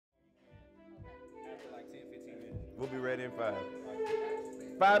We'll be ready in 5.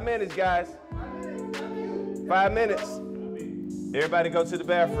 5 minutes, guys. 5 minutes. Everybody go to the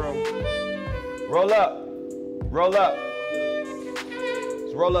bathroom. Roll up. Roll up.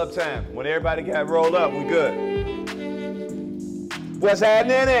 It's roll up time. When everybody got rolled up, we good. What's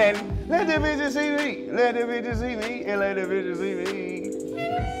happening? And let the bitches see me. Let the bitches see me. And let the bitches see me.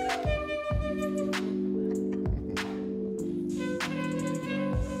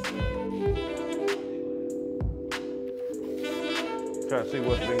 Try to see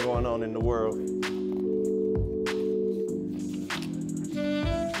what's been going on in the world.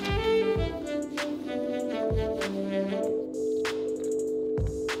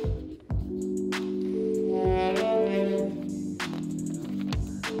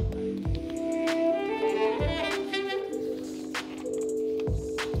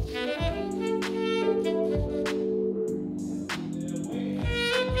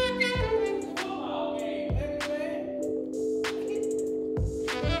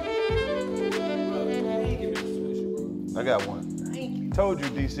 I got one. Told you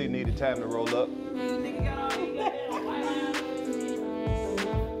DC needed time to roll up.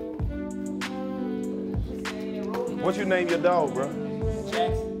 What you name your dog, bro?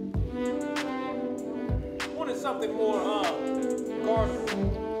 Jackson. Wanted something more, Karlous.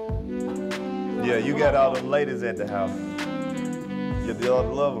 Yeah, you got all them ladies at the house. You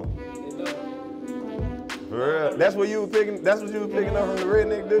love them. For real? That's what you were picking. That's what you were picking up from the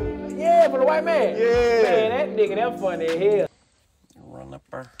redneck dude. Yeah, for the white man. Yeah. Man, that nigga, that funny as hell. Run up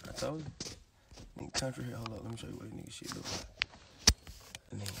there. I told you. Nigga, country here. Hold up. Let me show you what this nigga shit look like.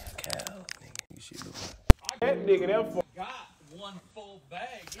 Nigga, cow. Nigga, shit look like. That nigga, that funny. Got one full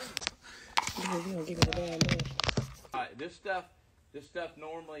bag. You don't give me the damn man. All right, this stuff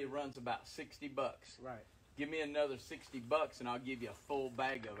normally runs about $60. Right. Give me another $60 and I'll give you a full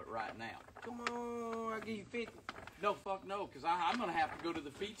bag of it right now. Come on, I'll give you 50. No, fuck no, because I'm going to have to go to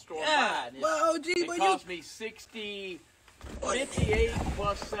the feed store Yeah, and buy it. well, OG, It but cost me 58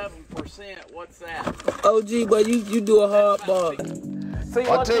 plus 7%. What's that? OG, but you do a hard bar. See,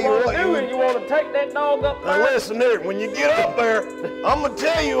 I'll what tell you you want what, to do is you want to take that dog up Now there. listen here, when you get up there, I'm gonna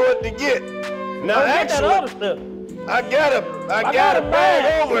tell you what to get. Now Get that other actually, stuff. I got a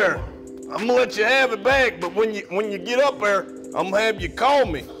bag over there. I'm gonna let you have it back, but when you get up there, I'm gonna have you call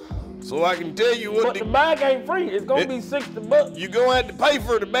me, so I can tell you what But to. the bag ain't free. It's gonna be $60. You gonna have to pay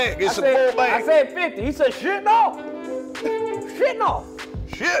for the bag. It's a full I bag. said 50. He said shit off. Shit off.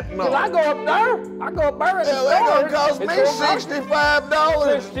 Shit, no. Cause I go up there and Hell, that gonna cost me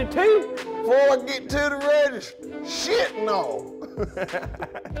 $65 62. before I get to the register. Shit, no.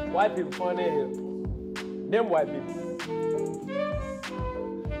 White people funny as hell. Them white people.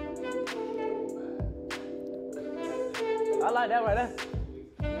 I like that right there.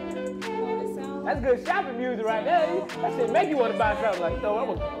 That's good shopping music right there. That shit make you want to buy something. Like, no,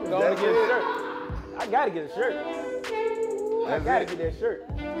 I'm gonna get a shirt. I gotta get a shirt. I gotta get that shirt.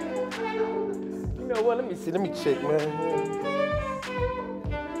 You know what? Let me see. Let me check, man.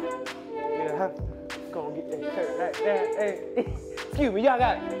 Yeah, I'm gonna get that shirt right there. Hey, excuse me, y'all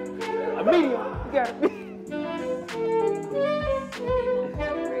got a medium. You got a medium.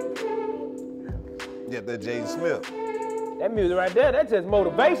 Yeah, that Jaden Smith. That music right there, that's just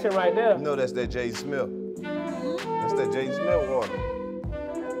motivation right there. You know that's that Jaden Smith. That's that Jaden Smith water.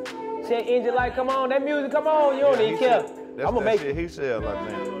 Check engine light, come on. That music, come on. You don't even care. That's I'm gonna that make shit it. he said like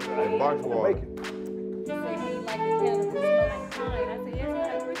that. That box water. Make it. He said he like the candles that smell like pine. I said,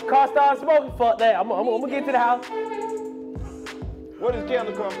 yes, like Car start smoking, fuck that. I'm gonna get to the house. Where does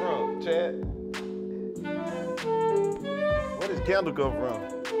candle come from, Chad? Where does candle come from?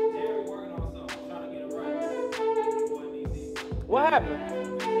 What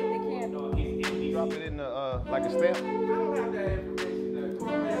happened? the candle. Drop it in the, like a stamp?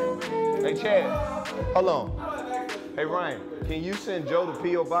 Hey, Chad, hold on. Hey, Ryan, can you send Joe the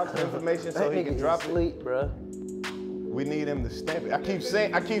P.O. Box information so he can drop it? Bro. We need him to stamp it. I keep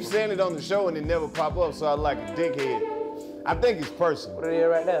saying it on the show and it never pop up, so I like a dickhead. I think it's personal. What are they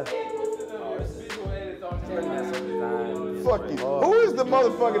right now? Fuck you. Who is the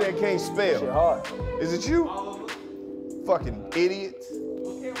motherfucker that can't Shit spell? hard. Is it you? Fucking idiots.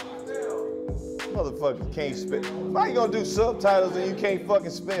 Motherfuckers can't spell. Why you gonna do subtitles and you can't fucking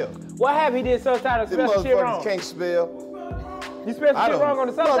spell? What happened? He did subtitles, Them spelled shit motherfuckers wrong. can't spell. You spelled I shit don't. wrong on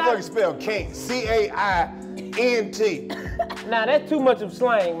the Motherfuckers subtitles? spell can't. C-A-I-N-T. Nah, that's too much of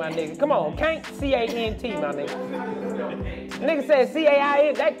slang, my nigga. Come on, can't C-A-N-T, my nigga. Nigga said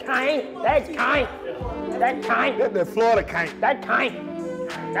C-A-I-N, that can't. That can't. That can't. That's that Florida can't. That can't.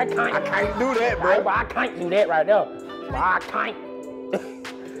 That can't. I can't do that, Right, bro. I can't do that right there. I can't.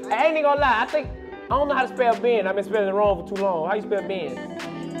 I ain't gonna lie. I think don't know how to spell Ben. I've been spelling it wrong for too long. How you spell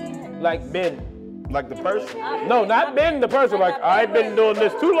Ben? Like Ben. Like the person? No, not Ben the person. Like, I ain't been doing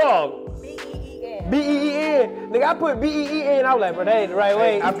this too long. B-E-E-N. B-E-E-N. Nigga, I put B-E-E-N. I was like, bro, that ain't the right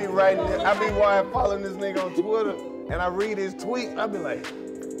way. I be following this nigga on Twitter, and I read his tweets. I be like,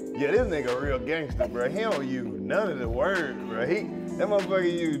 yeah, this nigga a real gangster, bro. He don't use none of the words, bro. That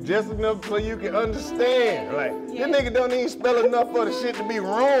motherfucker use just enough so you can understand. Like, this nigga don't even spell enough for the shit to be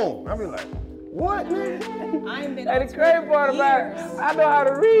wrong. I be like, what, nigga? I ain't been And the crazy part about it, I know how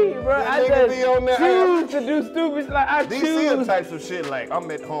to read, bro. That I nigga be on just there, choose to do stupid shit. Like, I DC choose. types of shit like, I'm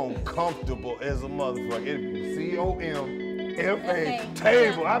at home comfortable as a motherfucker. It's C-O-M-F-A,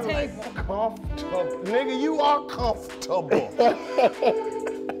 table. I be like, comfortable. Nigga, you are comfortable.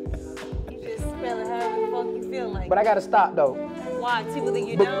 You just spell it however the fuck you feel like. But I gotta stop, though. Why? People think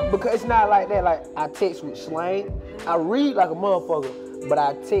you dumb? Because it's not like that. Like, I text with slang. I read like a motherfucker, but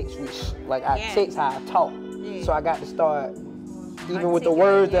I text with, text how I talk. Yeah. So I got to start, even with the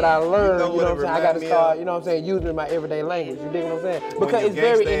words that I learned, you know what I'm saying? I got to start, you know what I'm saying, using my everyday language. You dig what I'm saying? Because it's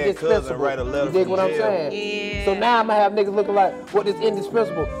very indispensable. You dig what I'm saying? Yeah. So now I'm gonna have niggas looking like, what is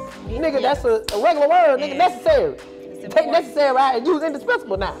indispensable? Nigga, that's a regular word, nigga, necessary. Take necessary out and use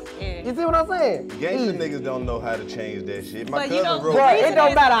indispensable now. Yeah. You see what I'm saying? Gangsta niggas don't know how to change that shit. My But you cousin know, wrote Bro, reason it don't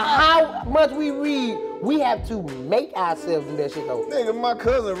is matter up. how much we read, we have to make ourselves do that shit though. Nigga, my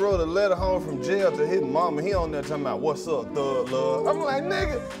cousin wrote a letter home from jail to his mama. He on there talking about, what's up, thug love? I'm like,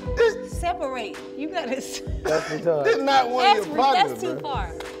 nigga, this Separate. You gotta. That's what's up. this not one of your partners, That's too bro.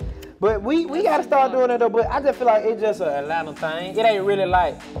 far. But we gotta start doing it though, but I just feel like it's just an Atlanta thing. It ain't really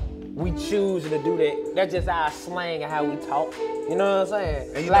like we choose to do that. That's just our slang and how we talk. You know what I'm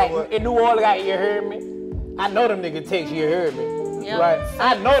saying? And you like know what? in New Orleans, you heard me. I know them niggas text you heard me. Yeah. Right?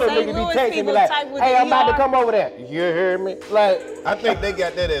 I know them St. niggas Louis be texting me people like, type with hey, the I'm about to ER. come over there. You heard me? Like, I think they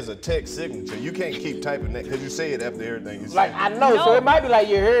got that as a text signature. You can't keep typing that because you say it after everything you say. I know, so it might be like,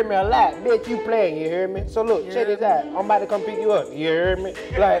 you heard me a lot. Bitch, you playing, you heard me? So look, check this out. I'm about to come pick you up. You heard me?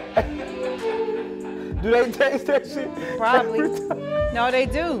 Like, do they text that shit? Probably. No, they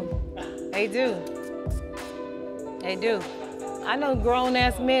do. They do. They do. I know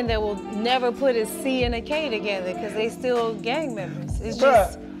grown-ass men that will never put a C and a K together because they still gang members. It's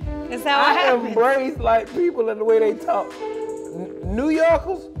just, it's how it I happens. embrace like people and the way they talk. New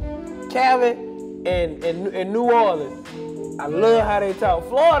Yorkers, Calvin, and New Orleans. I love how they talk.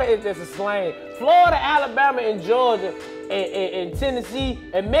 Florida is just a slang. Florida, Alabama, and Georgia, and Tennessee,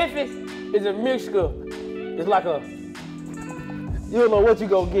 and Memphis is a mixture. It's like a, you don't know what you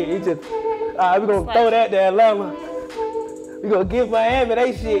gonna get. It's just, we're gonna throw that to Atlanta. We gonna give Miami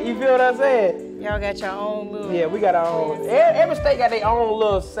they shit. You feel what I'm saying? Y'all got your own little. Yeah, we got our own. Every state got their own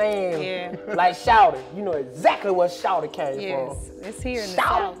little saying. Yeah. Like shouting. You know exactly where shouting came Yes, from. it's here in the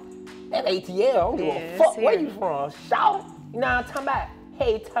Shout. South. That ATL. I don't give Yeah, a it's fuck where here. you from. Shout. You know what I'm talking about?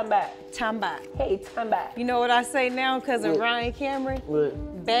 Hey, talking about. Tamba. Hey, talking about. You know what I say now because of What? Ryan Cameron?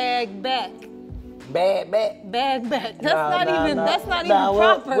 What? Bag back. Bad back. Bag back. That's not even We'll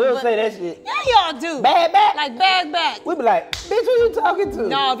proper. We'll but say that shit. Yeah, y'all do. Bad back. Like bag back. We be like, bitch, who you talking to?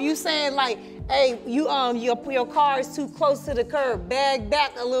 No, if you saying like, hey, you your car is too close to the curb, bag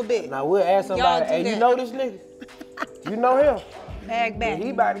back a little bit. Now we'll ask Y'all somebody, do hey, that. you know this nigga? You know him? Bag back.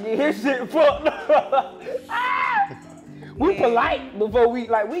 He about to get his shit fucked up. We polite before we,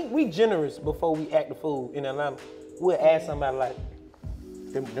 like, we generous before we act the fool in Atlanta. We'll ask somebody like,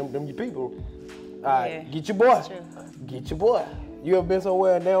 them your people. All right, Yeah, get your boy. that's true. Get your boy. You ever been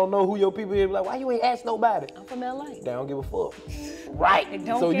somewhere and they don't know who your people is? Like, why you ain't ask nobody? I'm from LA. They don't give a fuck. Right. They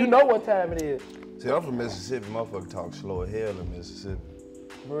don't So you care. know what time it is. See, I'm from Mississippi. Motherfucker talk slow as hell in Mississippi.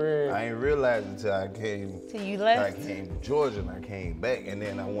 Real. I ain't realized until I came. Till you I left. came to Georgia and I came back and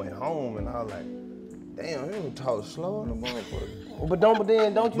then I went home and I was like, damn, he don't talk slow in the motherfucker. But don't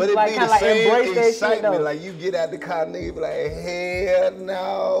you But it like be kind the of like same embrace that shit excitement. though? Like you get out the car and they be like, hell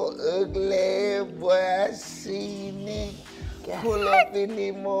no, ugly boy, I seen it. Pull up in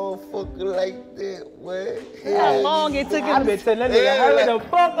this motherfucker like that, boy. How long it took I've him been to telling that nigga, Yeah, hurry like- the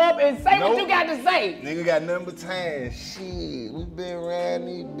fuck up and say what Nope. you got to say. Nigga got nothing but time. Shit, we been around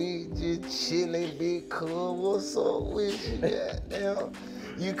this bitch just chilling, big cool. What's up with you, goddamn?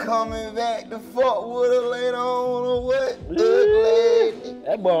 You coming back to fuck with her later on or what? Ugly.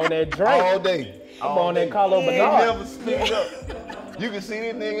 That boy on that drink. All day. That boy on that Carlous He Bernard. never speak up. You can see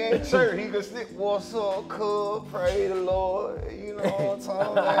this nigga in church. He can stick, what's up, cuz? Pray the Lord. You know what I'm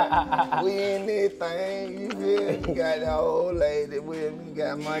talking about? We in this thing, you feel me? Got the old lady with me,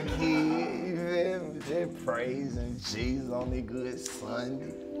 got my kid, you feel me? Just praising Jesus on the good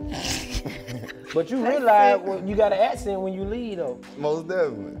Sunday. But you realize when you got an accent when you leave, though. Most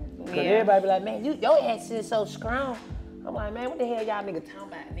definitely. Cause everybody be like, man, your accent so strong. I'm like, man, what the hell y'all nigga talking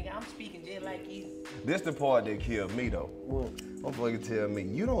about? Nigga, I'm speaking just like you. This the part that killed me though. Motherfucker tell me,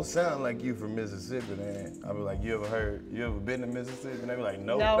 you don't sound like you from Mississippi, man. I be like, you ever been to Mississippi? And they be like,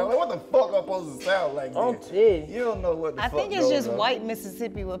 no. I'm like, what the fuck I'm supposed to sound like? I'm telling you don't know what the fuck I think it's just on. white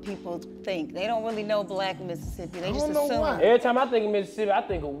Mississippi what people think. They don't really know black Mississippi. They just don't know assume. why. Every time I think of Mississippi, I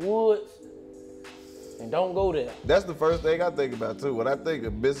think of woods. And don't go there. That's the first thing I think about too. When I think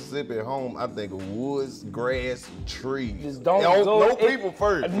of Mississippi at home, I think of woods, grass, trees. Just don't go. No people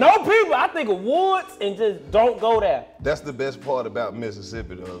first. No people. I think of woods and just don't go there. That's the best part about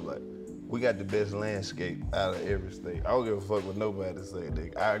Mississippi though. Like, we got the best landscape out of every state. I don't give a fuck what nobody say,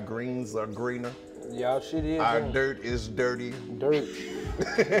 nigga. Our greens are greener. Y'all shit is. Our dirt is dirty. Dirt.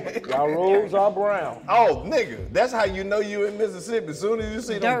 Y'all roads are brown. Oh, nigga, that's how you know you in Mississippi. As soon as you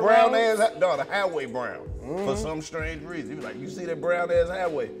see them brown ass, the highway brown. For some strange reason. You be like, you see that brown ass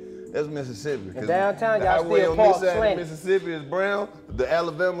highway? That's Mississippi. And downtown, the y'all highway still on park this side of slanted. Mississippi is brown. The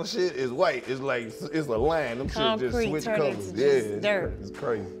Alabama shit is white. It's like, it's a line. Them shit just Concrete switch turned colors. into just dirt. It's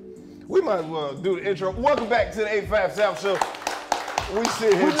crazy. We might as well do the intro. Welcome back to the 85 South Show. We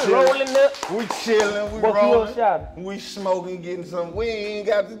sit here just rolling up. We chilling, we Both you rolling, shot. we smoking, getting something. We ain't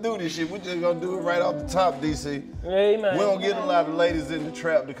got to do this shit. We just gonna do it right off the top, DC. Hey, man. We don't get a lot of ladies in the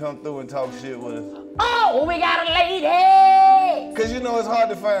trap to come through and talk shit with us. Oh, we got a lady. Cause you know it's hard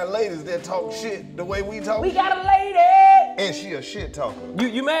to find ladies that talk shit the way we talk. We shit. got a lady. And she a shit talker.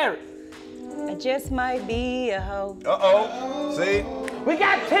 You married? I just might be a hoe. Uh-oh, see? We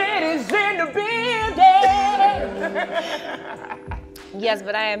got titties in the building. Yes,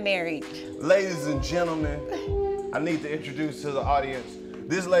 but I am married. Ladies and gentlemen, I need to introduce to the audience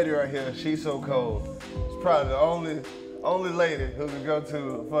this lady right here. She's so cold. She's probably the only lady who can go to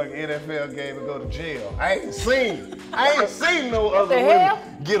a fucking NFL game and go to jail. I ain't seen no other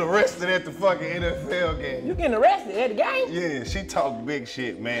women get arrested at the fucking NFL game. You getting arrested at the game? Yeah, she talk big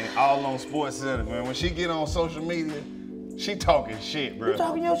shit, man. All on Sports Center, man. When she get on social media, she talking shit, bro. You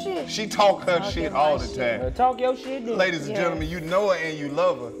talking your shit? She talk her shit all the time. Talk your shit, dude. Ladies and gentlemen, you know her and you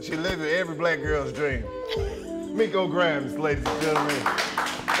love her. She lives in every black girl's dream. Miko Grimes, ladies and gentlemen.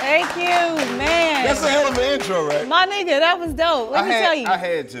 Thank you, man. That's a hell of an intro, right? My nigga, that was dope. Let me tell you. I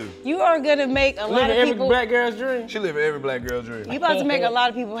had to. You are gonna make a lot of every people. black girl's dream. She live in every black girl's dream. You about to make a lot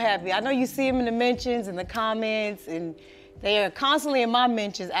of people happy. I know you see them in the mentions and the comments, and they are constantly in my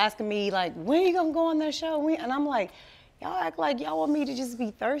mentions asking me like, when you gonna go on that show? And I'm like, y'all act like y'all want me to just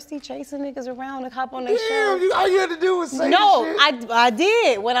be thirsty, chasing niggas around and hop on their show. All you had to do was say No, shit. I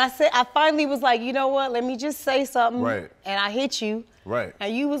did. When I finally was like, you know what? Let me just say something. Right. And I hit you. Right.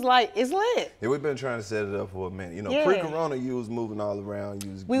 And you was like, it's lit. Yeah, we've been trying to set it up for a minute. You know, Yeah. pre-corona, you was moving all around.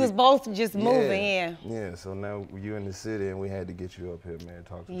 We was both just moving, yeah. Yeah, so now you in the city and we had to get you up here, man,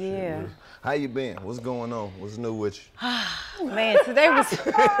 talk some Yeah. shit. How you been? What's going on? What's new with you? Man, today was...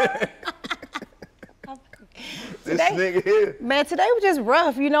 This nigga here. Man, today was just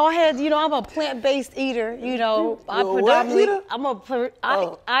rough. You know, I'm a plant-based eater. You know, I predominantly,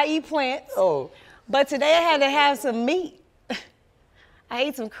 I eat plants. Oh. But today I had to have some meat. I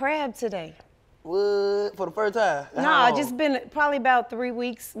ate some crab today. What? For the first time? Nah, I just been probably about 3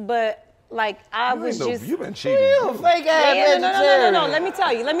 weeks, but like You been cheating. You fake ass No. Let me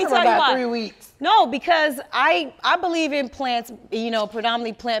tell you about why. 3 weeks. No, because I believe in plants, you know,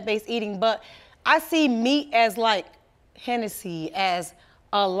 predominantly plant-based eating, but I see meat as like Hennessy, as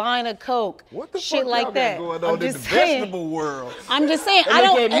a line of Coke, What the shit fuck like y'all that. got going on in the vegetable world? I'm just saying, I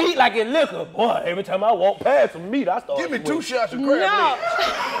look at meat like it's liquor. Boy, every time I walk past some meat, I start Give me sweating. 2 shots of crab No.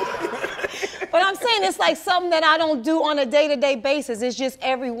 meat. But I'm saying it's like something that I don't do on a day-to-day basis. It's just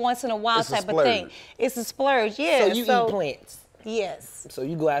every once in a while It's a type of thing. splurge. It's a splurge, yeah. So you eat plants? Yes. So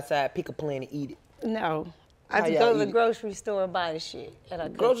you go outside, pick a plant and eat it? No. I How just y'all go to the eat it? grocery store and buy the shit. And I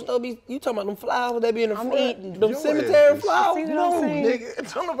cook Grocery it. store you talking about them flowers they be in the I'm front? eating. Them Your cemetery ass. flowers? See what No, I'm saying?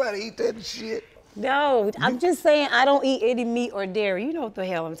 nigga. Don't nobody eat that shit. No, I'm just saying I don't eat any meat or dairy. You know what the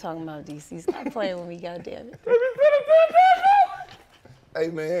hell I'm talking about, DC. Stop playing with me, goddammit. Hey,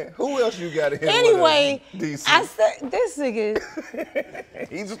 man, who else you got in here Anyway, with us, DC? I said, this nigga,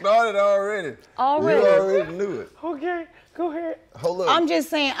 He started already. Already? You already knew it. Okay, go ahead. Hold up. I'm just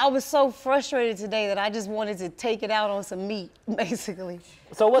saying I was so frustrated today that I just wanted to take it out on some meat, basically.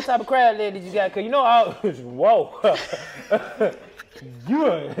 So what type of crab leg did you got? Cause you know whoa.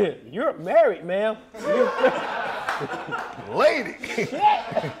 You're married, ma'am. Lady.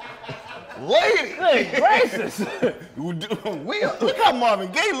 Lady. Good gracious. Look how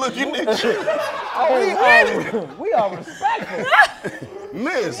Marvin Gaye looking at you. We are respectful.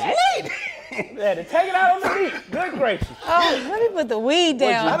 Miss Lady. Yeah, to take it out on the beat. Good gracious. Oh, let me put the weed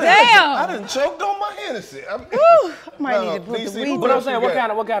down. I Damn. done choked on my Hennessy. Woo, might need to put DC, the weed But down. I'm saying,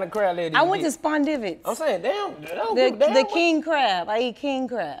 what kind of crab leg did I you went get? to Spondivits. I'm saying, damn. The king crab. I eat king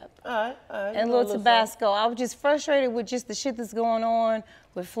crab. All right. And a little Tabasco. I was just frustrated with just the shit that's going on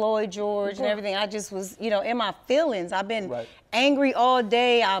with Floyd, George, and everything. I just was, in my feelings. I've been angry all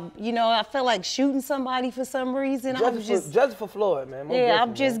day. I felt like shooting somebody for some reason. Just for Floyd, man.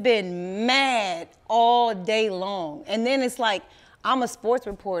 I've just been mad all day long. And then it's like, I'm a sports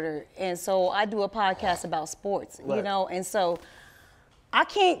reporter, and so I do a podcast about sports, and so I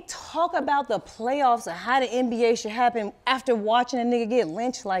can't talk about the playoffs or how the NBA should happen after watching a nigga get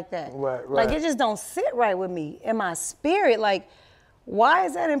lynched like that. Right. Like, it just don't sit right with me in my spirit. Like, why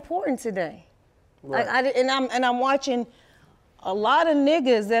is that important today? Right. Like, I'm watching a lot of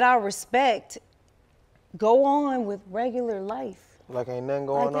niggas that I respect go on with regular life. Like ain't nothing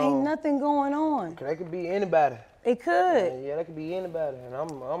going on. Like ain't nothing going on. That could be anybody. It could. Yeah, that could be anybody. And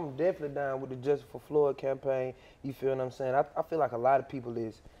I'm definitely down with the Justice for Floyd campaign. You feel what I'm saying? I feel like a lot of people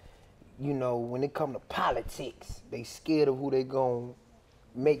is, when it come to politics, they scared of who they gonna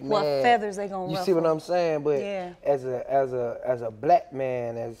make what mad. Feathers they gonna You ruffle. see what I'm saying? But as a black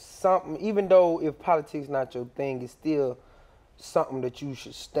man, as something, even though if politics not your thing, it's still something that you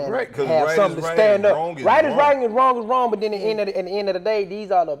should stand Right, up, 'cause have right something is to right stand and up. wrong is Right is wrong. right and wrong is wrong, but then at the end of the day,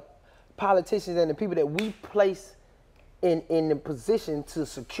 these are the politicians and the people that we place in the position to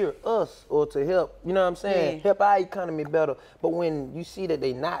secure us or to help, you know what I'm saying, help our economy better. But when you see that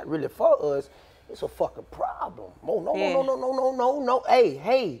they not really for us, it's a fucking problem. Oh, no.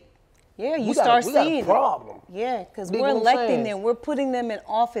 Hey. Yeah, we start got seeing a problem. it. Yeah, because Dig we're what I'm electing saying? them. We're putting them in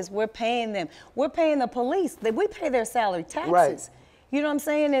office. We're paying them. We're paying the police. We pay their salary, taxes. Right. You know what I'm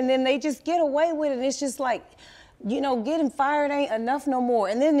saying? And then they just get away with it. It's just like, getting fired ain't enough no more.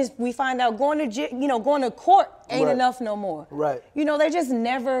 And then we find out going to court ain't enough no more. Right. They're just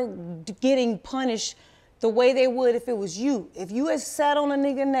never getting punished the way they would if it was you. If you had sat on a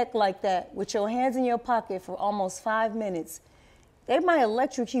nigga neck like that with your hands in your pocket for almost 5 minutes, they might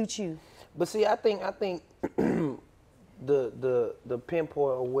electrocute you. But see, I think the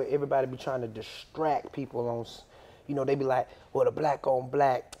pinpoint of where everybody be trying to distract people on, they be like, well, the black on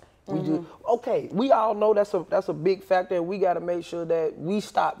black. We do okay. We all know that's a big factor, and we got to make sure that we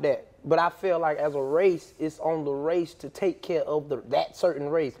stop that. But I feel like as a race, it's on the race to take care of that certain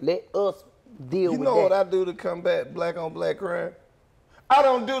race. Let us deal with that. You know what I do to combat black on black crime? I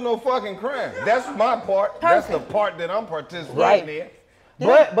don't do no fucking crime. That's my part. That's the part that I'm participating in.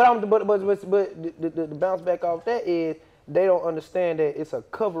 But the bounce back off that is they don't understand that it's a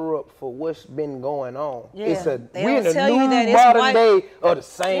cover up for what's been going on. Yeah. We're in a new modern day of the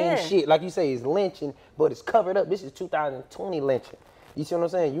same shit. Like you say, it's lynching, but it's covered up. This is 2020 lynching. You see what I'm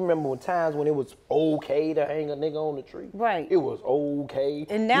saying? You remember times when it was okay to hang a nigga on the tree? Right. It was okay.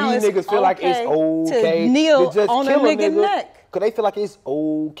 And now these it's niggas feel like it's okay to kneel just on a kill nigga's neck. Cause they feel like it's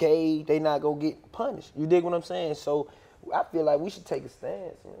okay. They not gonna get punished. You dig what I'm saying? So I feel like we should take a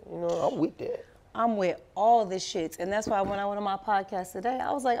stance. I'm with that. I'm with all this shit. And that's why when I went on my podcast today, I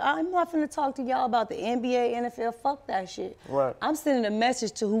was like, I'm not finna talk to y'all about the NBA, NFL, fuck that shit. Right. I'm sending a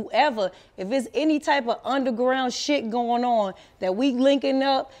message to whoever, if there's any type of underground shit going on that we linking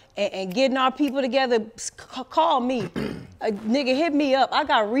up and getting our people together, call me. Nigga, hit me up. I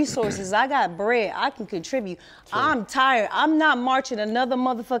got resources. I got bread. I can contribute. I'm tired. I'm not marching another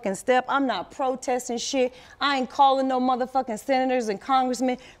motherfucking step. I'm not protesting shit. I ain't calling no motherfucking senators and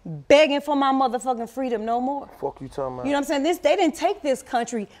congressmen begging for my motherfucking freedom no more. Fuck you talking about? You know what I'm saying? They didn't take this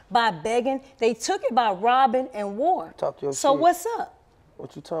country by begging. They took it by robbing and war. Talk your so shit. what's up?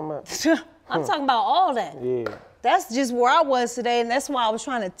 What you talking about? I'm talking about all that. Yeah. That's just where I was today, and that's why I was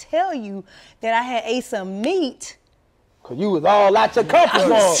trying to tell you that I had ate some meat. Cause you was all out your comfort zone.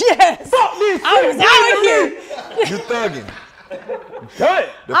 Yes. Fuck this I was out here. You thugging. Done.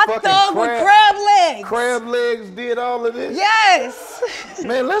 I thug with crab legs. Crab legs did all of this? Yes.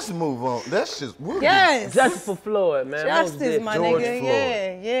 Man, let's move on. That's just Yes. Justice for Floyd, man. Justice, my George nigga.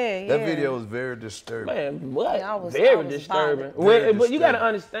 Floyd. Yeah. That video was very disturbing. Man, what? Yeah, I was Very disturbing. violent. But you gotta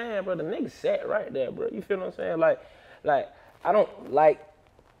understand, bro. The nigga sat right there, bro. You feel what I'm saying? Like I don't like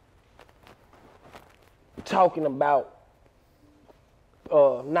talking about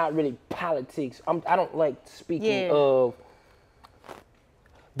not really politics. I don't like speaking of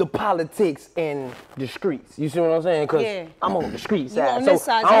the politics and the streets. You see what I'm saying? Because I'm on the street side. On this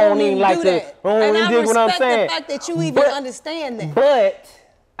side, I don't even like to. that. And I dig what I'm respect saying. the fact that you even understand that. But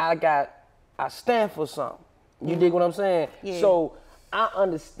I stand for something. You dig what I'm saying? Yeah. So I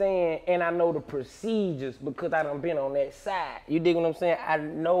understand and I know the procedures because I done been on that side. You dig what I'm saying? I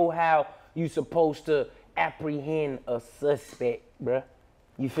know how you supposed to apprehend a suspect, bruh.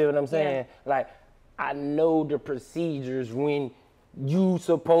 You feel what I'm saying? Yeah. Like, I know the procedures when you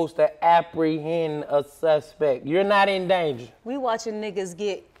supposed to apprehend a suspect. You're not in danger. We watching niggas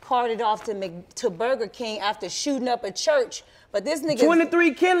get carted off to Burger King after shooting up a church, but this nigga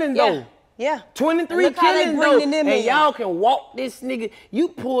 23 killings though. Yeah. 23 killings though. And y'all can walk this nigga. You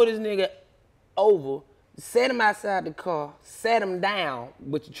pull this nigga over, set him outside the car, sat him down,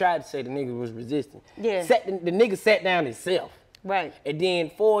 but you tried to say the nigga was resisting. Yeah. The nigga sat down himself. Right. And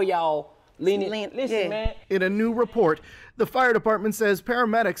then four y'all listen, man. In a new report, the fire department says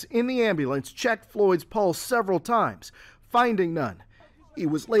paramedics in the ambulance checked Floyd's pulse several times, finding none. He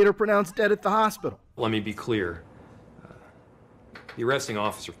was later pronounced dead at the hospital. Let me be clear. The arresting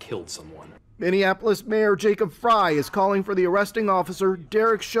officer killed someone. Minneapolis Mayor Jacob Fry is calling for the arresting officer,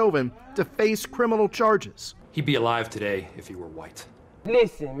 Derek Chauvin, to face criminal charges. He'd be alive today if he were white.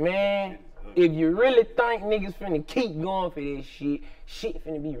 Listen, man, if you really think niggas finna keep going for this shit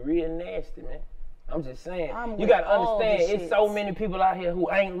finna be real nasty, man. I'm just saying. You gotta understand, it's so many people out here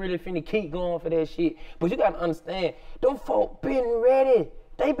who ain't really finna keep going for that shit. But you gotta understand, them folk been ready.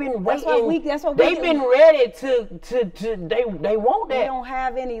 They been waiting. They've been ready they want that. We don't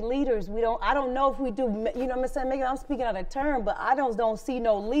have any leaders. I don't know if we do, you know what I'm saying? Maybe I'm speaking out of turn, but I don't see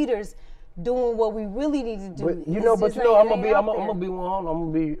no leaders doing what we really need to do. But I'm gonna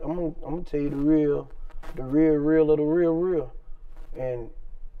tell you the real of the real. And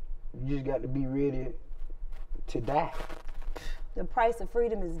you just got to be ready to die. The price of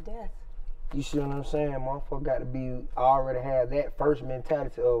freedom is death. You see what I'm saying? Motherfucker got to already have that first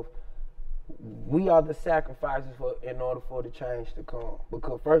mentality of we are the sacrifices in order for the change to come.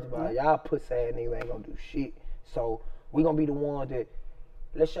 Because first of all, y'all pussy ass niggas ain't gonna do shit. So we gonna be the ones that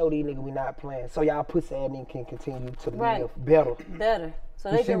let's show these niggas we not playing. So y'all pussy ass niggas can continue to live better.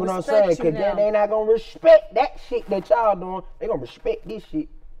 So they see can what I'm respect saying? you Because they not gonna respect that shit that y'all doing. They gonna respect this shit.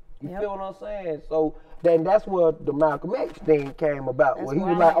 You feel what I'm saying? So then that's where the Malcolm X thing came about. Where he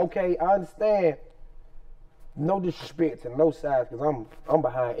was like, okay, I understand. No disrespect to no sides, because I'm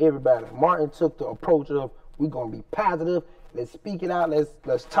behind everybody. Martin took the approach of we're gonna be positive. Let's speak it out.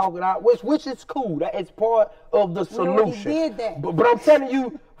 Let's talk it out. Which is cool. That is part of the solution. He did that. But I'm telling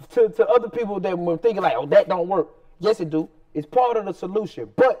you, to other people that were thinking like, oh, that don't work. Yes, it do. It's part of the solution.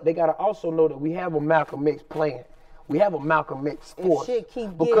 But they gotta also know that we have a Malcolm X plan. We have a Malcolm X force.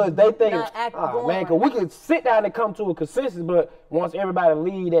 Because they think, man, because we can sit down and come to a consensus, but once everybody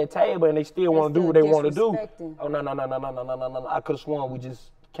leave that table and they still want to do what they want to do, oh, no. I could have sworn we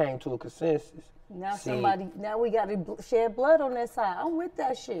just came to a consensus. Now we got to shed blood on that side. I'm with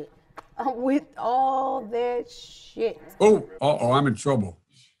that shit. I'm with all that shit. I'm in trouble.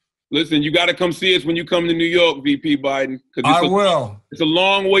 Listen, you got to come see us when you come to New York, VP Biden. I will. It's a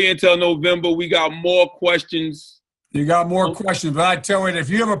long way until November. We got more questions. You got more questions, but I tell you, if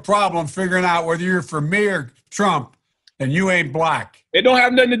you have a problem figuring out whether you're for me or Trump, and you ain't black. It don't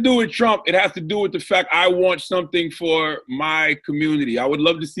have nothing to do with Trump. It has to do with the fact I want something for my community. I would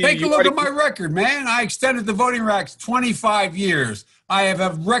love to see. Take a look at my record, man. I extended the voting rights 25 years. I have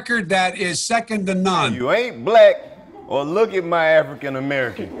a record that is second to none. You ain't black. Or look at my African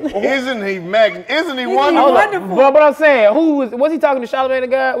American. Isn't he wonderful? But I'm saying, was he talking to Charlamagne the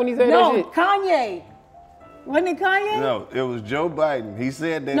God when he said that shit? No, Kanye. Wasn't it Kanye? No, it was Joe Biden. He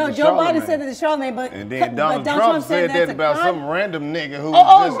said that. No, Joe Biden said that to Charlamagne, but and then Donald Trump said that about some random nigga who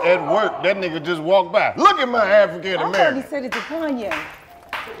was just at work. That nigga just walked by. Look at my African American. I thought he said it to Kanye.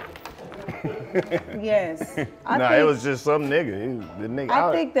 Yes. It was just some nigga.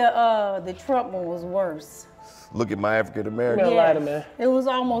 I think the Trump one was worse. Look at my African American. Man. It was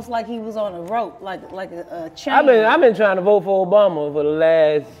almost like he was on a rope, like a chain. I've been trying to vote for Obama for the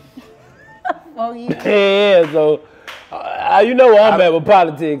last 4 years. Yeah, so you know where I'm at with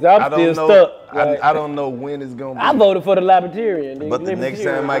politics. I'm still stuck. I don't know when it's gonna be. I voted for the Libertarian. But the next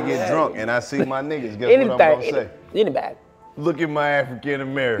time I get drunk and I see my niggas, guess what I'm gonna say? Anybody. Look at my African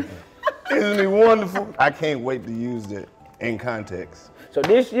American. Isn't he wonderful? I can't wait to use that in context. So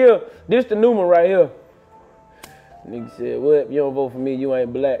this year, this the new one right here. Nigga said, "What? You don't vote for me? You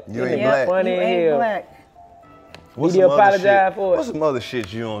ain't black. You ain't black. Funny you ain't black." What's he apologize for it. What's some other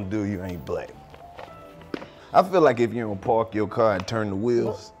shit you don't do? You ain't black. I feel like if you don't park your car and turn the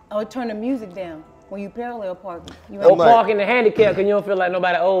wheels. Or turn the music down when you parallel parking. Or park in the handicap because you don't feel like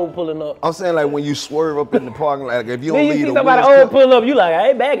nobody old pulling up. I'm saying like when you swerve up in the parking lot, like if you don't leave the wheels. Somebody old pulling up, you like, I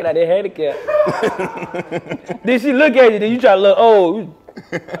ain't backing out that handicap. Then she look at you, then you try to look old.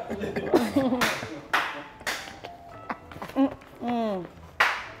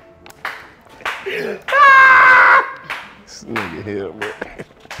 This nigga here, man.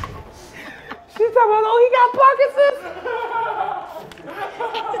 She talking about, oh, he got Parkinson's?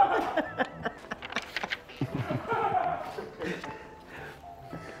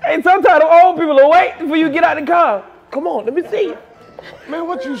 Hey, sometimes the old people will wait before you get out the car. Come on, let me see. Man,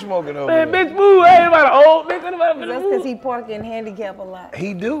 what you smoking over Man, there? bitch, move. Ain't nobody old. Bitch, ain't nobody That's because he park in handicap a lot.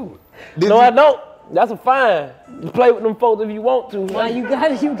 He do. No, I don't. That's a fine. You play with them folks if you want to. Why you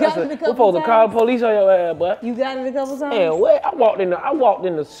got it? You got it a We're couple supposed to call the times. police on your ass, boy. You got it a couple times. Man, what? I walked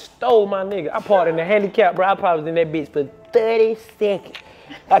in the store, my nigga. I parked in the handicap, bro. I probably was in that bitch for 30 seconds.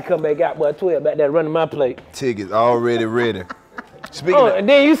 I come back out, boy, 12 back there running my plate. Tickets already ready. Speaking Oh, of, and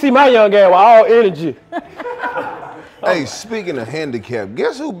then you see my young guy with all energy. hey, speaking of handicap,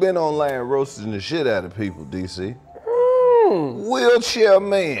 guess who been online roasting the shit out of people, DC? Wheelchair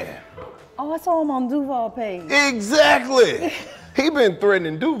man. Oh, I saw him on Duval page. Exactly. He been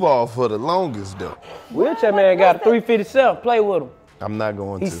threatening Duval for the longest though. Wheelchair man got a 357. Play with him. I'm not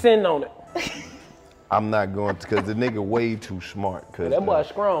going He's to. sitting on it. I'm not going to, because the nigga way too smart. Cause That boy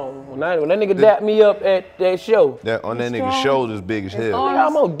strong. When that nigga dapped me up at that show, on that nigga's strong. shoulders big as hell. I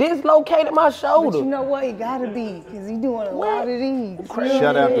almost dislocated my But shoulder. you know what? He gotta be, because he's doing a lot of these.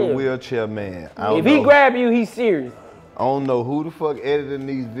 Shout out to Yeah. Wheelchair Man. I don't If he know- grab you, he's serious. I don't know who the fuck editing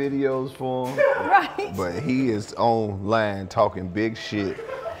these videos for him, Right. but he is online talking big shit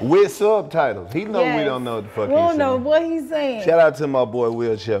with subtitles. He know we Yes. don't know what the fuck We don't he's know saying. what he's saying. Shout out to my boy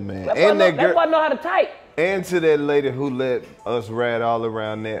Wheelchair Man. And That that boy girl, know how to type. and to that lady who let us ride all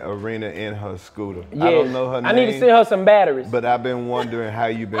around that arena in her scooter. Yeah. I don't know her name. I need to send her some batteries. But I've been wondering how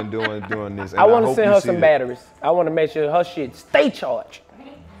you been doing this. And I want to hope send you her see some that. batteries. I want to make sure her shit stay charged.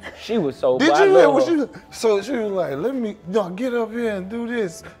 She was so. Did boy, I you let love what her. she? So she was like, "Let me get up here and do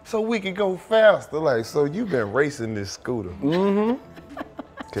this, so we can go faster." Like, so you been racing this scooter? Mm-hmm.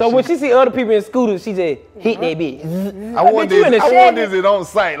 So when she see other people in scooters, she said, "Hit that bitch." I wonder is it on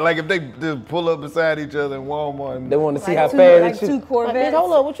site? Like if they just pull up beside each other in Walmart. And They want to see Like how two- fast like it shoot. two Corvettes. Like,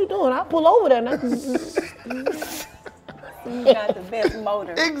 hold up, what you doing? I'll pull over there now. You got the best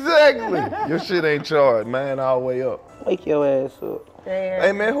motor. Exactly. Your shit ain't charged, man. All the way up. Wake your ass up. There.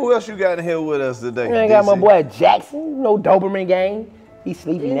 Hey man, who else you got in here with us today? I got my DC? boy Jackson, no Doberman gang. He's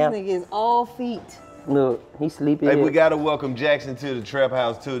sleepy This now. nigga is all feet. Look, he's sleepy. Hey, we gotta welcome Jackson to the Trap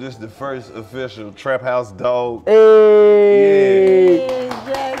House too. This is the first official Trap House dog. Hey,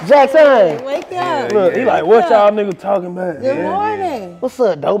 Hey, Jackson. Wake up. Yeah, Look, he like, what y'all niggas talking about? Good morning. What's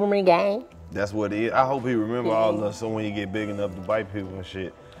up, Doberman gang? That's what it is. I hope he remember all of us, so when he get big enough to bite people and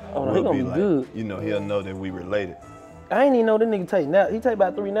shit, Oh, no, he gonna be like, good. you know, he'll know that we related. I ain't even know this nigga take naps. He take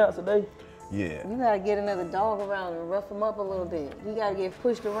about 3 naps a day. Yeah. You gotta get another dog around and rough him up a little bit. He gotta get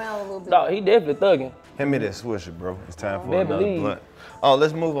pushed around a little bit. Dog, he definitely thugging. Hand me that swisher, bro. It's time for Better another believe. blunt. Oh,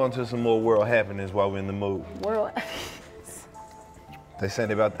 let's move on to some more world happenings while we're in the mood. World. They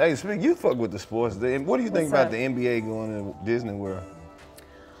saying about, hey, speak, you fuck with the sports. What do you think What's about up? the NBA going to Disney World?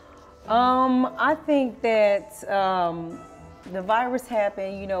 I think that the virus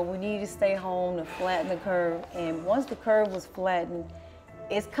happened, you know, we need to stay home to flatten the curve. And once the curve was flattened,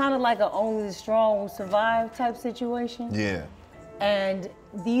 it's kind of like a only the strong will survive type situation. Yeah. And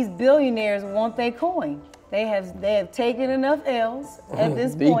these billionaires want their coin. They have taken enough L's at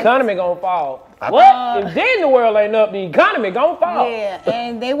this The point. economy gonna fall. What? If Disney World ain't up, the economy gonna fall. Yeah,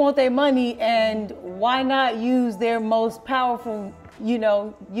 and they want their money, and why not use their most powerful, you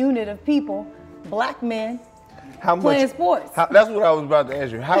know, unit of people, black men, How much? playing sports? That's what I was about to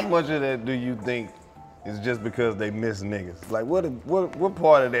ask you. How much of that do you think is just because they miss niggas? Like, what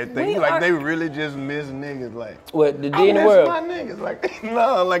part of that thing? We Like, are- they really just miss niggas? Like, What, the I Disney miss World? my niggas. Like,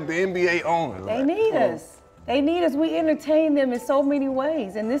 no, like the NBA owners. They like, need us. They need us. We entertain them in so many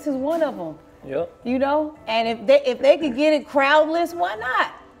ways, and this is one of them. Yep. You know, and if they could get it crowdless, why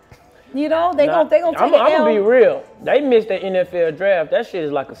not? You know, they gonna take I'm an gonna be L. real. They missed the NFL draft. That shit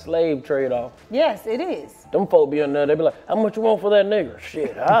is like a slave trade-off. Yes, it is. Them folk be on there, they be like, how much you want for that nigga?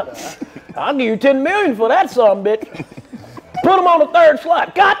 Shit, I'll give you 10 million for that son, bitch. Put him on the third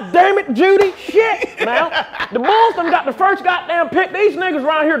slot. God damn it, Judy. Shit, now. The Bulls done got the first goddamn pick. These niggas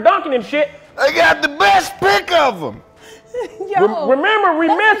around here dunking and shit. They got the best pick of them. Yo, Remember, we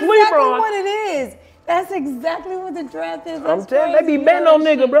that's missed exactly LeBron. what it is. That's exactly what the draft is. I'm That's telling you, they be crazy, betting yo, on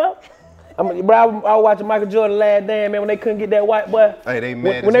nigga, shit. bro. I was watching Michael Jordan last damn, man, when they couldn't get that white boy. Hey, they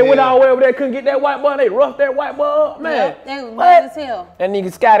mad When as they went hell. all the way over there, couldn't get that white boy, they roughed that white boy up, man. Yep, they was mad as hell. That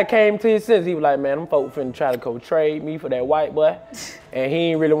nigga Scotty came to his senses. He was like, man, them folks finna try to go trade me for that white boy. And he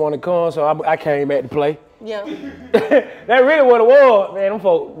ain't really want to come, so I came back to play. Yeah. That really what it was, man. Them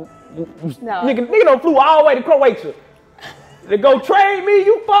folks, No. nigga done flew all the way to Croatia. to go trade me,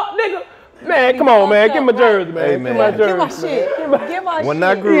 you fuck nigga. Man, come on, man. Give my jersey, man. Hey, man. Give my jersey. Give my shit. Give my shit. When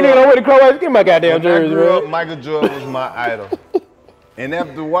I You grew nigga up, with the Croats, give my goddamn when I jersey, grew up, man. Michael Jordan was my idol. And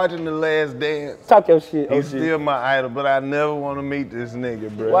after watching The Last Dance, Talk your shit, he's OG. still my idol, but I never want to meet this nigga,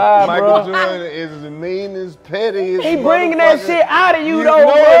 bro. Why, Michael bro? Jordan is the meanest, pettiest. He bringing that motherfucker. shit out of you, You though,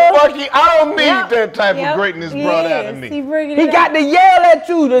 know bro. what, fuck I don't need Yep. that type Yep. of greatness He brought out of is. me. He bringing He it got out. to yell at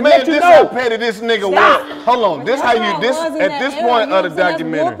you to Man, let you this how know. petty this nigga Stop. was. Hold on, this how you this Was in at that this era, point you know of the what I'm saying?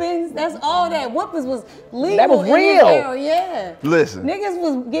 documentary. That's whoopings. That's all that. Whoopings was legal. That was in real. his era, yeah. Listen, Niggas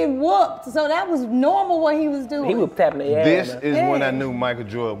was getting whooped, so that was normal what he was doing. He was tapping the ass. this man. is when I Yeah. knew Michael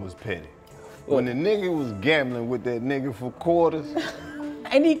Jordan was petty. When the nigga was gambling with that nigga for quarters,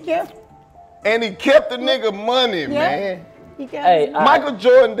 and he kept. and he kept the nigga money, man. He kept. Hey, his- Michael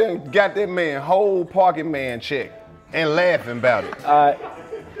Jordan done got that man whole parking man check and laughing about it.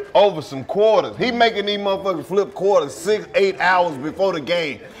 Over some quarters. He making these motherfuckers flip quarters 6-8 hours before the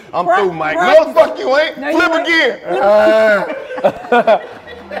game. I'm Right, through, Mike. right. No, the fuck you ain't. No, you Flip ain't. again.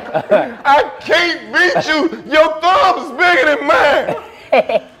 I can't beat you. Your thumb is bigger than mine.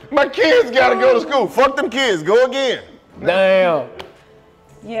 My kids gotta go to school. Fuck them kids. Go again. Damn.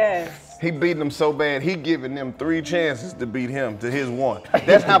 Yes. He beating them so bad, he giving them 3 chances to beat him to his 1.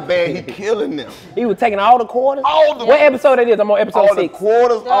 That's how bad he killing them. He was taking all the quarters? All the What episode it is? I'm on episode all the 6.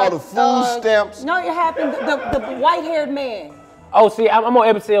 quarters, all the food stamps. No, it happened. The white-haired man. Oh, see, I'm on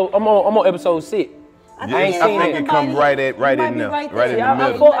episode. I'm on episode 6. I ain't think seen it come right in there, right in the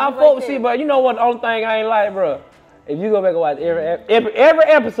middle. I fought with see, but you know what? The only thing I ain't like, bro. If you go back and watch every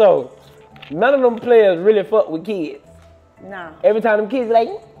episode, none of them players really fuck with kids. Nah. Every time them kids be like,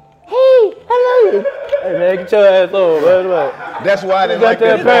 hey, I love you. Hey man, get your ass over, man. That's why they You got like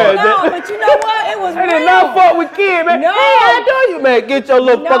that that bad. No, but you know what? It was They real. did not fuck with kids, man. No. Hey, how do you, man? Get your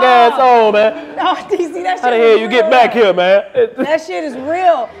little fuck No. ass on, man. No, DC, that shit How the was hell you get real. back here, man? That shit is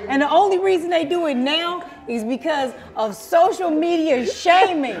real. And the only reason they do it now is because of social media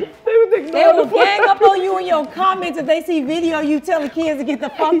shaming. They will gang up on you in your comments if they see video you telling kids to get the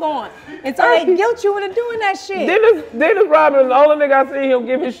fuck on. And so they guilt you into doing that shit. Dennis Rodman, the only nigga I see him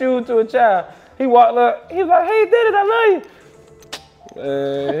give his shoes to a child. He walked up, he was like, hey Dennis, I love you.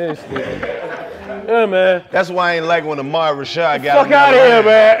 Yeah, man. That's why I ain't like when Amar Rashad got Fuck out of here,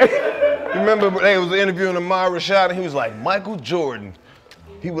 man. You remember they was interviewing Amar Rashad and he was like, Michael Jordan,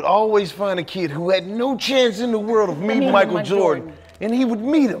 he would always find a kid who had no chance in the world of meeting Michael Jordan, and he would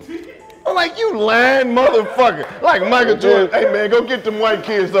meet him. I'm like, you lying motherfucker. Like Michael Jordan, hey man, go get them white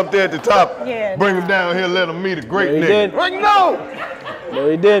kids up there at the top. Yeah, Bring them down here, let them meet a great No, he nigga. didn't. Like, no. No,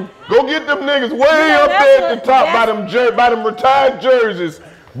 he didn't. Go get them niggas way know, up that's there at what- the top by them retired jerseys.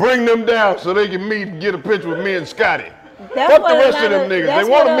 Bring them down so they can meet and get a picture with me and Scotty. That's Fuck what the a rest lot of them of- niggas. that's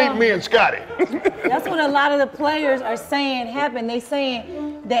They want to what, meet me and Scotty. That's what a lot of the players are saying happened. They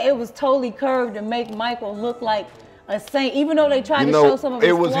saying that it was totally curved to make Michael look like a saint, even though they tried You to show know, some of his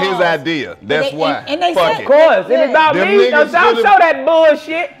it was his flaws. idea. That's why. And they Fuck said, it. Of course, it is about Them me. niggas Don't could've- show that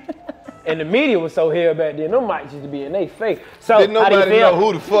bullshit. And the media was so hell back then. Them mics used to be in their face. So Didn't how do you nobody feel? know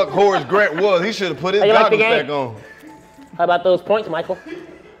who the fuck Horace Grant was. He should have put his How you like the goggles game? back on. How about those points, Michael?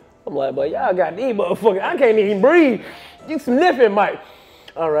 I'm like, but y'all got these motherfuckers. I can't even breathe. You sniffing, Mike.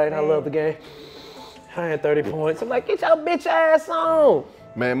 All right, I love the game. I had 30 points. I'm like, get your bitch ass on.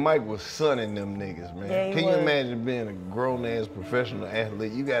 Man, Mike was sunning them niggas, man. Yeah, he Can you was. imagine being a grown-ass professional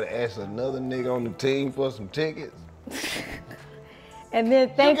athlete? You gotta ask another nigga on the team for some tickets. And then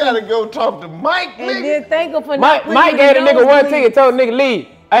You thank gotta him, go talk to Mike, and nigga. then thank him for Mike not putting gave the you nigga one nosebleeds. ticket, told the nigga leave.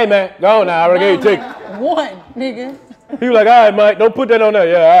 Hey man, go on now, I already gave you a ticket. One, nigga. He was like, all right, Mike, don't put that on there.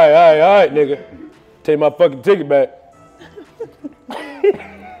 Yeah, all right, nigga. Take my fucking ticket back.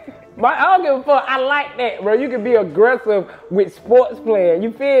 Mike, I don't give a fuck. I like that, bro. You can be aggressive with sports players.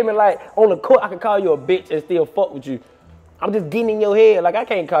 You feel me? Like, on the court, I can call you a bitch and still fuck with you. I'm just getting in your head. Like, I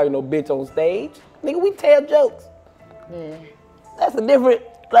can't call you no bitch on stage. Nigga, we tell jokes. Yeah. That's a different,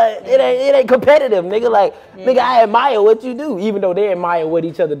 like, it ain't competitive, nigga. Like, nigga, I admire what you do. Even though they admire what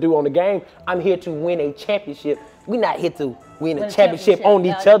each other do on the game, I'm here to win a championship. We not here to win a championship on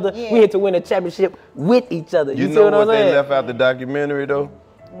each other. Yeah. We here to win a championship with each other. You see know what what I'm they saying? left out the documentary though?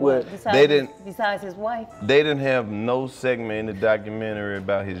 What? Besides his wife. They didn't have no segment in the documentary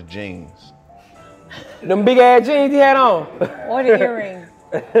about his jeans. Them big ass jeans he had on. Or the earring.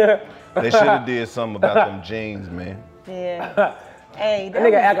 They should have did something about them jeans, man. Yeah. Hey, That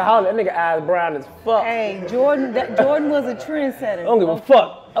nigga alcoholic. That nigga eyes brown as fuck. Hey, Jordan was a trendsetter. I don't give a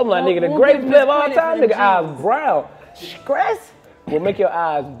fuck. I'm like, nigga, the Won't greatest give player of all credit for time, them nigga, eyes jeans. brown. Stress will make your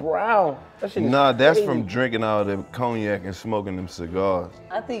eyes brown. That shit is Nah, that's crazy. from drinking all the cognac and smoking them cigars.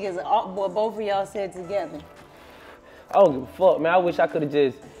 I think it's all, what both of y'all said together. I don't give a fuck, man. I wish I could have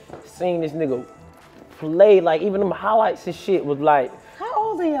just seen this nigga play. Like, even them highlights and shit was like. How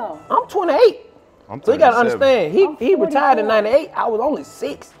old are y'all? I'm 28. So you gotta understand, he retired in 98. I was only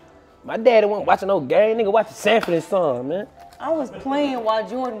 6. My daddy wasn't watching no game. Nigga watching Sanford and Son, man. I was playing while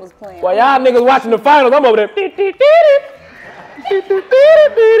Jordan was playing. While y'all niggas watching the finals, I'm over there.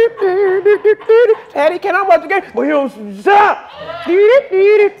 Daddy, can I watch the game? Well, he don't stop.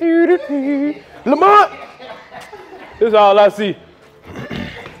 Lamont. This is all I see.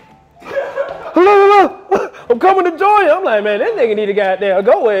 I'm coming to join you. I'm like, man, that nigga need to goddamn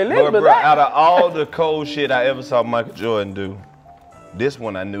go away. Bro, out of all the cold shit I ever saw Michael Jordan do, this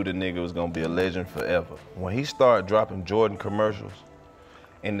one I knew the nigga was gonna be a legend forever. When he started dropping Jordan commercials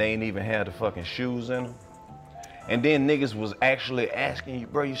and they ain't even had the fucking shoes in them, and then niggas was actually asking you,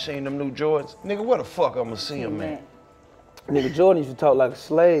 bro, you seen them new Jordans? Nigga, where the fuck I'ma see them, man? Nigga, Jordan used to talk like a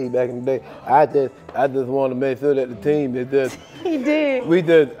slave back in the day. I just want to make sure that the team is just. He did.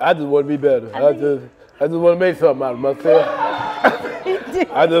 I just want to be better. I just want to make something out of myself. He did.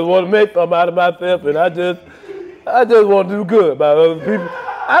 I just want to make something out of myself, and I just want to do good by other people.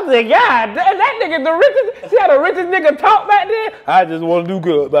 I said, God, that nigga the richest. See how the richest nigga talk back there? I just want to do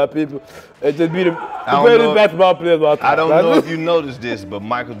good by people and just be the greatest basketball player of all time. I don't know if you noticed this, but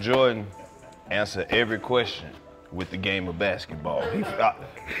Michael Jordan answered every question with the game of basketball.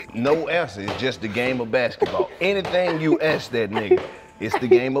 No answer, it's just the game of basketball. Anything you ask that nigga, it's the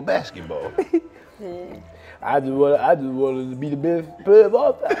game of basketball. I just wanted to be the best player of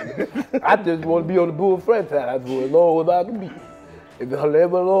all time. I just want to be on the Bulls franchise for as long as I can be. If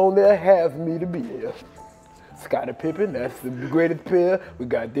however long they'll have me to be there. Scottie Pippen, that's the greatest player. We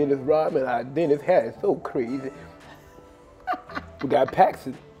got Dennis Rodman. Dennis Harris, so crazy. We got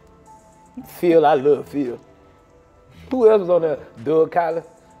Paxson. Phil, I love Phil. Who else was on there? Doug Collins.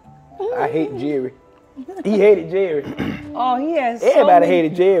 I hate Jerry. He hated Jerry. Oh, he has. Everybody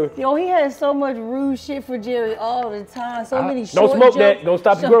hated Jerry. Yo, he had so much rude shit for Jerry all the time. So many short Don't smoke jokes, that. Don't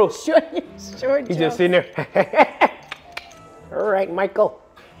stop the growth. Short He just sitting there. All right, Michael.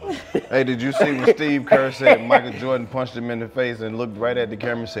 Hey, did you see when Steve Kerr said Michael Jordan punched him in the face and looked right at the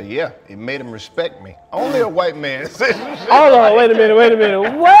camera and said, yeah, it made him respect me. Only a white man said some shit. Hold on, wait a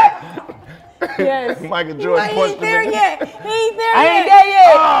minute. What? Yes. Michael Jordan punched him in the face. He ain't there I yet. ain't there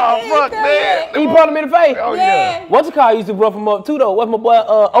yet. Oh, fuck, man. He punched him in the face. Oh, yeah. What's the car used to rough him up too, though? What's my boy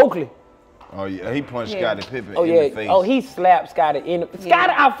Oakley? Oh, yeah, he punched Scottie Pippen Oh, in yeah. the face. Oh, he slapped Scottie in the face.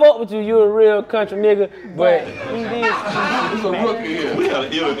 Scottie, I fuck with you. You're a real country nigga, but he did. He's a rookie here. We got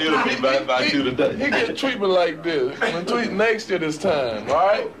an interview by you today. He get treatment like this. I'm tweet next year this time, all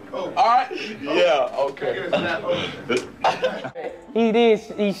right? All right? Yeah, okay. He did.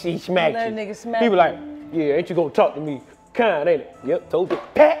 He smacked That you. nigga smacked He was like, yeah, ain't you gonna talk to me? Kind, ain't it? Yep, told you.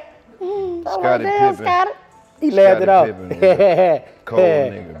 Pat. Scottie Pippen. He laughed it off. Cold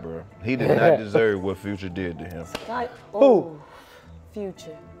nigga, bro. He did not deserve what Future did to him. Who?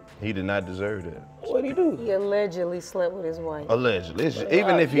 Future. He did not deserve that. What'd he do? He allegedly slept with his wife. Allegedly.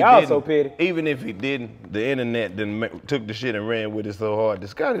 Even if he Y'all didn't, so petty. even if he didn't, the internet took the shit and ran with it so hard.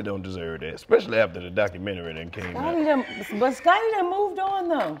 Scottie don't deserve that, especially after the documentary that came out. But Scottie done moved on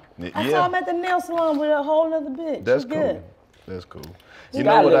though. I saw him at the nail salon with a whole other bitch. That's She's cool. good. That's cool. You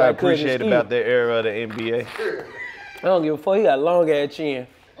know what I appreciate about that era of the NBA? I don't give a fuck. He got a long ass chin.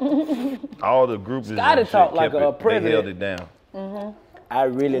 All the groupies Scottie and shit talk like kept a it, president. they held it down. I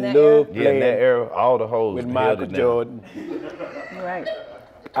really love Yeah, in that playing era, all the hoes with held Michael it down. Jordan. Right.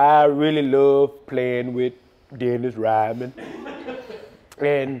 I really love playing with Dennis Rodman.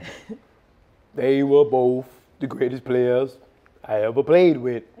 And they were both the greatest players I ever played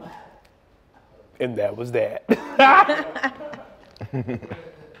with. And that was that.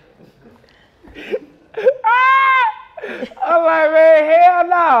 I'm like, man, hell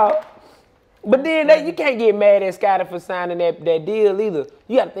no. But then you can't get mad at Scottie for signing that deal either.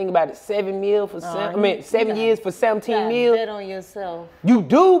 You got to think about it, 7 years for 7 years for 17 mil. Bet on yourself. You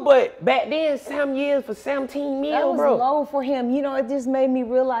do, but back then, 7 years for 17 mil, That was bro. low for him. You know, it just made me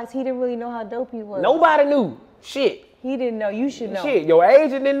realize he didn't really know how dope he was. Nobody knew. Shit. He didn't know. You should know. Shit, your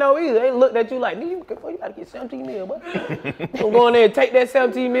agent didn't know either. They looked at you like, nigga, you gotta get 17 mil, boy. I'm going there and take that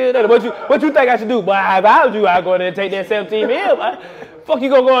 17 mil. What you think I should do? Boy, if I was you, I'd go in there and take that 17 mil, boy. Fuck you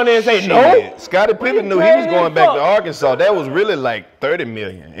gonna go in there and say no? Scottie Pippen knew he was going back to Arkansas. That was really like 30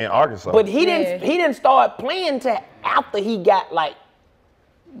 million in Arkansas. But he didn't start playing till after he got like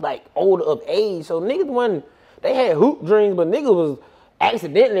older of age. So niggas they had hoop dreams, but niggas was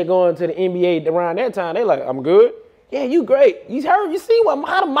accidentally going to the NBA around that time. They like, I'm good. Yeah, you great. You see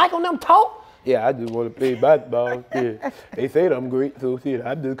how Mike and them talk? Yeah, I just want to play basketball. Yeah. They say I'm great, so shit,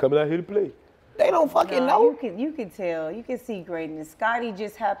 I'm just coming out here to play. They don't fucking know. You can tell. You can see greatness. Scotty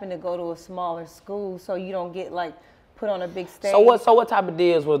just happened to go to a smaller school, so you don't get like put on a big stage. So what type of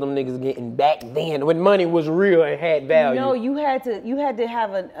deals were them niggas getting back then when money was real and had value? No, you had to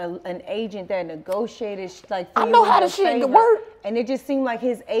have an agent that negotiated like. I know how the shit work. And it just seemed like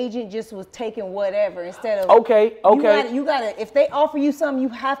his agent just was taking whatever instead of. Okay. You gotta. If they offer you something, you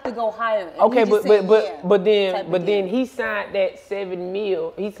have to go higher. And okay, but then then he signed that $7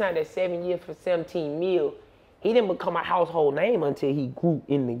 million. He signed that 7 years for $17 million. He didn't become a household name until he grew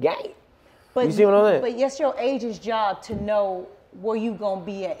in the game. But, you see what I'm saying? But yes, your agent's job to know where you gonna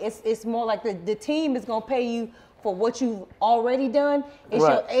be at. It's more like the team is gonna pay you for what you've already done. It's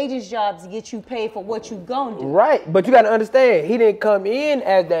your agent's job to get you paid for what you gonna do. Right, but you gotta understand, he didn't come in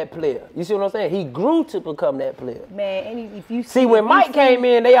as that player. You see what I'm saying? He grew to become that player. Man, and if you see when Mike came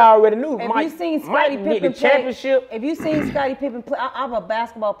in, they already knew. If Mike, you seen Scottie Pippen the championship. If you seen Scottie Pippen play, I'm a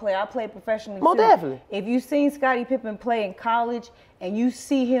basketball player. I played professionally. Most definitely. If you seen Scottie Pippen play in college and you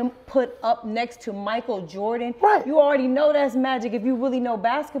see him put up next to Michael Jordan, you already know that's magic if you really know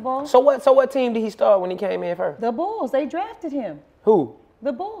basketball. So what team did he start when he came in first? The Bulls. They drafted him. Who?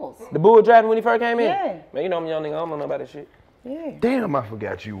 The Bulls. The Bulls drafted when he first came in? Yeah. Man, you know I'm a young nigga. I don't know about that shit. Yeah. Damn, I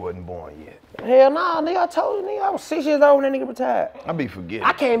forgot you wasn't born yet. Hell nah, nigga. I told you, nigga. I was 6 years old when that nigga retired. I be forgetting.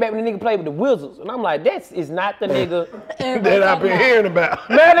 I came back when the nigga played with the Wizards, and I'm like, that is not the nigga that I've been hearing about.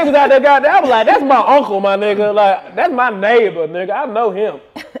 Man, niggas out there got that. I was like, that's my uncle, my nigga. Like, that's my neighbor, nigga. I know him.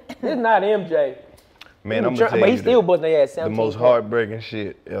 This not MJ. Man, I'm gonna tell you, but he still busting their ass 17. The most heartbreaking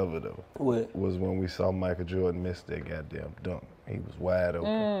shit ever though. What? Was when we saw Michael Jordan miss that goddamn dunk. He was wide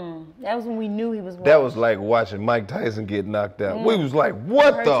open. That was when we knew he was. That was like watching Mike Tyson get knocked out. We was like,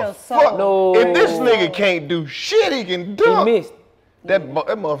 what Hurt the your fuck? soul. No. If this nigga can't do shit, he can dunk. He missed. That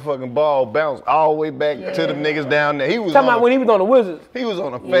motherfucking ball bounced all the way back to the niggas down there. He was talking about when he was on the Wizards. He was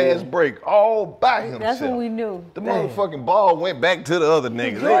on a fast break all by himself. That's when we knew. The motherfucking ball went back to the other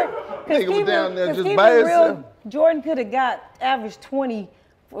niggas. Nigga was down there just by himself. Jordan could have got average 20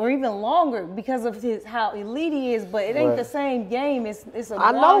 or even longer because of how elite he is, but it ain't the same game. It's a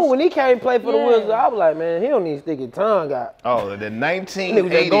I know when he came play for the Wizards, I was like, man, he don't need to stick his tongue out. Oh, the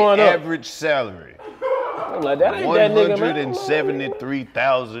 1980 average salary. I'm like, that ain't that nigga, man.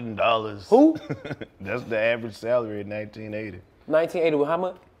 $173,000. Who? That's the average salary in 1980. 1980 with how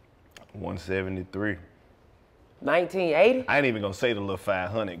much? 173. 1980? I ain't even gonna say the little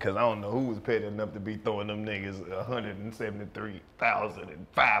 500 because I don't know who was paid enough to be throwing them niggas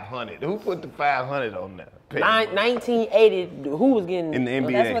 173,500. Who put the 500 on that? 1980. Who was getting in the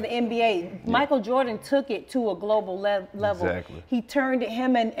NBA? That's what the NBA. Michael Jordan took it to a global level. Exactly. He turned it.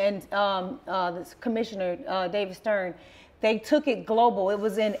 Him and the commissioner David Stern. They took it global. It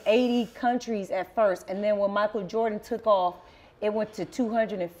was in 80 countries at first, and then when Michael Jordan took off, it went to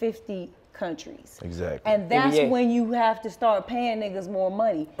 250 countries. Exactly. And that's when you have to start paying niggas more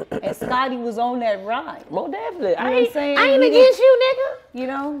money. And Scotty was on that ride. More definitely. You know what I'm saying? I ain't against you, nigga. You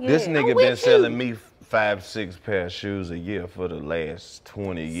know? Yeah. This nigga been selling me 5-6 pair of shoes a year for the last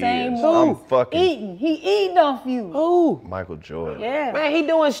 20 years. Same I'm fucking eating. He eating off you. Who? Michael Jordan. Yeah. Man, he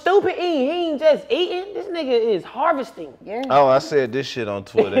doing stupid eating. He ain't just eating. This nigga is harvesting. Yeah. Oh, I said this shit on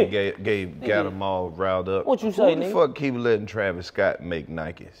Twitter and got them all riled up. What you say, Who the nigga? fuck keep letting Travis Scott make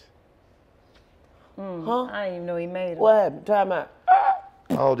Nikes? Huh? I didn't even know he made them. What happened? Time out.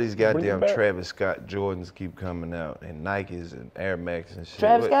 All these goddamn back. Travis Scott Jordans keep coming out, and Nikes and Air Max and shit.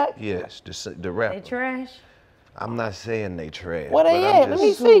 Travis Scott? Yes, the rapper. They trash. I'm not saying they trash. What they but at? Let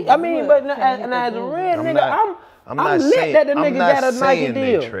me see. I mean, but as a real nigga, I'm lit that the nigga got a Nike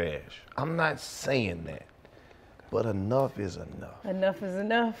deal. They trash. I'm not saying that. But enough is enough. Enough is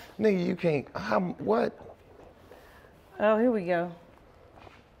enough. Nigga, you can't. What? Oh, here we go.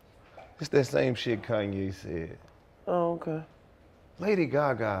 It's that same shit Kanye said. Oh, okay. Lady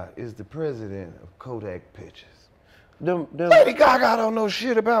Gaga is the president of Kodak Pictures. Them. Lady Gaga don't know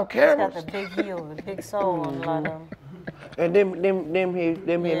shit about cameras. Got the big heel, the big soul on a lot of them. And them here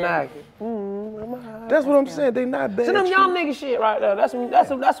Nike. That's what I'm saying. They not bad. So them young nigga shit right there. That's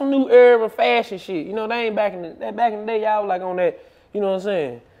some new era fashion shit. You know, they ain't back in the day. Y'all was like on that. You know what I'm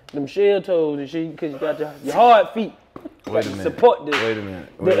saying? Them shell toes and shit because you got your hard feet. Wait a minute. Support this. Wait a minute.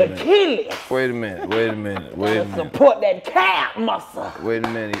 The Achilles. Wait a minute. Support that calf muscle. Wait a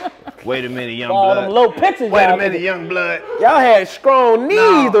minute, young All blood. them low pictures. Wait a y'all minute, niggas. young blood. Y'all had strong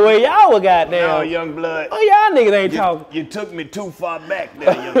knees the way y'all were goddamn. No, young blood. Oh, y'all niggas ain't talking. You took me too far back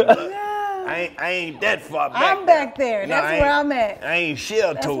there, young blood. I ain't that far back. I'm back there. No, That's where I'm at. I ain't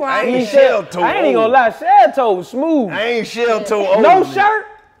shell toe. where I I'm ain't at. shell toe. I ain't even gonna lie, shell toe was smooth. I ain't shell toe. No shirt.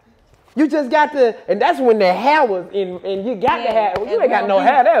 You just got to, and that's when the hair was in, and you got to have, you ain't got no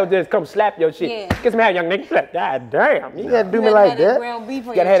hair, they'll just come slap your shit. Yeah. Get some hair, young nigga. Like, God damn, you gotta do me like that. Ground beef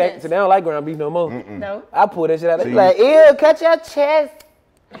You gotta have that, so they don't like ground beef no more. No. I pull that shit out, they be like, ew, cut your chest.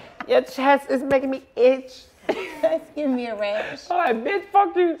 Your chest is making me itch. That's giving me a rash. I'm like, bitch,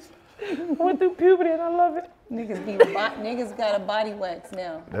 fuck you. I went through puberty and I love it. Niggas got a body wax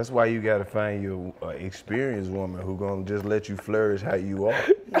now. That's why you gotta find you an experienced woman who gonna just let you flourish how you are.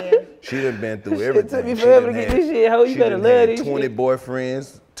 Yeah. She done been through everything. It took me forever to get this shit, ho. You better love this 20 shit.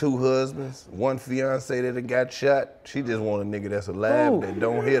 boyfriends, 2 husbands, 1 fiance that done got shot. She just want a nigga that's alive that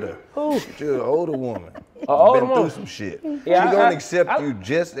don't hit her. Who? She's an older woman. older been woman. through some shit. Yeah, she gonna accept you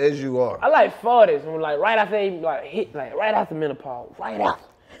just as you are. I like 40s, when like right after they like hit, like right after menopause, right after.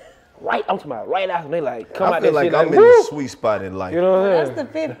 Right, I'm talking about right after they like come I out feel that like shit I'm like, in woo! the sweet spot in life. You know what I'm saying?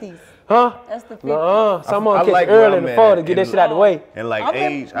 That's the 50s. Huh? That's the 50s. Nuh-uh. Someone I catch like it where early in I'm the at 40s, get that shit out the way. And like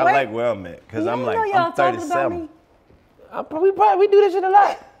Okay, age, I wait. like where I'm at. Cause I'm You like, know y'all I'm talking about 37. me? We do this shit a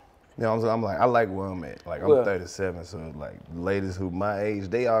lot. You know what I'm saying? I'm like, I like where I'm at. Like, I'm Well. 37, so like, ladies who my age,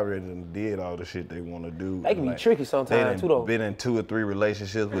 they already done did all the shit they want to do. They can be Like, tricky they sometimes too though. been in 2 or 3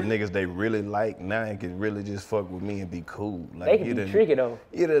 relationships with niggas they really like. Now they can really just fuck with me and be cool. Like, They can you be done- tricky though.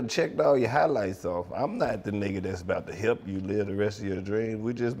 You done checked all your highlights off. I'm not the nigga that's about to help you live the rest of your dreams.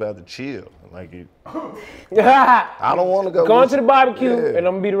 We just about to chill. Like, I don't want to go. Going with to the you. barbecue Yeah. and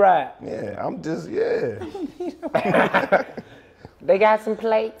I'm gonna be the ride. Yeah, I'm just, yeah. They got some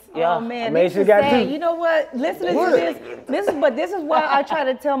plates. Yeah. Oh man, I made this sure is got sad. 2. You know what? Listening to this is why I try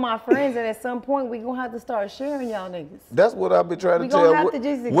to tell my friends that at some point we gonna have to start sharing y'all niggas. That's what I've been trying to We tell. gonna have to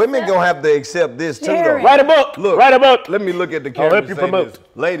just Women accept gonna have to accept this too, Share though. it. Write a book. Look, Write a book. Let me look at the I'll camera help and you say promote. this.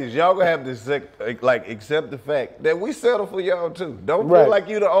 Ladies, y'all gonna have to like accept the fact that we settle for y'all too. Don't Right. feel like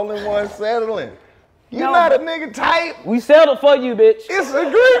you the only one settling. You No. not a nigga type. We settled for you, bitch. It's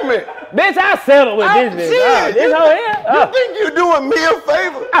agreement. Bitch, I settled with this bitch. Shit, This whole here. You think you doing me a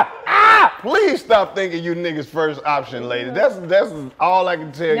favor? Please stop thinking you niggas first option, lady. That's all I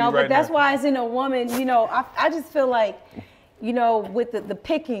can tell you No, right but that's now. why it's in a woman, you know, I just feel like, you know, with the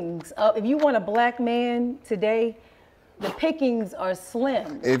pickings, if you want a black man today, the pickings are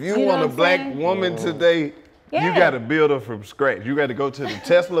slim. If you know want a what I'm black saying? woman today, you Yeah. got to build her from scratch. You got to go to the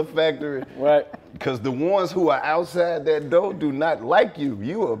Tesla factory. Right. Because the ones who are outside that door do not like you.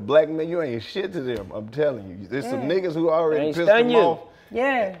 You a black man, you ain't shit to them. I'm telling you. There's some niggas who already Ain't pissed stun them you. off.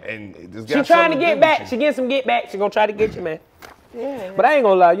 Yeah. And it just She got trying to something get do back. with She you. get some get back. She gonna try to get you, man. Yeah. But I ain't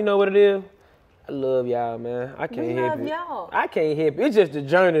gonna lie. You know what it is? I love y'all, man. I can't We help love it. y'all. I can't help it. It's just the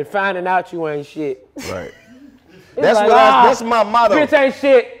journey, finding out you ain't shit. Right. It's That's like, that's my motto. Bitch ain't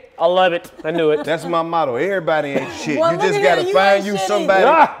shit. I love it. I knew it. That's my motto. Everybody ain't shit. Well, you look just at gotta here, you find ain't you shit somebody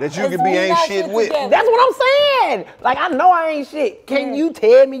either. that you It's can be we ain't got shit shit with. together. That's what I'm saying. Like I know I ain't shit. Can you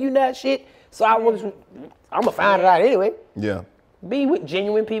tell me you not shit? So I'm gonna find it out anyway. Yeah. Be with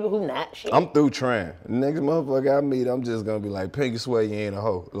genuine people who not shit. I'm through trying. The next motherfucker I meet, I'm just gonna be like, pinky swear you ain't a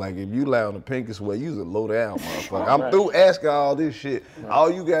hoe. Like if you lie on the pinky swear, you's a low down motherfucker. I'm through asking all this shit.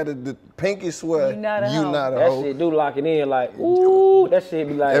 All you gotta do, pinky swear, You not a hoe. not a that hoe. shit do lock it in like, ooh, that shit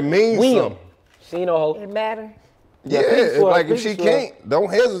be like, It means wheel. something. She ain't no hoe. It matter. Yeah, pinky it's swear, like if pinky she swear. can't,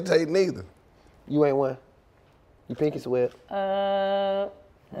 don't hesitate neither. You ain't one. You pinky swear.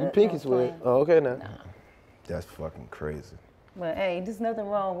 You pinky no, swear. fine. Oh, okay now. That's fucking crazy. But hey, there's nothing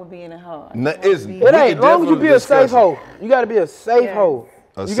wrong with being a hoe. I No, just wanna it's- be- We It ain't. can Long as you definitely be a safe discuss it. hoe. You gotta be a safe Yes. hoe.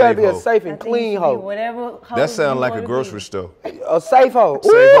 A You gotta safe be a hoe. safe I and think you clean should be hoe. whatever hoe That sound you like a wanna grocery be. store. A safe hoe. Ooh,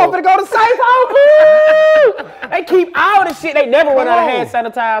 Safe hoe. I'm gonna go to safe hoe. Ooh. They keep all the shit. They never run out of hand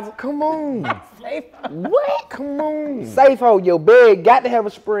sanitizer. Come on. Safe. What? Come on. Safe hoe. Your bed got to have a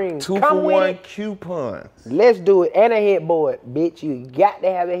spring. 2 Come for with 1 it. coupons. Let's do it. And a headboard. Bitch, you got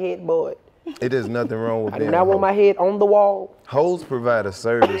to have a headboard. It is nothing wrong with I being do not a want hoe. my head on the wall. Hoes provide a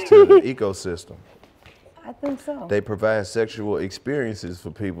service to the ecosystem. I think so. They provide sexual experiences for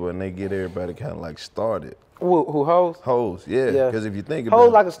people and they get everybody kind of like started. Who hoes? Hoes, yeah. Yeah. Because if you think about Hoes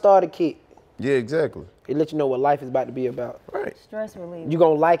it. like a starter kit. Yeah, exactly. It let you know what life is about to be about. Right, Stress relief. You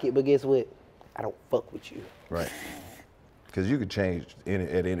gonna like it, but guess what? I don't fuck with you. right. Because you could change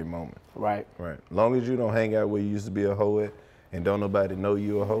at any moment. Right. Right. Long as you don't hang out where you used to be a hoe at and don't nobody know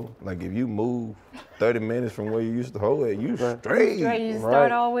you a hoe. Like if you move 30 minutes from where you used to hoe at, you straight. Straight, you just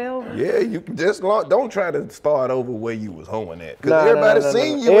start all the way over. Yeah, you can just don't try to start over where you was hoeing at. Because everybody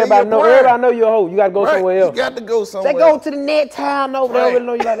seen you. Everybody in know. your prime. Everybody know you're a hoe. You gotta go Right, somewhere you else. got to go somewhere. They go to the net town over. They don't Right. really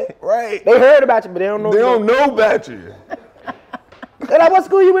know you like that. Right. They heard about you, but they don't know. They you. don't know about you. They're like, what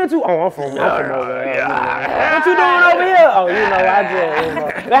school you went to? Oh, I'm from over there. What you doing over here? Oh, you know, I just, you know.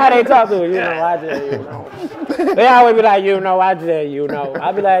 That's how they talk to you, you know, I just, you know. They always be like, you know, I just, you know.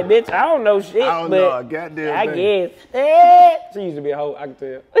 I be like, bitch, I don't know shit, I don't know a goddamn I thing. guess. She used to be a hoe, I can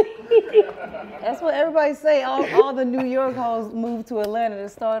tell. That's what everybody say. All the New York hoes move to Atlanta to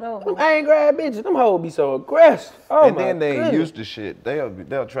start over. I ain't grab bitches. Them hoes be so aggressive. Oh, And then they ain't used to shit.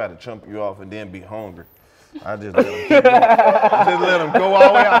 They'll try to chump you off and then be hungry. I just let them keep going. Just let them go all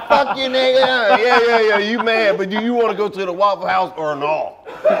the way out. Fuck you, nigga. Yeah. You mad, but you want to go to the Waffle House or no?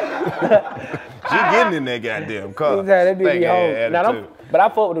 She getting in that goddamn car. They be Fake ass home. attitude. But I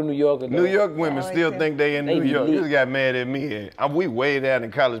fuck with the New Yorkers. New York women still think they in New York. lit. Just got mad at me. We way down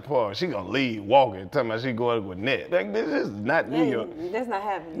in College Park. She gonna leave walking, talking about she going with net. Like, this is not New York. That's not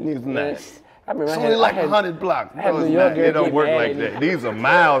happening. It's not. I remember It's only like 100 blocks. No, it's not. It don't work like that. These are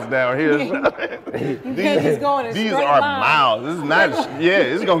miles down here. You can't just go in a These straight are line. miles. This is not. Yeah,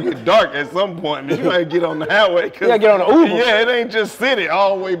 it's gonna get dark at some point. But you might get on the highway. You gotta get on the Uber. Yeah, it ain't just city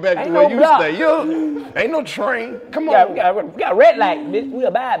all the way back Ain't to no where block. you stay. Ain't no train. Come on. Yeah, we got red light, bitch. We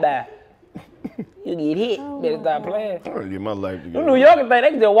abide by. You get hit. Better stop playing. I'm gonna get my life Them together. New Yorkers think they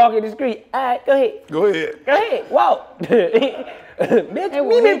can just walk in the street. All right, go ahead. Go ahead. Go ahead, walk. Bitch,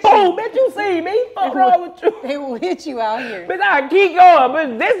 me be fool. Bitch, you see me. Fuck wrong with you. They will hit you out here. Bitch, I keep going,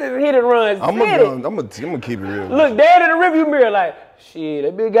 but this is hit and run I'm city. gonna keep it real. Look dead in the rearview mirror like, shit,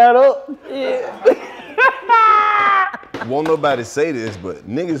 that bitch got up. Yeah. Won't nobody say this, but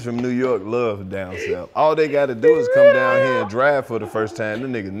niggas from New York love down south. All they gotta do is come down here and drive for the first time.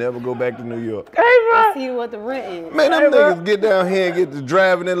 Them niggas never go back to New York. Hey, bro. See what the rent is. Man, them niggas get down here and get to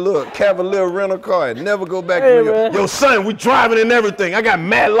driving that little Cavalier rental car and never go back to New York. Man. Yo, son, we driving and everything. I got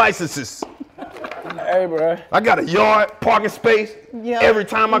mad licenses. Hey, bro. I got a yard, parking space. Yeah. Every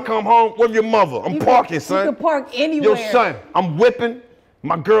time I come home, where's your mother? I'm parking, son. You can park anywhere. Yo, son, I'm whipping.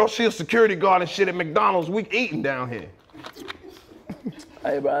 My girl, she a security guard and shit at McDonald's. We eating down here.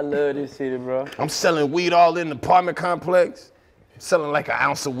 Hey, bro, I love this city, bro. I'm selling weed all in the apartment complex. Selling like an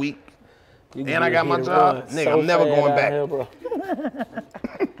ounce a week. You And I got my job. Nigga, I'm never going back. Here, bro.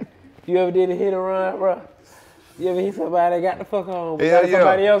 You ever did a hit and run, bro? You ever hit somebody that got the fuck on? Yeah, yeah.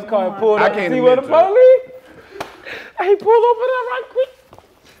 Somebody else car and pulled I up to can't see where the admit to police? He pulled over there right quick.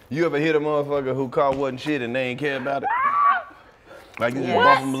 You ever hit a motherfucker who car wasn't shit and they ain't care about it? Like you just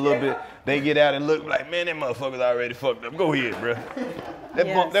bump them a little bit, they get out and look like, man, that motherfucker's already fucked up. Go ahead, bro.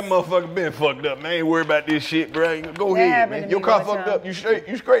 That motherfucker been fucked up. Man, ain't worried about this shit, bro. Go ahead, man. Your car fucked up. You straight?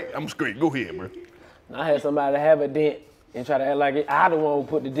 You straight? I'm straight. Go ahead, bro. I had somebody have a dent and try to act like I the one who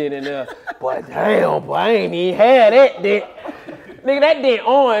put the dent in there. But damn, boy, I ain't even had that dent. Nigga, that dent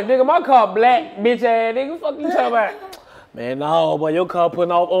orange. Nigga, my car black, bitch ass. Nigga, fuck you talking about? Man, no, boy, your car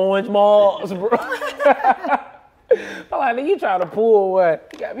putting off orange marks, bro. I'm like, nigga, you trying to pull what?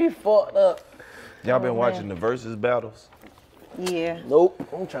 You got me fucked up. Y'all been watching the versus battles? Yeah. Nope.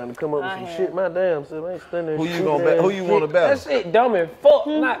 I'm trying to come up with some shit. My damn self. I ain't standing Who you gonna Who you want to battle? That shit dumb as fuck.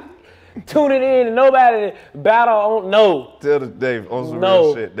 Not tuning in and nobody to battle on no. Tell the Dave on some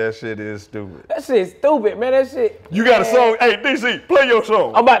real shit. That shit is stupid. That shit stupid, man. That shit. You got a song? Hey, DC, play your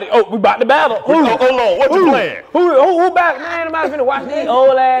song. We about to battle. Who? Hold on, what you playing? Who battle? Man, I'm finna watch these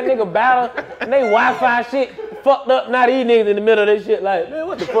old ass nigga battle and they Wi-Fi shit fucked up. Now these niggas in the middle of this shit like, man,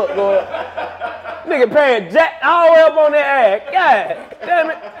 what the fuck going on? Nigga paying jack all the way up on their ass. God damn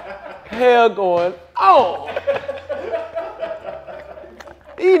it. Hell going on.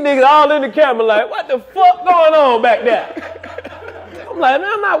 These niggas all in the camera like, what the fuck going on back there? I'm like, man,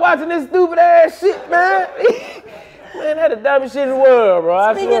 I'm not watching this stupid ass shit, man. Man, that's the dumbest shit in the world,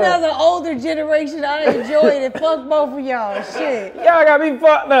 bro. Speaking as an older generation, I enjoyed it. Fuck both of y'all. Shit. Y'all got me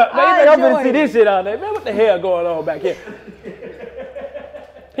fucked up. Man, you think I'm gonna see this shit out there? Man, what the hell going on back here?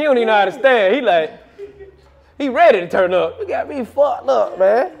 He don't even know how to stand. He ready to turn up. You got me fucked up,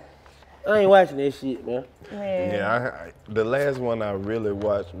 man. I ain't watching this shit, man. Yeah, the last one I really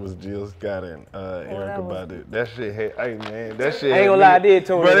watched was Jill Scott and Erykah Badu. That shit had, hey man, that shit. I ain't gonna lie, I did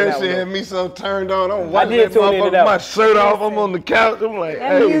tune in. But to that shit one, had me so turned on. I'm I watching did that tune into motherfucker, that my one. shirt off. I'm on the couch. I'm like,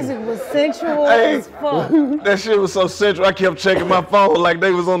 That music was sensual as fuck. That shit was so central. I kept checking my phone like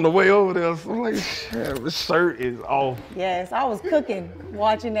they was on the way over there. So I'm like, shit, this shirt is off. Yes, I was cooking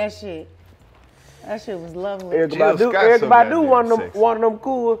watching that shit. That shit was lovely. Erykah Badu one of them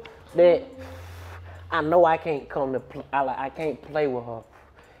cool that I know I can't come to I can't play with her.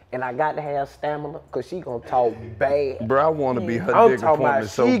 And I got to have stamina because she gonna talk bad. Bro, I want to be her I'm dick talking appointment about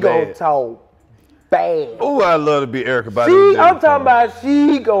so she bad. gonna talk bad. Oh, I love to be Erykah Badu. I'm talking about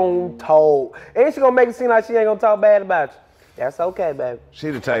she gonna talk. And she gonna make it seem like she ain't gonna talk bad about you. That's okay, baby. She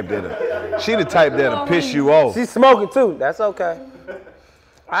the type that'll piss you off. She's smoking too. That's okay.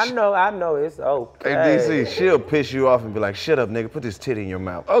 I know, it's okay. Hey, DC, she'll piss you off and be like, shut up, nigga, put this titty in your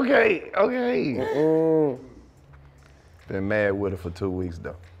mouth. Okay. Been mad with her for 2 weeks,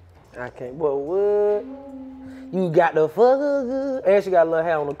 though. I can't, but what? You got the fuck good, and she got a little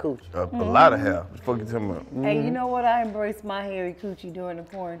hair on the coochie. A lot of hair. What the fuck you talking about? Hey, you know what? I embraced my hairy coochie during the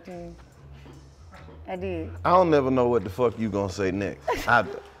quarantine. I did. I don't never know what the fuck you gonna say next.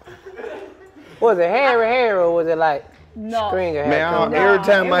 Was it hairy hair or was it like stringer hair? Man, every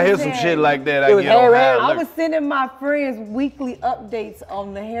time I hear some shit like that, I get on high. I was sending my friends weekly updates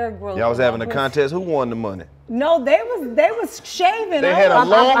on the hair growth. Y'all was having a contest. Who won the money? No, they was shaving. They had a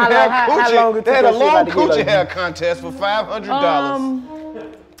long hair coochie. They had a long coochie hair contest for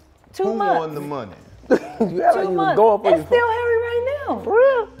 $500. 2 Who months. won the money? 2 months. It's still hairy right now. For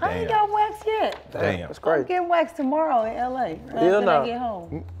real? I ain't got waxed yet. Damn. That's crazy. I'm getting waxed tomorrow in LA. When I get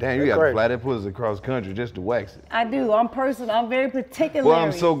home. Damn, you got to fly that pussy across country just to wax it. I do. I'm personal. I'm very particular. Well,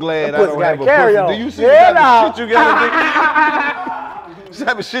 I'm so glad I pussy don't have a carry pussy. on. Do you see the type of shit you got to do? The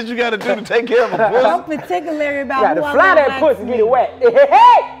type of shit you got to do to take care of a pussy? I'm particular about got to who I fly want that waxed pussy, get it wet.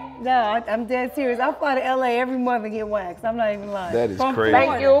 No, I'm dead serious. I fly to LA every month and get waxed. I'm not even lying. That is From crazy.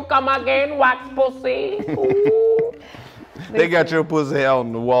 Florida. Thank you, come again, wax pussy. They got your pussy out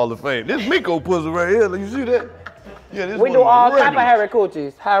on the wall of fame. This Miko pussy right here. You see that? Yeah, this We one do all regular. type of hairy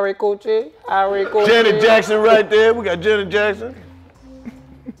coochies. Hairy coochie. Janet Jackson right there. We got Janet Jackson.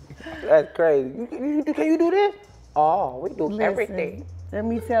 That's crazy. Can you do this? Oh, we do everything. Let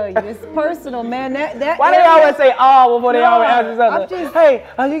me tell you, it's personal, man. That Why they always say oh before they always ask each other? Hey,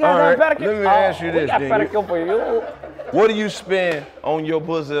 you All right, got a pedicure? let me ask you We this, got then. pedicure for you. What do you spend on your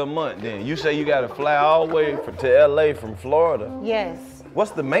pussy a month then? You say you got to fly all the way to LA from Florida. Yes.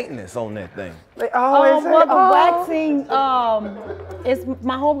 What's the maintenance on that thing? They always say, Well, the waxing, it's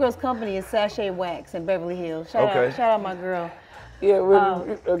my homegirl's company is Sachet Wax in Beverly Hills. Shout out my girl. Yeah,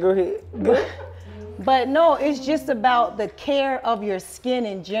 go ahead. But no, it's just about the care of your skin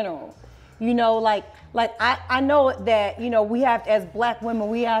in general. You know, like I know that, you know, we have to, as black women,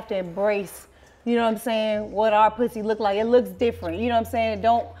 we have to embrace, you know what I'm saying, what our pussy look like. It looks different. You know what I'm saying?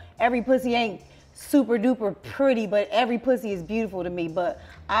 Every pussy ain't super duper pretty, but every pussy is beautiful to me. But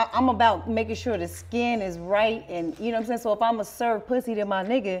I'm about making sure the skin is right, and you know what I'm saying? So if I'm a serve pussy to my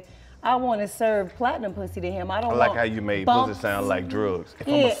nigga, I want to serve platinum pussy to him. I don't like want how you made bumps. pussy sound like drugs. If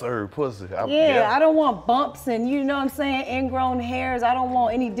I'm Yeah. a serve pussy, I don't want bumps and, you know what I'm saying, ingrown hairs. I don't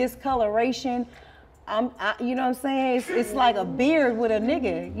want any discoloration. You know what I'm saying? It's like a beard with a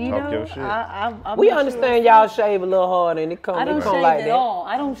nigga. You Talk know? your shit. We understand y'all shave a little hard and it comes I don't shave like at that. all.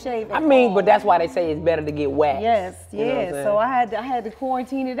 I don't shave at all. I mean, but that's why they say it's better to get waxed. Yes, You know what I'm yeah. saying? So I had to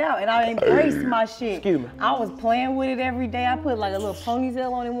quarantine it out, and I embraced my shit. Excuse me. I was playing with it every day. I put like a little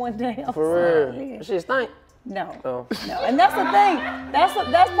ponytail on it one day. I was For like, real. yeah. Shit stink. No, Oh. no, and that's the thing.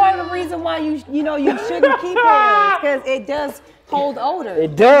 That's part of the reason why you shouldn't keep hairs, because it does hold odor.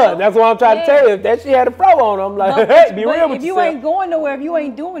 It does. That's what I'm trying to tell you. If that shit had a pro on, I'm like, But, hey, be but real with if you yourself. ain't going nowhere, if you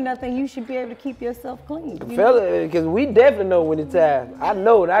ain't doing nothing, you should be able to keep yourself clean. You know? Fella, because we definitely know when it's time. I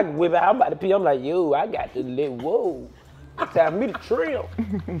know that I can whip out. I'm about to pee. I'm like, yo, I got to let, whoa. It's time for me to trim.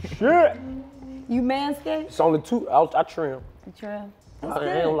 Shit. You manscape? It's only two. I trim. You trim? I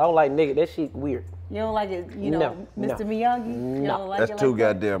That's don't good. like nigga. That shit weird. You don't like it, you know, No, Mr. no. Miyagi? You No. don't like That's it too like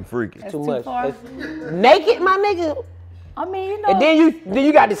that? goddamn freaky. That's Too too much. far? Naked, my nigga. I mean, you know. And then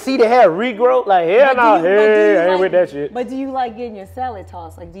you got to see the hair regrow. Like, hell no, but do you hey, I ain't like- with that shit. But do you like getting your salad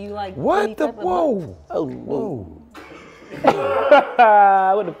tossed? Like, do you like any What the? type of Whoa. Oh, whoa.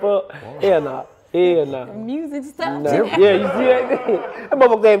 What the fuck? Hell no. Hell no. music stuff? No. Yeah, you see that? That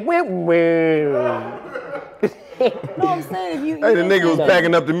motherfucker said, whip, No, I'm saying if you. Hey, the nigga was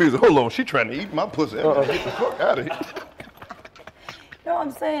packing up the music. Hold on, she trying to eat my pussy. Get the fuck out of here. No,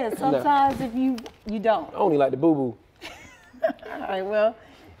 I'm saying sometimes if you don't. I only like the boo-boo. All right, well,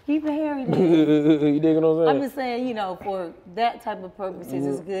 keep it hairy then. You dig what I'm saying? I'm just saying, you know, for that type of purposes,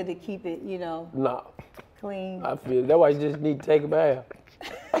 it's good to keep it, you know, Nah, clean. I feel that's why you just need to take a bath.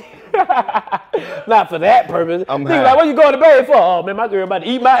 Not for that purpose. I'm Nigga, high. like, what you going to bed for? Oh man, my girl about to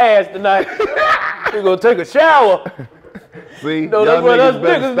eat my ass tonight. We gonna take a shower. See, No, y'all that's what us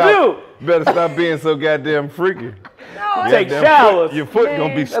niggas niggas better stop being so goddamn freaky. No, Take Goddamn showers. Your foot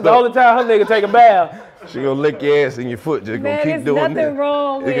gonna be That's stuck. the only time her nigga take a bath. She gonna lick your ass and your foot just Man, gonna keep there's doing nothing that.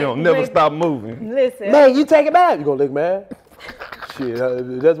 wrong It gonna with- never with- stop moving. Listen. Man, you take a bath, you gonna lick man.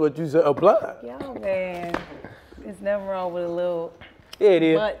 Shit, that's what you said. Apply. Yo, man, there's nothing wrong with a little Yeah, it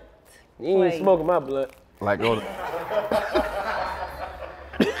is. butt You ain't play. smoking my blood. Like on the,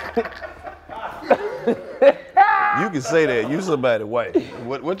 you can say that. You somebody white.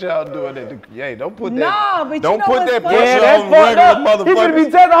 What y'all doing at the? Yeah, don't put that. Nah, but don't you know put what's that funny? pressure that's on fucked regular up. He motherfuckers. finna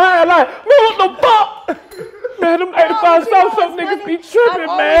be telling her like, man, what the fuck? Man, them 85 South some niggas be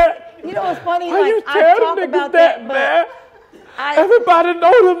tripping, man. You know what's funny? Why Like, you I tell talk them about niggas that, but man? I, Everybody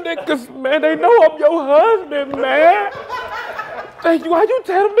know them niggas, man. They know I'm your husband, man. Thank you. Why you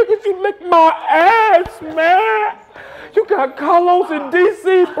tell them niggas you lick my ass, man? You got Karlous in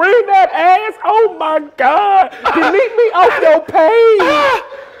D.C. Bring that ass. Oh my God. Delete me off your page.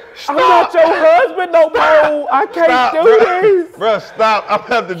 I'm not your husband no more. I can't do this. Bruh, stop. I'm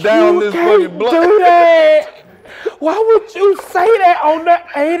gonna have to down this fucking blunt. Do that. Why would you say that on the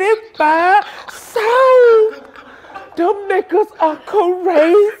 85 South? Them niggas are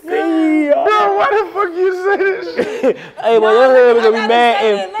crazy. Bro, why the fuck you say this shit? Hey, but your husband gonna be mad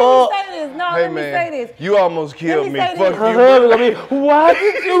and fuck. Hey man, you almost killed me. Fuck you. Her husband gonna be, why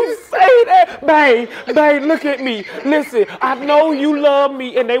did you say that? Babe, look at me. Listen, I know you love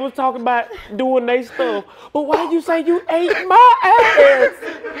me and they was talking about doing their stuff, but why you say you ate my ass?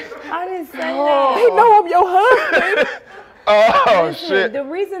 I didn't say that. They know I'm your husband. Oh Listen, shit. the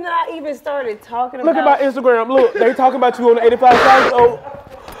reason that I even started talking Look about at my Instagram. Look, they talking about you on the 85 South. So,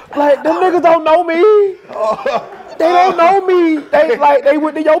 like, them niggas don't know me. They don't know me. They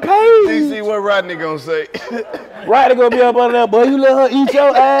went to your page. DC, what Rodney gonna say? Rodney gonna be up under there, boy. You let her eat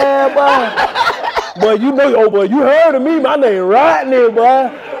your ass, boy. Boy, you know, boy, you heard of me. My name Rodney, boy.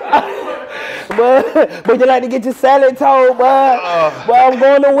 But you like to get your salad told, boy. Boy, I'm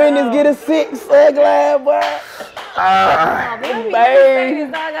going to Wendy's, get a 6 glass, boy.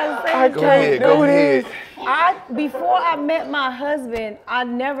 babe, I can't do this. Before I met my husband, I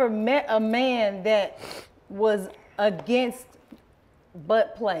never met a man that was against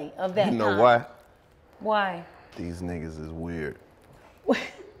butt play of that kind. You know why? Why? These niggas is weird.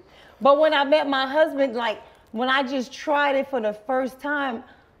 But when I met my husband, like when I just tried it for the first time,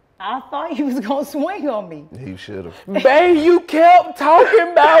 I thought he was gonna swing on me. He should have. Babe, you kept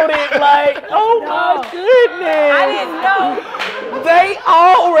talking about it like, oh my goodness. I didn't know. They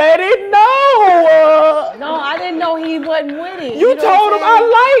already know. No, I didn't know he wasn't with it. You told him I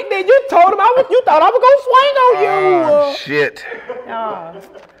liked it. You told him you thought I was gonna swing on you. Oh shit. No,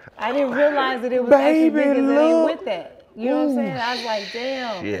 I didn't realize that it was actually niggas that ain't with that. You know what I'm saying? I was like,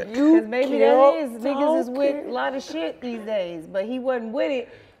 damn. Because maybe that is, niggas is with a lot of shit these days. But he wasn't with it.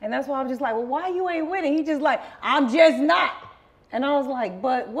 And that's why I'm just like, well, why you ain't with it? He just like, I'm just not. And I was like,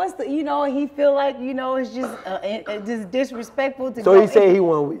 but what's the, you know, he feel like, you know, it's just disrespectful to So go he said he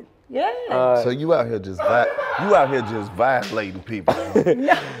wasn't with it. Yeah. So you out here just violating people. She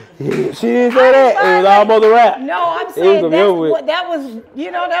didn't say that. It was almost a rap. No, I'm saying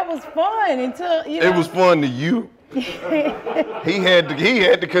that was fun until, you know. It was fun to you. he had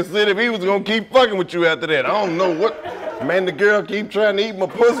to consider if he was gonna keep fucking with you after that. I don't know what, man. The girl keep trying to eat my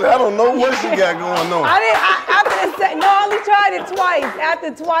pussy. I don't know what she got going on. I only tried it twice.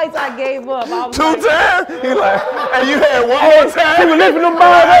 After twice, I gave up. Two times? He like, and you had one more time. He was lifting them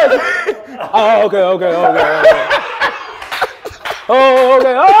bars. Oh, okay. Oh, okay.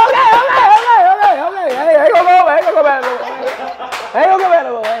 Hey, ain't gonna go back.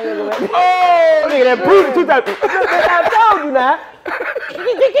 Oh, nigga, that booty 2 times. I told you now.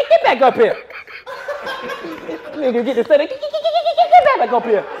 Get back up here. Nigga, get back up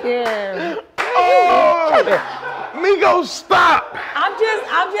here. Yeah. Oh, Miko, stop. I'm just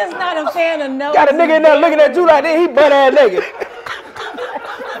not a fan of no. Got a nigga in there looking at you like that. He butt ass naked.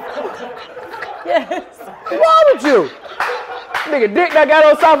 Yes. What's wrong with you? Nigga, dick that got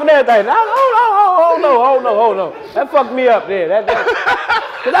on soft and everything. Hold on. That fucked me up there.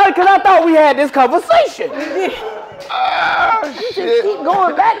 Cause I thought we had this conversation. Oh, shit. Keep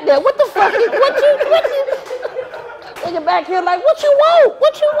going back there. What the fuck? What you? Nigga back here like, what you want?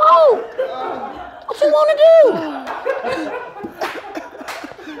 What you want to do?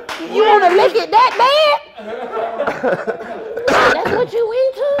 You want to lick it that bad? That's what you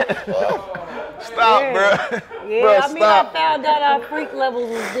into? Stop, bro. Yeah, Bro, I mean, stop. I found out our freak levels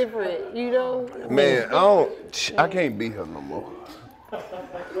was different, you know? Man, I can't be her no more.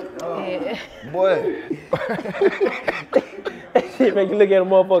 Yeah. Boy. That shit make you look at a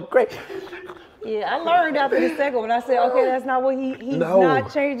motherfucker crazy. Yeah, I learned after the second one. I said, okay, that's not what he's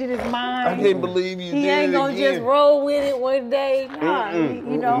not changing his mind. I can't believe you He did ain't it gonna again. just roll with it one day. Nah,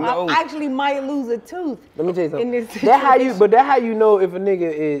 you know, no. I actually might lose a tooth. Let me tell you something. In this That's how you know if a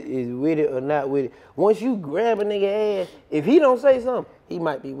nigga is with it or not with it. Once you grab a nigga ass, if he don't say something, he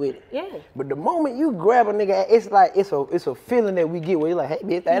might be with it. Yeah. But the moment you grab a nigga, it's like it's a feeling that we get where you're like, hey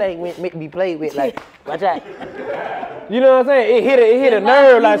bitch, that ain't meant to be played with. Like, watch out. You know what I'm saying? It hit a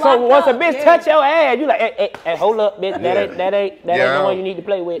nerve. Like, so once a bitch touch your ass, you like, hey, hold up, bitch. That ain't the one you need to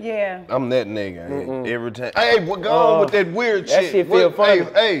play with. Yeah. I'm that nigga every time. Hey, what go on with that weird shit? That shit feel funny.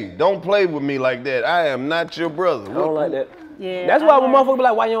 Hey, don't play with me like that. I am not your brother. I don't like that. Yeah. That's why when motherfuckers be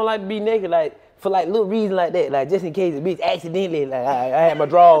like, why you don't like to be naked? Like, for like little reason like that, like just in case the bitch accidentally, like I had my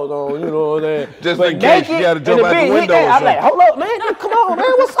drawers on, you know what I'm saying? Just in case you gotta jump out the window or I'm like, hold up, man, come on,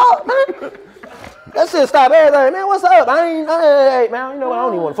 man, what's up, man? That shit stop everything, man. What's up? Hey, man, you know what? I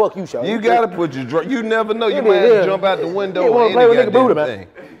don't even want to fuck you, Shawty. You gotta put your you never know. You might have to jump out the window or want to play with nigga booty, man.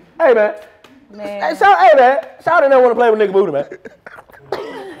 Hey, man. Hey, Shawty don't want to play with nigga booty, man.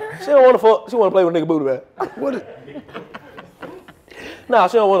 She don't want to fuck. She want to play with nigga booty, man. What is... Nah,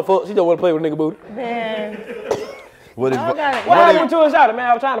 she don't want to fuck. She don't want to play with nigga booty. Man. What happened to her, Shawty, man?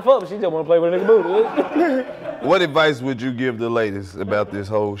 I was trying to fuck, but she just want to play with nigga booty. What advice would you give the ladies about this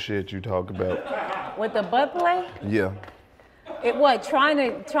whole shit you talk about? With the butt play? Yeah. It what? Trying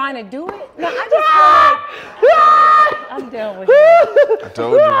to do it? No, I just feel like I'm done with it. I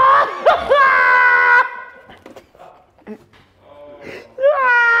told you.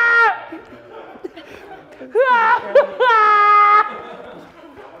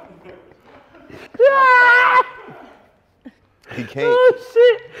 He can't. Oh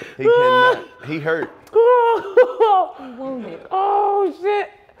shit. He cannot. He hurt. Wounded. Oh shit.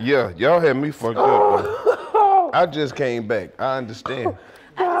 Yeah, y'all had me fucked up. I just came back. I understand.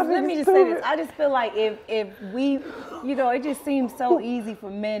 Let me just say this. I just feel like if we, you know, it just seems so easy for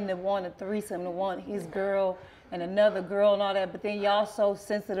men to want a threesome, to want his girl and another girl and all that, but then y'all so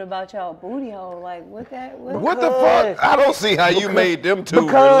sensitive about y'all booty hole. Like, what the fuck? I don't see how you made them two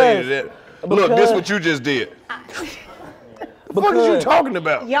related. Look, this what you just did. What are you talking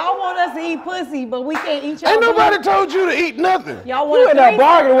about? Y'all want us to eat pussy, but we can't eat y'all. Ain't nobody told you to eat nothing. Y'all want you end up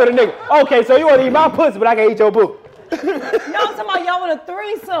bargaining with a nigga. Okay, so you want to eat my pussy, but I can't eat your boo. No, I'm talking about y'all want a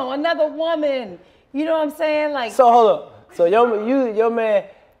threesome, another woman. You know what I'm saying? Like. So hold up. So your man,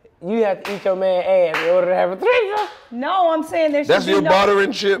 you have to eat your man ass in order to have a threesome? No, I'm saying there should That's be your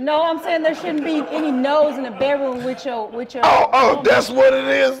bartering chip? No, I'm saying there shouldn't be any nose in the bedroom with your. Oh, that's what it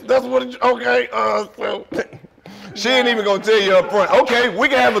is. That's what it. Okay. So. She ain't even gonna tell you up front. Okay, we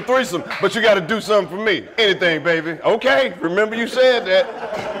can have a threesome, but you gotta do something for me. Anything, baby. Okay, remember you said that.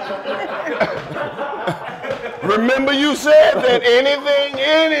 Remember you said that.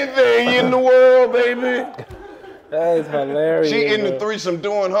 Anything in the world, baby. That is hilarious. She in the threesome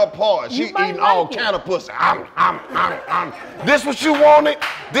doing her part. She eating all kind of pussy. This what you wanted?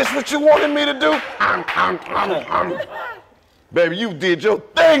 This what you wanted me to do? Baby, you did your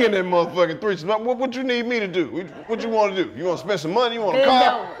thing in that motherfucking threesome. What you need me to do? What you want to do? You want to spend some money? You want a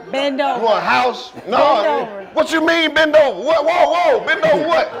car? Bend over. You want a house? No. Bend over. What you mean bend over? What? Whoa. Bend over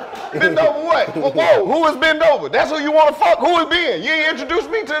what? Bend over what? Whoa. Who is bend over? That's who you want to fuck? Who is Ben? You ain't introduced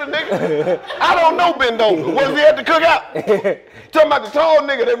me to the nigga. I don't know bend over. Was he at the cookout? Talking about the tall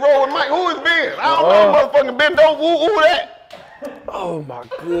nigga that rolled with Mike. Who is Ben? I don't know motherfucking bend over. Who that? Oh my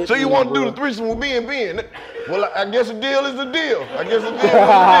goodness. So you want to do the threesome with me and Ben? Well, I guess a deal is a deal.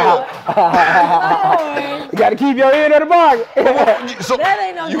 You got to keep your end of the bargain. So that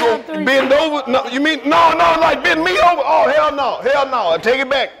ain't no you gonna bend over? No, you mean no, like bend me over? Oh hell no. Take it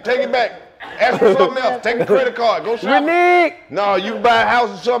back. Ask for something else. Take a credit card. Go shopping. Renege. No, you can buy a house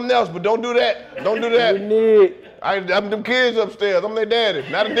or something else, but don't do that. Renege. I'm them kids upstairs. I'm their daddy.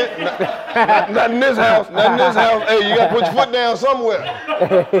 Not in this house. Hey, you gotta put your foot down somewhere.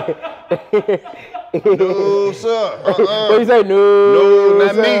 No, sir. What you say? No,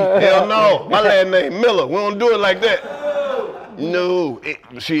 not me. Hell no. My last name Miller. We don't do it like that. No.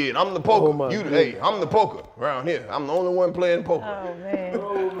 Shit, I'm the poker. I'm the poker around here. I'm the only one playing poker. Oh, man.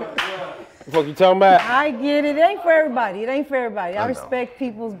 What fuck you talking about? I get it. It ain't for everybody. I respect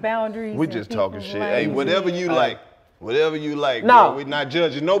people's boundaries. We just talking shit. Hey, whatever you like. No. We're not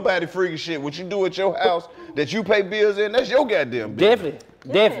judging nobody freaking shit. What you do at your house that you pay bills in, that's your goddamn business.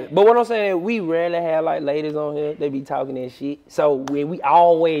 Definitely. But what I'm saying is we rarely have like ladies on here. They be talking that shit. So we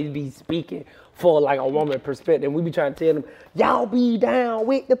always be speaking for like a woman perspective. We be trying to tell them, y'all be down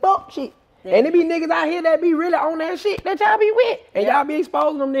with the fuck shit. Yeah. And there be niggas out here that be really on that shit that y'all be with. And y'all be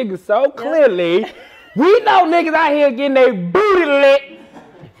exposing them niggas so clearly. We know niggas out here getting their booty licked.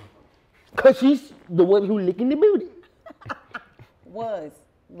 Cause she's the one who licking the booty. Was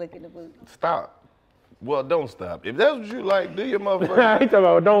licking the booty. Stop. Well, don't stop. If that's what you like, do your motherfucker. I ain't talking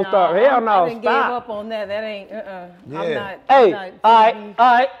about don't stop. Hell no, I didn't give up on that. That ain't, Yeah. I'm not. All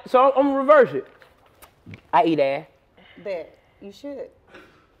right. So I'm gonna reverse it. I eat ass. Bet. You should.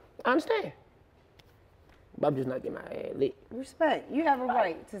 I understand. But I'm just not getting my ass lit. Respect. You have a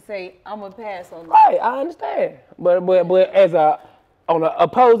right to say, I'm going to pass on that. Right, I understand. But as on the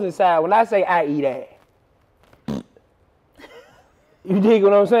opposing side, when I say I eat ass, you dig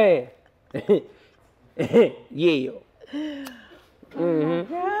what I'm saying? Yeah. God.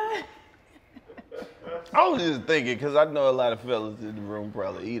 I was just thinking, because I know a lot of fellas in the room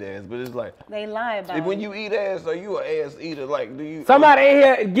probably eat ass, but it's like, They lie about it. when you eat ass, are you an ass eater? Like, do you? Somebody in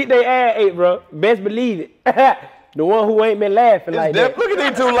here get their ass ate, bro. Best believe it. The one who ain't been laughing like that. Look at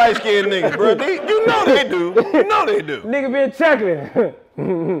these two light-skinned niggas, bro. You know they do. You know they do. Nigga been chuckling.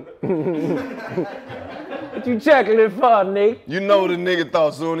 What you chuckling for, nigga? You know the nigga thought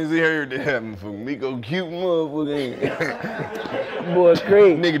as soon as he heard that happened from Miko, cute motherfucker. Boy,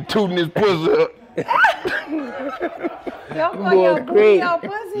 great. Nigga tooting his pussy up. Y'all call your booty y'all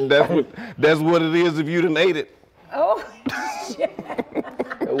pussy? That's what it is if you done ate it. Oh, shit.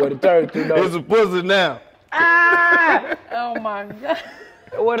 What it turned to, though. It's a pussy now. Ah! Oh, my God.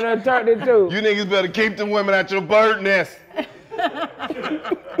 What did it turn into? You niggas better keep them women out your bird nest.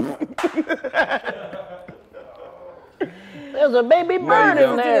 There's a baby bird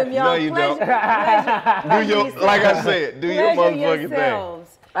in there. No, you don't. Like I said, do your motherfucking thing.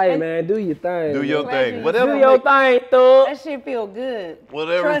 Hey, man, do your thing. Do your thing. Do Whatever your thing, thug. That shit feel good.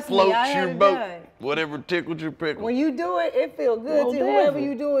 Whatever Trust me, floats I had your it boat. done. Whatever tickled your pickle. When you do it, it feel good Oh, to whoever definitely.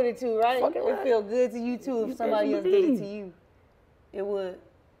 you doing it to, right? Fucking It right. feel good to you too if somebody else did it to you. It would.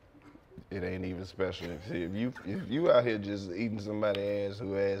 It ain't even special. See, if you out here just eating somebody's ass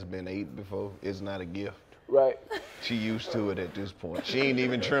who has been ate before, it's not a gift. Right. She used to it at this point. She ain't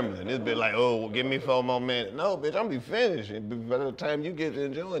even trembling. It's been like, oh, well, give me 4 more minutes. No, bitch, I'm be finished. And by the time you get to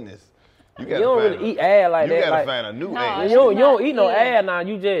enjoying this, you gotta don't find really eat ass like that. You gotta like, find a new Nah, ass. You don't eat no ass now.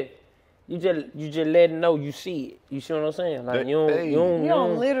 You just let it know you see it. You see what I'm saying? Like you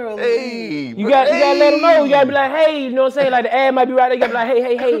don't literally. Hey, You gotta let them know. You gotta be like, hey, you know what I'm saying? Like the ass might be right there. You gotta be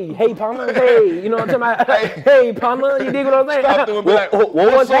like, hey, partner, hey, you know what I'm talking about? Hey, partner, you dig what I'm saying? Stop doing like,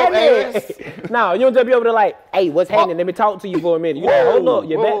 What's up, happening? ass? No, you don't just be able to like, hey, what's happening? Let me talk to you for a minute. You like, hold up,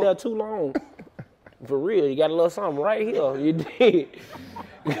 you're back there too long. For real, you got a little something right here. You did.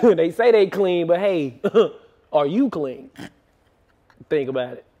 They say they clean, but hey, are you clean? Think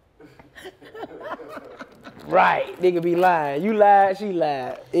about it. Right, nigga be lying. You lied, she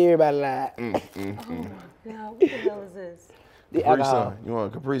lied. Everybody lied. God, what the hell is this? The Capri alcohol. Sun. You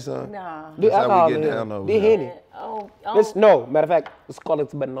want a Capri Sun? Nah. The That's how alcohol we get in down here. over The here. Henny. Oh, Matter of fact, let's call it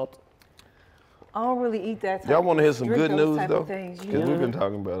but not. I don't really eat that type. Y'all want to hear some drink good those news type though? of things, you Because know? we've been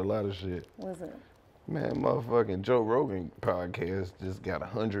talking about a lot of shit. What's it? Man, motherfucking Joe Rogan podcast just got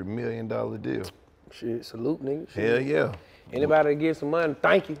 $100 million deal. Shit, salute, nigga. Shit. Hell yeah. Anybody that get some money,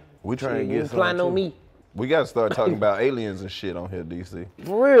 thank you. We trying Shit, to you get ain't some planning on too. me. We got to start talking about aliens and shit on here, DC.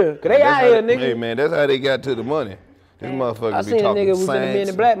 For real. Cause they out here, nigga. Hey, man, that's how they got to the money. This motherfucker I be seen a talking nigga who was in the Men in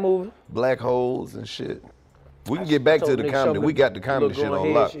science, Black movie. black holes and shit. We can get back to told the nigga comedy. show We me got the comedy little shit on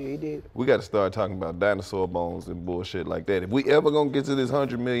growing head lock. shit he did. We got to start talking about dinosaur bones and bullshit like that. If we ever gonna get to this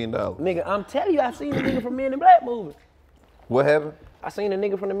 $100 million, Nigga, I'm telling you, I seen a nigga from Men in Black movie. what happened? I seen a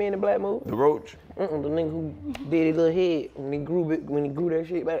nigga from the Men in Black movie. The roach? The nigga who did his little head when he grew that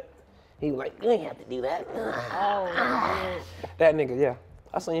shit back. He was like, you ain't have to do that. Oh, That nigga, yeah.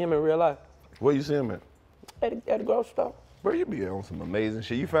 I seen him in real life. Where you see him at? At the grocery store. Bro, you be on some amazing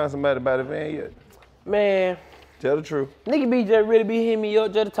shit. You found somebody by the van yet? Man, Tell the truth. nigga be just really be hitting me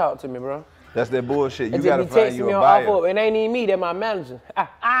up just to talk to me, bro. That's that bullshit. You And gotta just be find texting you me a on buyer. off up. It ain't even me, that my manager.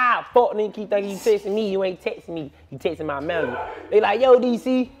 Fuck nigga keep thinking you texting me. You ain't texting me. You texting my manager. They like, yo,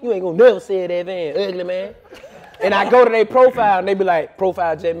 DC, you ain't gonna never sell that van, ugly man. And I go to their profile and they be like,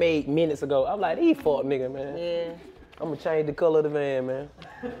 profile just made minutes ago. I'm like, these fuck nigga, man. yeah. I'm gonna change the color of the van, man.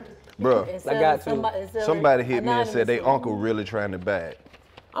 Bro, I got to. somebody hit me and said they uncle really trying to buy it.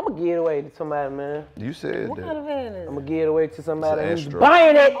 I'm gonna give it away to somebody, man. You said What that. kind of van is I'm it? gonna give it away to somebody It's who's an Astro.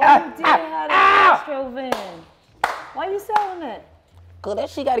 buying it. Oh, you did have that Astro van. Why you selling that? Cause that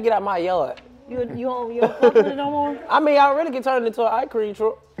shit gotta get out my yard. You don't fuck with it no more? I mean, I already can turn it into an ice cream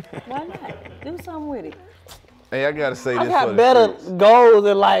truck. Why not? Do something with it. Hey, I gotta say I this got for the better streets. goals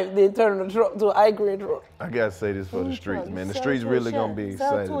in life than turning the truck to an ice cream truck. I gotta say this for the Food streets, truck. man. The Sell it streets to a really chef. gonna be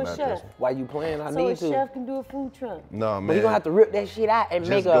Sell it excited to a about chef. this. Why you playing? I So a need to. chef can do a food truck. No, But man. you gonna have to rip that shit out and Just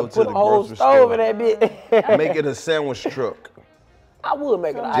make go a to put the a whole grocery stove store. in that bitch. Make it a sandwich truck. I would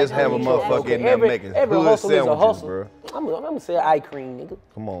make it an Just ice have a cream truck. motherfucker in there making every hood hustle is a sandwiches, hustle. bro. I'm gonna say ice cream, nigga.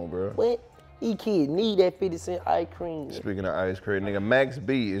 Come on, bro. What? These kids need that 50-cent ice cream. Speaking of ice cream, nigga, Max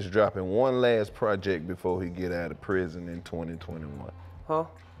B is dropping one last project before he get out of prison in 2021. Huh?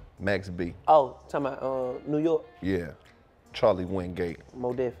 Max B. Oh, talking about New York, Yeah. Charlie Wingate.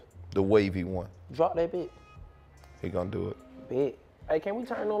 Mo Def. the wavy one. Drop that bitch. He gonna do it. Bitch. Hey, can we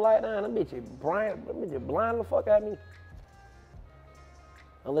turn no light down? That bitch is blind the fuck out of me.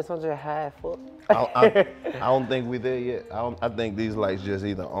 Unless I'm just high as fuck. I don't think we there yet. I think these lights just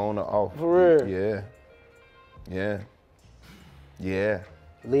either on or off. For real? Yeah. Yeah. Yeah.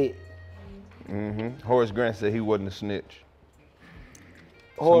 Lit. Horace Grant said he wasn't a snitch.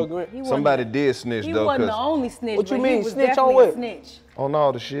 Horace Grant? Somebody did snitch He though. wasn't the only snitch. What you but mean, he was snitch on definitely what? a snitch. On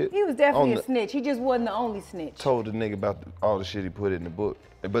all the shit. He was definitely a snitch. He just wasn't the only snitch. Told the nigga about all the shit he put in the book.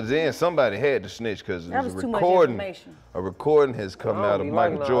 But then somebody had to snitch because That was a too much recording. information. A recording has come I don't out of be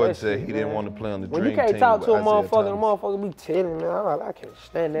Michael liking all Jordan that said shit, he didn't man. want to play on the When Dream you can't Team talk with to a Isaiah motherfucker, the Thomas. motherfucker be telling me, I can't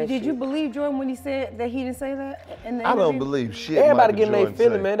stand that shit. Did you believe Jordan when he said that he didn't say that in the I don't interview? believe shit. Everybody Michael getting their Jordan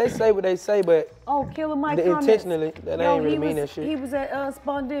feeling, say. man. They say what they say, but Oh, Killer Mike the comments. intentionally, that Yo, ain't really he mean was- that shit. He was at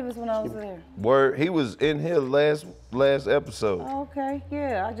Spawn Davis when I was there. Word, he was in here last episode. Oh, okay,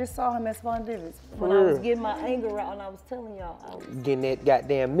 yeah, I just saw him at Spawn Davis when For I was real? getting my anger out and I was telling y'all. I was, Getting that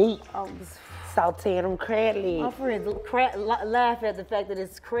goddamn meat, I was sauteing them crab my legs. friends laugh at the fact that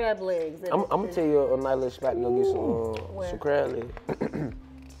it's crab legs. I'm gonna tell you a nice little spot to go get some crab legs.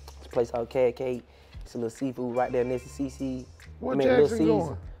 It's a place called Cad Cake. It's a little seafood right there next to CC. Where Little Jackson Caesar.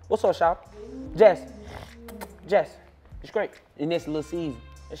 going? What's up, Shop? Jess, it's great. And next little Caesar.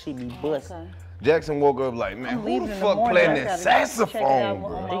 That shit be busting. Okay. Jackson woke up like, man, I'm who leaving the in fuck morning. playing I that gotta check it out saxophone, on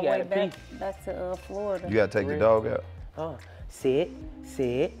bro? my He way gotta back to Florida. You gotta take your dog out. Sit.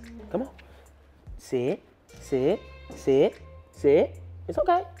 Come on. Sit. It's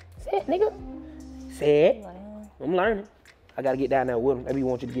okay. Sit, nigga. Sit. I'm learning. I gotta get down there with him. Maybe he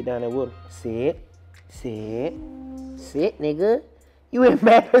want you to get down there with him. Sit, nigga. You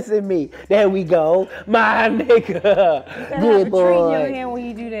embarrassing me. There we go. My nigga. You gotta have a Good treat in your boy. hand when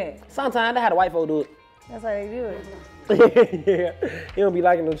you do that. Sometimes they had a white folk do That's how they do it. it. Yeah. He don't be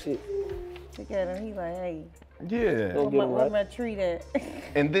liking no shit. Look at him. He's like, hey, Yeah. Don't get him where right. my treat at?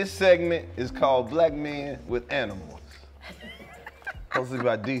 And this segment is called Black Men with Animals. Hosted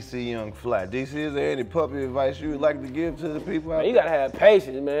by DC Young Fly. DC, is there any puppy advice you would like to give to the people out Man, you there? gotta have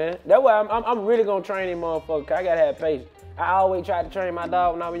patience, man. That's why I'm really gonna train him motherfucker. 'Cause I gotta have patience. I always tried to train my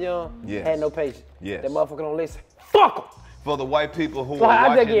dog when I was young. Yes. Had no patience. Yes. That motherfucker don't listen. Fuck him. For the white people who So are I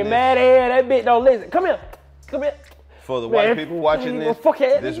watching just get this, mad at him. That bitch don't listen. Come here. for the Man, white people watching you this,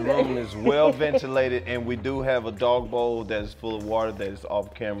 fuckhead. this room is well ventilated, and we do have a dog bowl that is full of water that is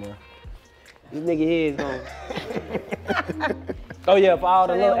off camera. This nigga head's gone. Oh yeah, for all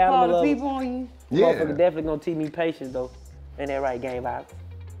the So they little don't call animal the lovers. people on you? Motherfucker definitely gonna teach me patience though. And that right game vibe.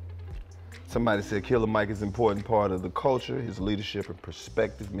 Somebody said Killer Mike is an important part of the culture. His leadership and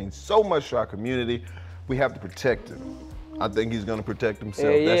perspective means so much to our community. We have to protect him. I think he's gonna protect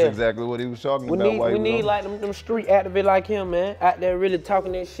himself. Yeah, That's yeah. exactly what he was talking We about. need, while we he was need on. like them street activists like him, man. Out there really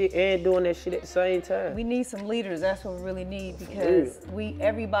talking that shit and doing that shit at the same time. We need some leaders. That's what we really need because we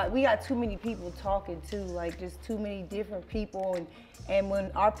got too many people talking too, like just too many different people. And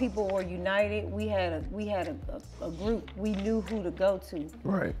when our people were united, we had a group. We knew who to go to.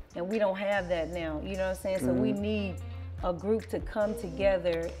 Right. And we don't have that now. You know what I'm saying? So we need a group to come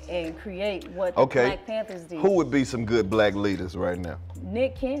together and create what the Okay. Black Panthers did. Who would be some good black leaders right now?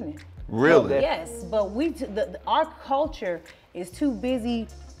 Nick Cannon. Really? Yes, but our culture is too busy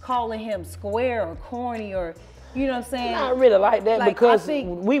calling him square or corny or, you know what I'm saying? Not really like that Like, because I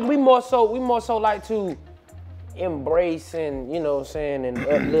think- we more so like to embrace and, you know what I'm saying, and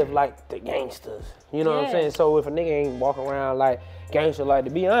uplift like the gangsters. You know what I'm Yeah. saying? So if a nigga ain't walking around like gangster, like,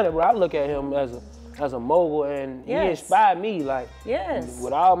 to be honest, bro, I look at him as a mogul, and he Yes. inspired me, like, Yes.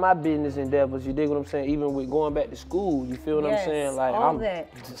 with all my business endeavors. You dig what I'm saying? Even with going back to school, you feel what I'm saying? Like, all I'm that.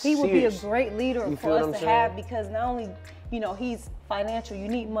 He would be a serious. great leader You for feel what us I'm to saying? have because not only, he's financial, you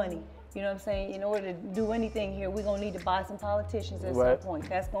need money. You know what I'm saying? In order to do anything here, we're gonna need to buy some politicians at Right. some point.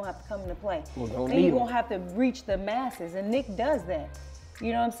 That's gonna have to come into play. We're gonna Then need you're 'em. gonna have to reach the masses, and Nick does that.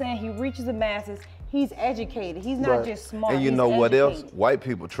 You know what I'm saying? He reaches the masses. He's educated. He's not Right. just smart. And you he's know what else? educated. White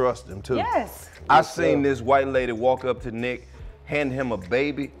people trust him too. Yes. I seen this white lady walk up to Nick, hand him a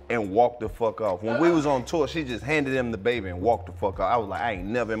baby, and walk the fuck off. When we was on tour, she just handed him the baby and walked the fuck off. I was like, I ain't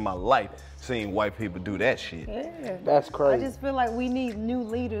never in my life seen white people do that shit. Yeah. That's crazy. I just feel like we need new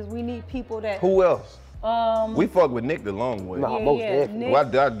leaders. We need people that. Who else? We fuck with Nick the long way. Nah, Yeah, most yeah, definitely. Nick-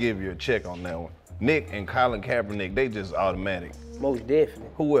 Well, I'd give you a check on that one. Nick and Colin Kaepernick, they just automatic. Most definitely.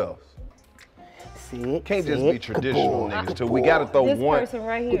 Who else? Can't just be traditional niggas too. We gotta throw This one. person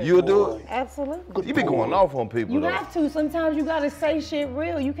right here. You'll do it? Absolutely. You be going off on people You though. have to. Sometimes you gotta say shit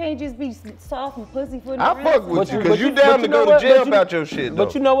real. You can't just be soft and pussyfooting I around. fuck with you, but because you you- down but to you go know to what? jail But you- about your shit though.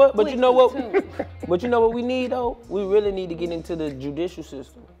 But you know what? But you know what? Too. But you know what we need though? We really need to get into the judicial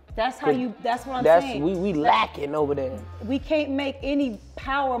system. That's how you. That's what I'm saying. We lacking over there. We can't make any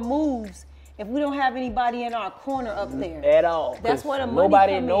power moves if we don't have anybody in our corner up there at all. That's what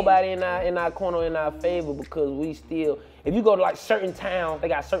nobody in our corner in our favor, because we still. If you go to like certain towns, they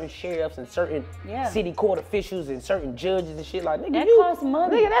got certain sheriffs and certain city court officials and certain judges and shit. Like, nigga, that costs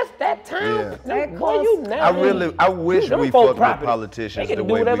money. Nigga, that's that town. That boy, you I wish we fucked with politicians the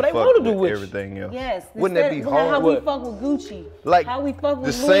way we fuck with everything else. Yes. Wouldn't that be hard? How we fuck with Gucci. Like how we fuck with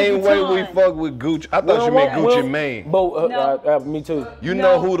the same way we fuck with Gucci. I thought you meant Gucci Mane. Me too. You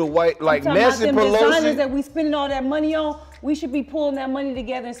know who the white, like Nancy Pelosi. Designers that we spending all that money on, we should be pulling that money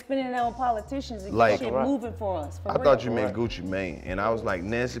together and spending it on politicians and get shit moving for us. I thought you meant Gucci Mane, and I was like,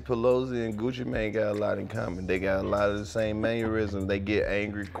 Nancy Pelosi and Gucci Mane got a lot in common. They got a lot of the same mannerisms. They get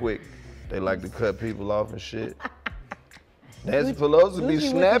angry quick. They like to cut people off and shit. Nancy Pelosi be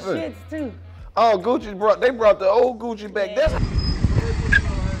snapping. With the shits too. Oh, they brought the old Gucci back. Yeah.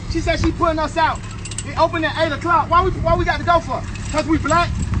 She said she putting us out. It opened at 8 o'clock. Why we got to go for? Cause we black?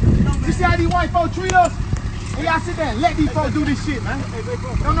 You see how these white folks treat us? And y'all sit there and let these folks do this shit, man.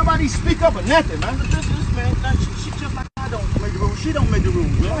 Don't nobody speak up or nothing, man. She just like I don't make the rules. She don't make the rules,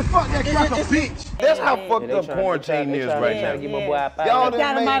 man. Fuck that cracker bitch. That's how fucked up quarantine is right now. Y'all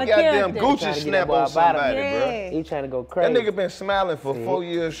done made goddamn Gucci snap on somebody, bro. He trying to go crazy. That nigga been smiling for 4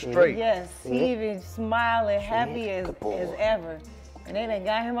 years straight. Yes, he even smiling, happy as ever. And they done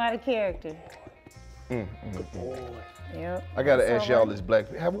got him out of character. Yep. I gotta ask y'all this black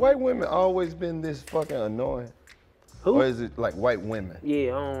people. Have white women always been this fucking annoying? Who? Or is it like white women?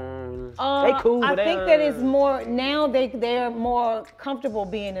 Yeah, they cool. I think that it's more, now they're more comfortable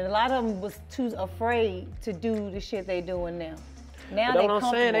being in. A lot of them was too afraid to do the shit they doing now. Now they I'm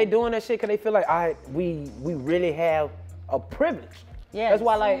saying, they doing that shit because they feel like, we really have a privilege. Yeah. That's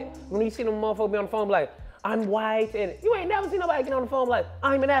why, like, when you see them motherfuckers be on the phone, like, I'm white, and you ain't never seen nobody get on the phone like,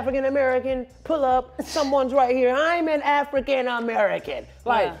 I'm an African American, pull up, someone's right here, I'm an African American.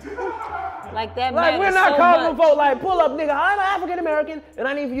 Like, like that. Like, we're not calling them folks like, pull up, nigga, I'm an African American, and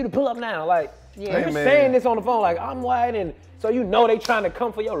I need for you to pull up now. Like, you're saying this on the phone, like, I'm white, and so you know they trying to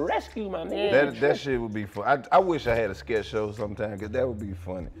come for your rescue, my nigga. That shit would be fun. I wish I had a sketch show sometime, because that would be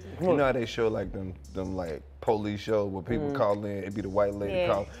funny. You know how they show like them like police show where people call in, it'd be the white lady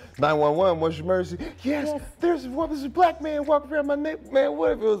call 911, what's your mercy? Yes, there's a black man walking around my neck. Man,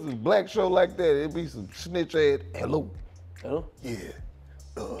 what if it was a black show like that? It'd be some snitch ass. Hello. Yeah.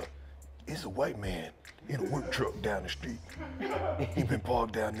 It's a white man in a work truck down the street. He been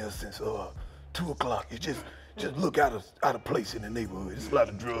parked down there since 2 o'clock. You just look out of place in the neighborhood. There's a lot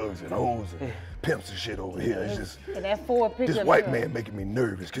of drugs and hoes and pimps and shit over here. It's just and that Ford pickup this white man making me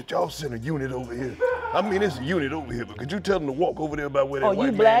nervous. Could y'all send a unit over here? I mean, it's a unit over here, but could you tell them to walk over there about where that white man is?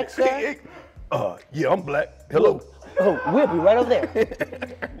 Oh, you black, sir? Yeah, I'm black. Hello. Oh, we'll be right over there.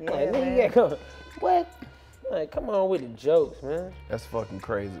 What? Like, come on with the jokes, man. That's fucking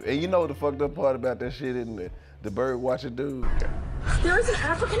crazy. And you know the fucked up part about that shit, isn't it? The bird watching dude. There is an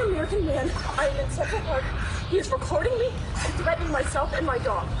African-American man. I am in Central Park. He is recording me and threatening myself and my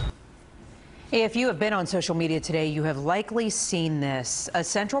dog. If you have been on social media today, you have likely seen this. A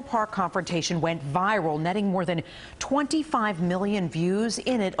Central Park confrontation went viral, netting more than 25 million views.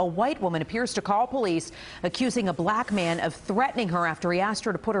 In it, a white woman appears to call police, accusing a black man of threatening her after he asked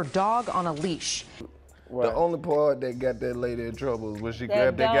her to put her dog on a leash. Right. The only part that got that lady in trouble was when she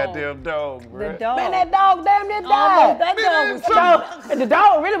grabbed that goddamn dog, bro. The dog. Man, that dog damn near died. That dog was so... And the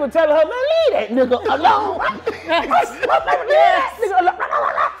dog really was telling her, man, leave that nigga alone. Leave that nigga alone.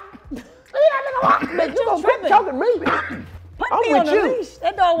 Man, you gonna quit talking to me. Put me on a leash.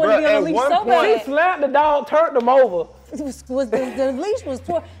 That dog wanted to be on a leash so bad. She slapped the dog, turned him over. The leash was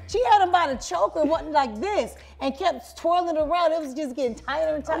twirling. She had him by the choke and wasn't like this and kept twirling around. It was just getting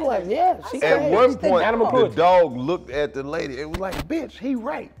tighter and tighter. I'm like, yeah. At one point, the dog looked at the lady. It was like, bitch, he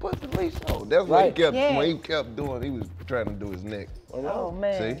right. Put the leash on. That's what he kept, when he kept doing. He was trying to do his neck. Oh,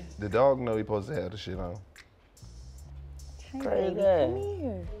 man. See, the dog know he supposed to have the shit on. Crazy. Come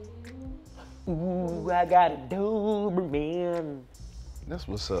here. Ooh, I got a Doberman. That's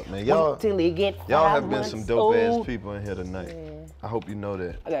what's up, man. Y'all have been some dope ass people in here tonight. Yeah. I hope you know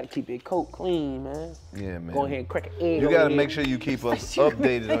that. I gotta keep your coat clean, man. Yeah, man. Go ahead and crack an egg. You gotta make sure you keep us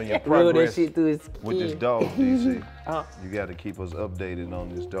updated on your progress with this dog, DC. You gotta keep us updated on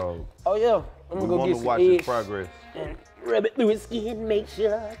this dog. Oh yeah, I'm gonna go get some watch eggs his progress. And rub it through his skin, make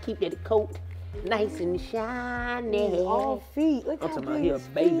sure I keep that coat nice and shiny. All feet. Look I'm how talking about big he a his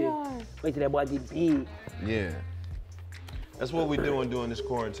baby. feet are. Wait till that boy get big. Yeah. That's what we're doing during this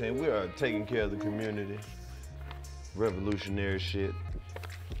quarantine. We are taking care of the community. Revolutionary shit.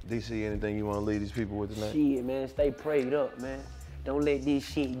 DC, anything you want to lead these people with tonight? Shit, man, stay prayed up, man. Don't let this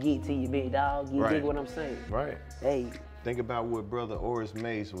shit get to you, big dog. You dig what I'm saying? Right. Hey. Think about what brother Oris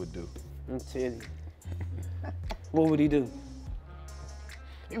Mays would do. I'm telling you. What would he do?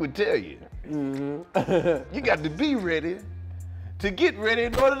 He would tell you. You got to be ready to get ready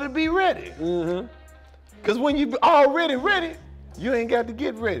in order to be ready. Because when you already ready, you ain't got to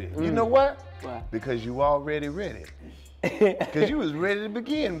get ready. You know why? Why? Because you already ready. Because you was ready to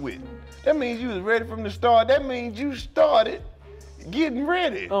begin with. That means you was ready from the start. That means you started getting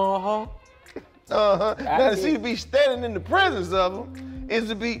ready. Now to see to be standing in the presence of them is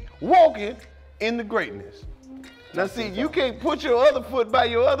to be walking in the greatness. Now see, you can't put your other foot by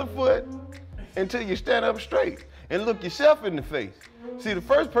your other foot until you stand up straight and look yourself in the face. See, the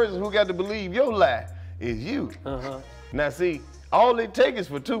first person who got to believe your lie is you. Now see, all it takes is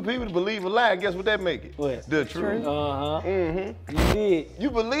for two people to believe a lie. Guess what that make it? What? The truth. You did. You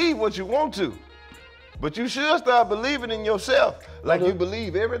believe what you want to, but you should start believing in yourself like you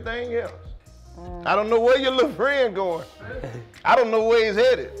believe everything else. I don't know where your little friend going. I don't know where he's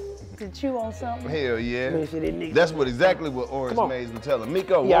headed. To chew on something? Hell yeah. That's exactly what Oris Mays was telling.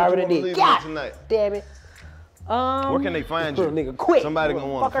 Miko, Yeah, I what already you did. want to leave with tonight? Damn it. Where can they find you? Nigga, quick. Somebody gonna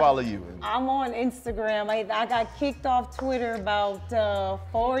want to follow you. I'm on Instagram. I got kicked off Twitter about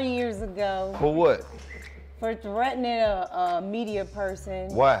 4 years ago. For what? For threatening a media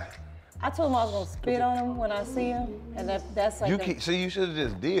person. Why? I told him I was gonna spit on him when I see him, and that's like. So you should have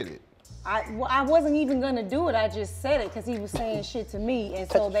just did it. I wasn't even gonna do it. I just said it because he was saying shit to me,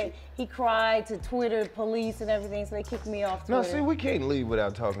 and so he cried to Twitter, police, and everything. So they kicked me off Twitter. No, see, we can't leave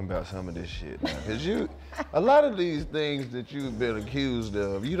without talking about some of this shit now, because a lot of these things that you've been accused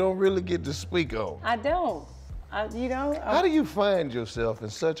of, you don't really get to speak on. I don't. How do you find yourself in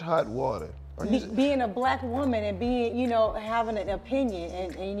such hot water? Being a black woman and being, having an opinion,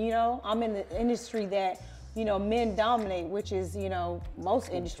 and I'm in the industry that. Men dominate, which is, most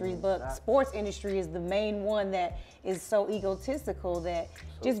industries, but sports industry is the main one that is so egotistical that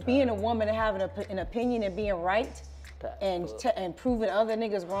just being a woman and having an opinion and being right and proving other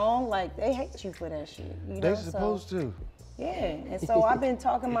niggas wrong, like, they hate you for that shit. They're supposed to. Yeah, and so I've been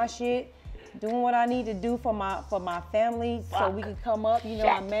talking my shit, doing what I need to do for my family so we can come up.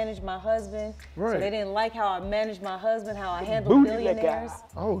 I manage my husband. Right. So they didn't like how I managed my husband, how I handled billionaires.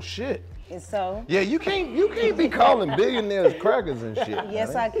 Oh, shit. And so yeah, you can't be calling billionaires crackers and shit.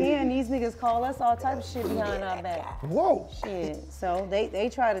 Yes, I can. These niggas call us all type of shit behind our back. Whoa. Shit. So they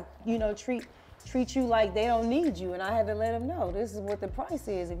try to treat you like they don't need you, and I had to let them know this is what the price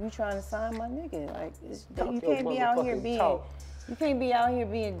is if you trying to sign my nigga. Like you can't be out here being. You can't be out here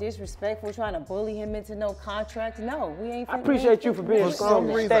being disrespectful, trying to bully him into no contract. No, we ain't. I appreciate you for being strong. For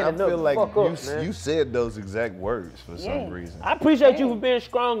some reason, I feel like you said those exact words for some reason. I appreciate you for being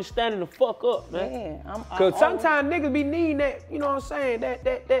strong and standing the fuck up, man. Yeah, Cause sometimes niggas be needing that. You know what I'm saying?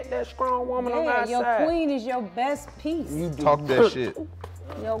 That strong woman on the outside. Your queen is your best piece. You do. Talk that shit.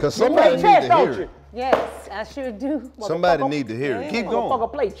 Cause somebody need to hear it. Yes, I sure do. Somebody need to hear it. Keep going.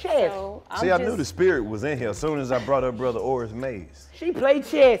 Motherfucker play chess. See, I knew the spirit was in here as soon as I brought up brother Oris Mays. She played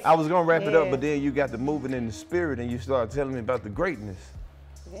chess. I was gonna wrap it up, but then you got to moving in the spirit and you started telling me about the greatness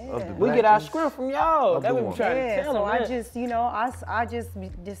of the We get our script from y'all. That's what we trying to tell them. I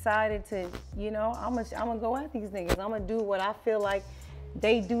just decided to, I'm gonna go at these niggas. I'm gonna do what I feel like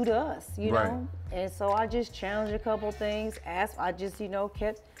they do to us, know? And so I just challenged a couple things. I just,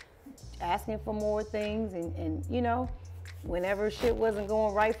 kept asking for more things and whenever shit wasn't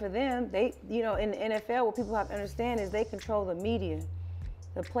going right for them, they, in the NFL, what people have to understand is they control the media.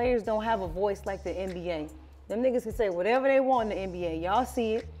 The players don't have a voice like the NBA. Them niggas can say whatever they want in the NBA. Y'all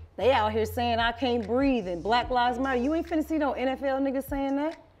see it. They out here saying I can't breathe and Black Lives Matter. You ain't finna see no NFL niggas saying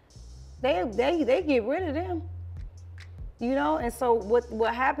that. They get rid of them. And so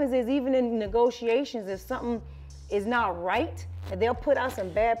what happens is even in negotiations, if something is not right, and they'll put out some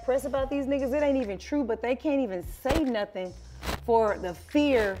bad press about these niggas, it ain't even true, but they can't even say nothing for the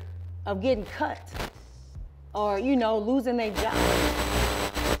fear of getting cut or, losing their job.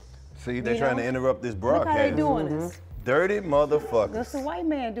 See, they're trying to interrupt this broadcast. Look how they doing this. Dirty motherfuckers. That's the white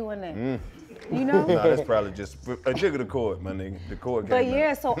man doing that. No, that's probably just a jig of the cord, my nigga. The cord came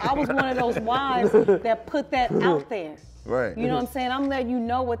out. So I was one of those wives that put that out there. Right. You know what I'm saying? I'm letting you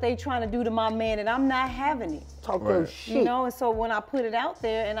know what they trying to do to my man, and I'm not having it. Talk that shit. And so when I put it out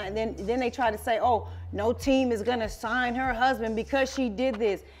there, and then they try to say, oh, no team is gonna sign her husband because she did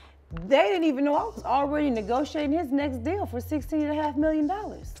this. They didn't even know I was already negotiating his next deal for $16.5 million.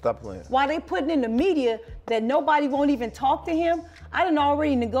 Stop playing. While they putting in the media that nobody won't even talk to him, I done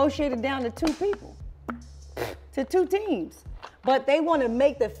already negotiated down to 2 people, to 2 teams. But they want to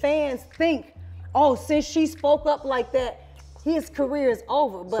make the fans think, oh, since she spoke up like that, his career is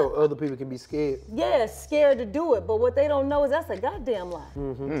over. But so other people can be scared. yeah, scared to do it. But what they don't know is that's a goddamn lie.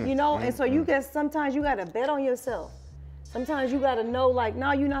 You know, and so you get, sometimes you gotta bet on yourself. Sometimes you gotta know, like,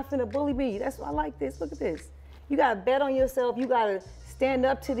 no, you're not finna bully me. That's why I like this. Look at this. You gotta bet on yourself. You gotta stand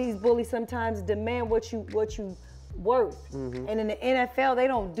up to these bullies sometimes, demand what you worth. And in the NFL, they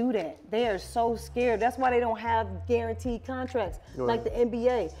don't do that. They are so scared. That's why they don't have guaranteed contracts like the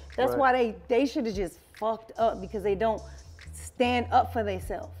NBA. That's why they should have just fucked up, because they don't stand up for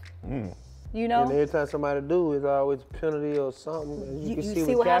themselves. You know? And every time somebody do, it's always penalty or something. You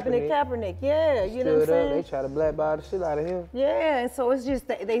see what happened to Kaepernick. Yeah, you know what I'm saying? They try to blackball the shit out of him. Yeah, and so it's just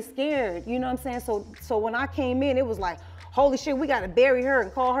they scared. You know what I'm saying? So when I came in, it was like, holy shit, we gotta bury her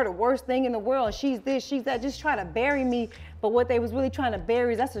and call her the worst thing in the world. And she's this, she's that, just try to bury me. But what they was really trying to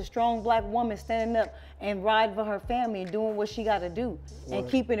bury is that's a strong black woman standing up and riding for her family and doing what she gotta do and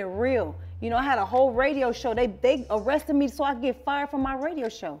keeping it real. You know, I had a whole radio show. They arrested me so I could get fired from my radio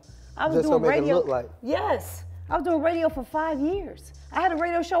show. I was doing radio. Look like. Yes, I was doing radio for 5 years. I had a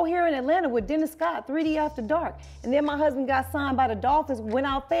radio show here in Atlanta with Dennis Scott, 3D After Dark. And then my husband got signed by the Dolphins, went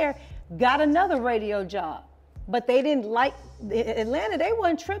out there, got another radio job. But they didn't like, Atlanta, they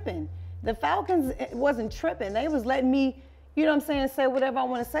wasn't tripping. The Falcons wasn't tripping. They was letting me, you know what I'm saying, say whatever I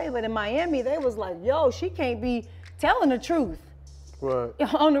want to say. But in Miami, they was like, yo, she can't be telling the truth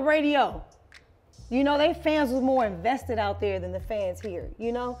on the radio. You know, they fans was more invested out there than the fans here,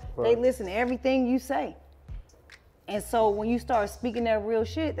 you know? They listen to everything you say. And so when you start speaking that real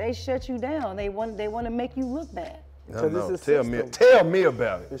shit, they shut you down. They want to make you look bad. No, tell me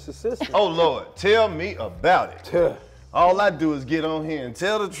about it. It's a system. Oh Lord, tell me about it. All I do is get on here and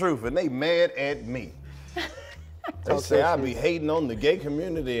tell the truth, and they mad at me. They say I be hating on the gay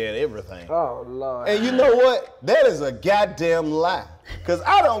community and everything. Oh Lord. And you know what? That is a goddamn lie. Cause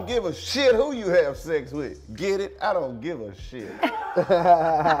I don't give a shit who you have sex with. Get it? I don't give a shit.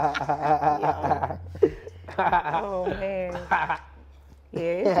 Oh man. Yeah,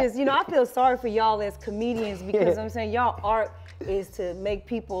 it's just, you know, I feel sorry for y'all as comedians, because I'm saying y'all art is to make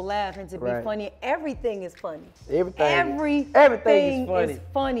people laugh and to be funny. Everything is funny. Everything is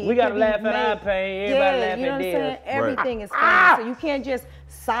funny. We gotta laugh at our pain. Everybody laugh you know at what I'm saying? theirs. Everything is funny. So you can't just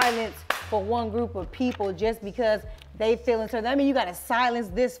silence for one group of people just because they feel so. I mean, you gotta silence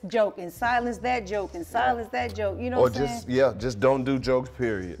this joke and silence that joke and silence that joke. You know what I'm saying? Just don't do jokes,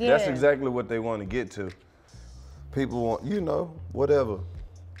 period. Yeah. That's exactly what they want to get to. People want, you know, whatever.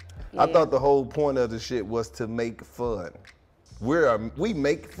 I thought the whole point of the shit was to make fun. We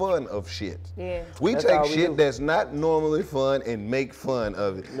make fun of shit. Yeah. We take shit that's not normally fun and make fun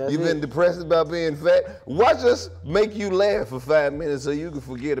of it. You've been depressed about being fat? Watch us make you laugh for 5 minutes so you can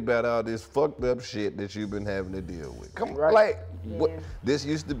forget about all this fucked up shit that you've been having to deal with. Come on, like, what, this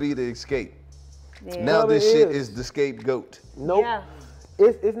used to be the escape. Yeah. Now this shit is the scapegoat. Nope. Yeah.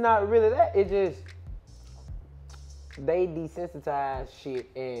 It's not really that. It just, they desensitize shit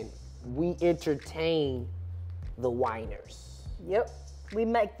and we entertain the whiners. Yep. We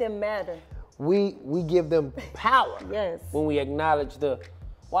make them matter. We give them power. Yes. When we acknowledge the,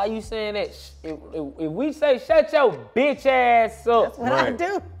 why you saying that? If we say shut your bitch ass up. That's what I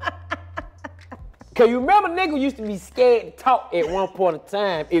do. Cause you remember nigga used to be scared to talk at one point in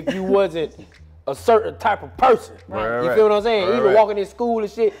time if you wasn't a certain type of person. Right. You feel what I'm saying? Even walking in school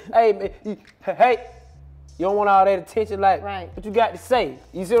and shit. Hey man, hey. You don't want all that attention, like, what you got to say?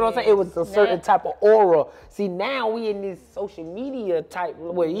 You see what I'm saying? It was a certain type of aura. See, now we in this social media type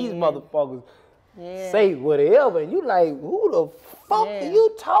where these motherfuckers say whatever, and you like, who the fuck are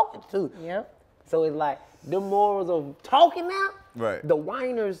you talking to? Yep. So it's like, the morals of talking now, the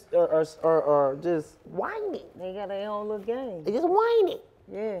whiners are just whining. They got their own little game. They just whining.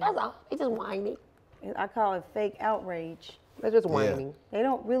 Yeah. That's all. They just whining. I call it fake outrage. They're just whining. They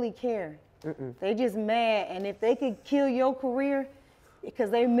don't really care. They just mad, and if they could kill your career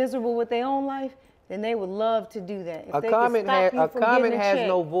because they're miserable with their own life, then they would love to do that. If A comment has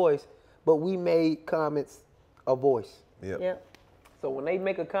no voice, but we made comments a voice. Yep. So when they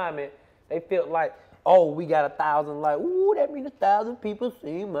make a comment, they feel like, oh, we got 1,000 likes. Ooh, that means 1,000 people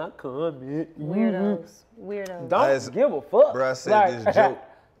seen my comment. Weirdos. Don't give a fuck. Bro, I said this joke.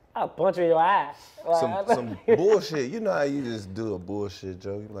 I'll punch her in your eye. Some bullshit. You know how you just do a bullshit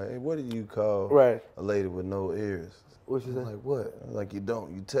joke? You're like, hey, what do you call a lady with no ears? What you say? Like, what? I'm like, you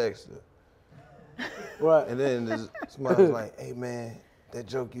don't. You text her. Right. And then somebody was like, hey, man, that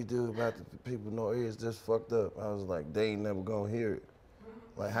joke you do about the people with no ears just fucked up. I was like, they ain't never gonna hear it.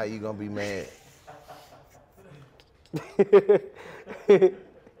 Like, how you gonna be mad?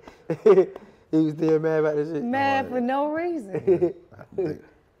 He was still mad about this shit? Mad for no reason.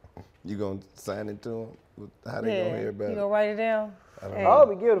 You gonna sign it to him? How they gonna hear about You it? gonna write it down? I don't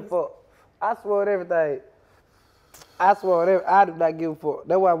be giving a fuck. I swear on everything. I swear on everything. I do not give a fuck.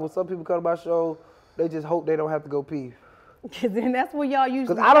 That's why when some people come to my show, they just hope they don't have to go pee. Cause then that's what y'all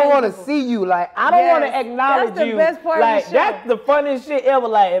usually. Cause I don't want to see you. Like I don't want to acknowledge that's you. the best part like of the show. that's the funniest shit ever.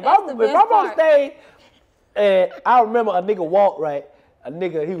 Like if I'm on stage, and I remember a nigga walked right. A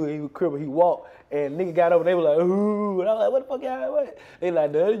nigga he was criminal. He walked. And nigga got over, they were like, ooh, and I was like, what the fuck y'all, what? They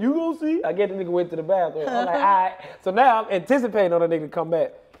like, nah, you gonna see? I guess the nigga went to the bathroom. I'm like, all right. So now I'm anticipating on the nigga to come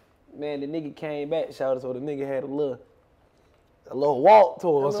back. Man, the nigga came back, shouted, so the nigga had a little walk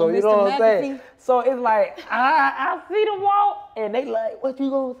to him. So you know what I'm saying? So it's like, I see the walk, and they like, what you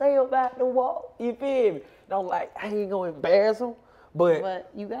gonna say about the walk? You feel me? And I'm like, I ain't gonna embarrass him. But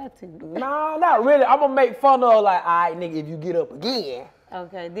you got to. No, not really. I'm gonna make fun of like, all right, nigga, if you get up again.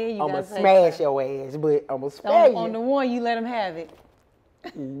 Okay, then you I'm gotta gonna say smash something. your ass, but I'm gonna spare you. On the one, you let him have it.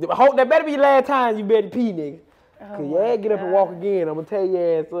 That better be the last time you better pee, nigga. Cause Oh your ass get up and walk again, I'm gonna tear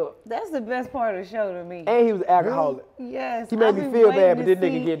your ass up. That's the best part of the show to me. And he was an alcoholic. Yes. He made I've me been feel waiting bad, but to this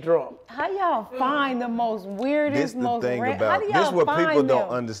nigga see get drunk. How y'all find the most weirdest, This the most thing how about do this. y'all What find people them? don't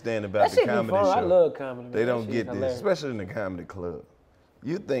understand about That the shit be comedy fun. show. I love comedy. They That don't shit get this, hilarious. especially in the comedy club.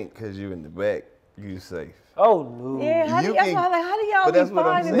 You think because you in the back, you safe. Oh no. Yeah, how do You y'all can- how do y'all but be that's what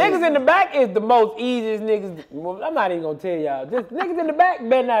I'm finding saying. Niggas in the back is the most easiest niggas. Well, I'm not even gonna tell y'all. Just niggas in the back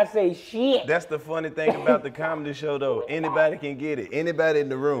better not say shit. That's the funny thing about the comedy show, though. Anybody can get it. Anybody in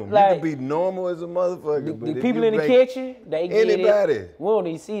the room. Like, you can be normal as a motherfucker. but The if people you in the make kitchen, they get anybody. it. We don't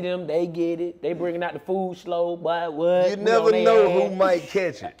even see them, they get it. They bringing out the food slow, but what? You We never on their know ass. who might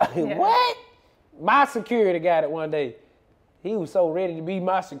catch it. What? My security got it one day. He was so ready to be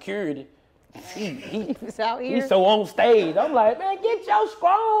my security. He was out here. He's so on stage. I'm like, man, get your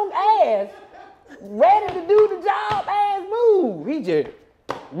strong ass ready to do the job ass move. He just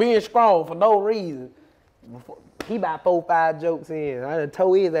being strong for no reason. He about 4 or 5 jokes in. I done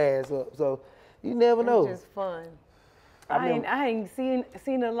tore his ass up. So you never know. It's just fun. I I ain't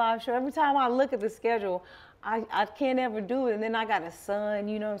seen a live show. Every time I look at the schedule, I can't ever do it. And then I got a son,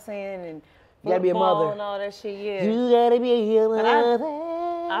 you know what I'm saying? And You gotta be a football mother. and all that shit, yeah. You gotta be a But mother.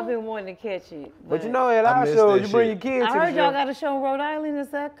 I've been wanting to catch it. But you know, at our miss show, that you bring your shit. kids I to the heard y'all show. got a show in Rhode Island. Is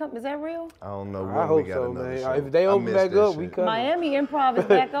that real? I don't know when I we hope got so, another man. show. If they I open miss back that up, shit. we come. Miami Improv is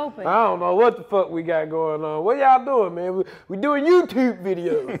back open. I don't know what the fuck we got going on. What y'all doing, man? We doing YouTube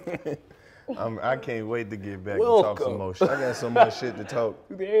videos. I can't wait to get back and talk some more shit. I got so much shit to talk.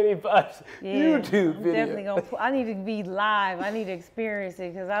 The 85 Yeah, YouTube I'm video. definitely gonna. I need to be live. I need to experience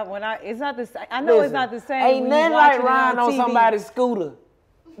it because it's not the same. I know it's not the same. Ain't when you nothing like watching it riding on TV. somebody's scooter.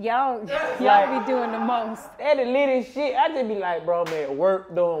 Y'all Like- be doing the most. That the lit shit. I just be like, bro, man, at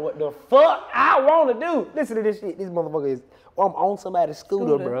work doing what the fuck I want to do. Listen to this shit. This motherfucker is, I'm on somebody's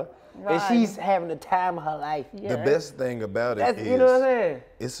scooter, bro. And Riding. she's having the time of her life. The best thing about it That's, is you know what I'm saying?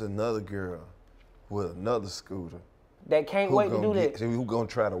 it's another girl with another scooter. That can't Who wait to gonna do get- that. Who gonna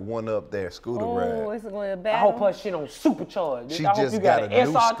try to one up their scooter Oh, ride? it's going to I battle. hope her shit on supercharged. She I hope just you got got an a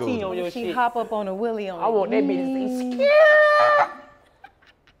new SRT scooter. on your She shit. hop up on a wheelie on I want that bitch to say,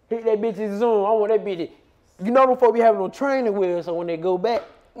 hit that bitch in zoom. I want that bitch to, you know them folk be having no training wheels, so when they go back,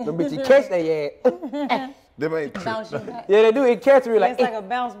 them bitches catch their ass. Them ain't Bounce you back. Yeah, they do. It catch me like, It's like a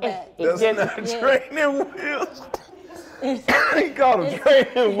bounce back. That's not training wheels. He called them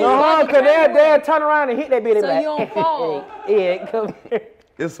training wheels. Cause they'll turn around and hit that bitch. So They be you don't fall. Yeah, come here.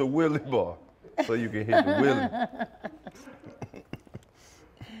 It's a wheelie bar, so you can hit the wheelie.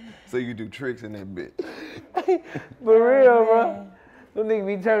 So you can do tricks in that bitch. For real, bro. Them niggas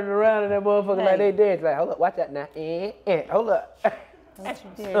be turning around and that motherfucker like Hey. they dance. Like, hold up, watch out now. Hold up. What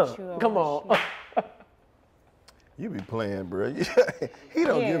you did, chew on Come my on. shit. You be playing, bro. He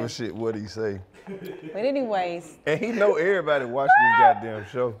don't give Yeah. a shit what he say. But anyways, And he know everybody watch this goddamn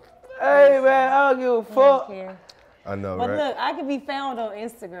show. Hey, man, I don't give a I don't fuck. care. I know, But right? look, I can be found on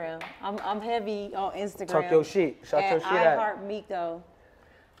Instagram. I'm heavy on Instagram. Talk your shit. Shout your at shit out. iHeart Miko.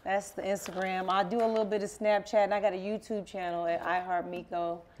 That's the Instagram. I do a little bit of Snapchat, and I got a YouTube channel at iHeart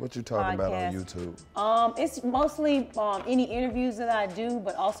Miko. What you talking about on Podcast. YouTube? It's mostly any interviews that I do,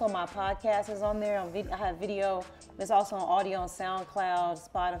 but also my podcast is on there. I have video. It's also on audio on SoundCloud,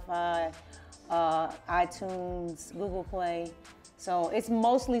 Spotify, iTunes, Google Play. So it's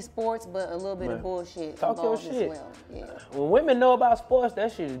mostly sports, but a little bit of bullshit Talk your involved shit. as well. Yeah. When women know about sports,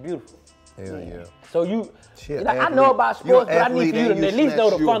 that shit is beautiful. Hell yeah. So you, Shit, I athlete. know about You an sports, but I need athlete for you to and you at least know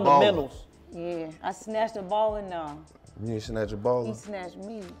the snatch you a baller. fundamentals. Yeah, I snatched the ball and no, You ain't snatch a he baller? snatched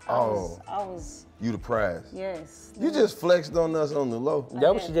me. Oh. I was, You the prize. yes. You just flexed on us on the low.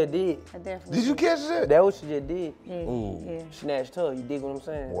 That what she just did. I definitely Did you catch that? That what she just did. Yeah, Ooh. yeah, Snatched her. You dig what I'm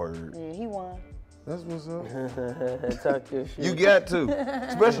saying? Word. yeah, he won. That's what's up. Talk your shit. You got to,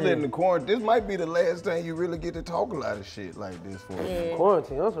 especially in the quarantine. This might be the last time you really get to talk a lot of shit like this for me.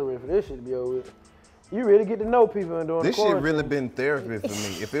 Quarantine, I'm so ready for this shit to be over with. You really get to know people and doing this quarantine. shit really been therapy for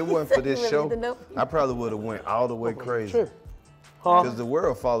me. If it wasn't for this show, I probably would have went all the way crazy. Because the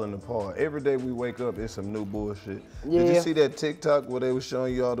world falling apart. Every day we wake up, it's some new bullshit. Yeah. Did you see that TikTok where they were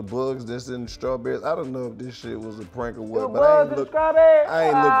showing you all the bugs that's in the strawberries? I don't know if this shit was a prank or what, but I ain't looked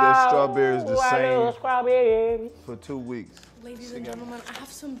at strawberries the same for 2 weeks. Ladies and gentlemen, I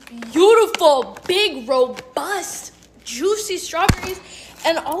have some beautiful, big, robust, juicy strawberries.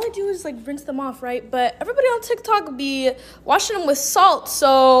 And all I do is like rinse them off, right? But everybody on TikTok be washing them with salt.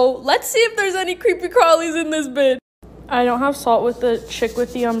 So let's see if there's any creepy crawlies in this bitch. I don't have salt with the chick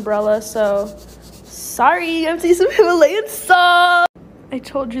with the umbrella, so sorry, I'm taking some Himalayan salt. I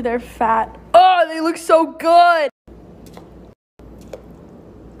told you they're fat. Oh, they look so good.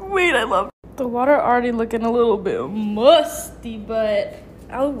 Wait, I love the water already looking a little bit musty, but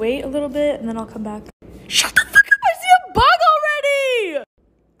I'll wait a little bit and then I'll come back. Shut the fuck up, I see a bug already.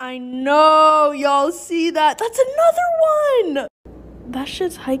 I know, y'all see that? That's another one. That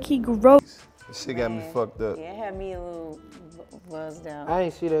shit's high-key gross. This shit got me fucked up. Yeah, it had me a little buzzed down. I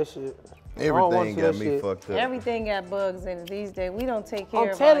ain't see that shit. Everything got me fucked up. Everything got bugs in it these days. We don't take care of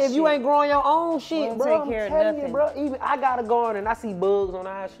our shit. I'm telling you, if you ain't growing your own shit, bro, take care I'm of telling nothing. you, bro. Even I got a garden and I see bugs on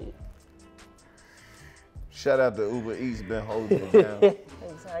our shit. Shout out to Uber Eats, been holding it down.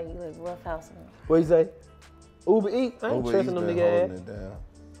 That's how you look, rough house man. What you say? Uber Eats? I ain't Uber trusting Eats them been niggas. holding it down.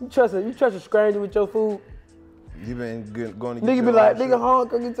 You trust a stranger with your food? You been going to get Nigga your be like, own nigga, home,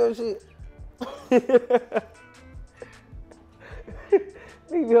 come get your shit.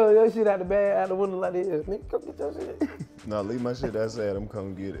 Nigga, your shit out the bag, out the window like this. Nigga, come get your shit. No, leave my shit outside. I'm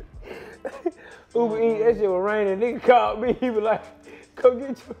coming get it. Uber Eats, that shit was raining. Nigga called me. He was like, come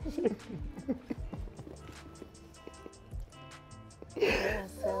get your shit.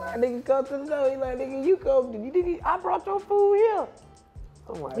 Nigga come to the door. He like, nigga, you come. I brought your food here.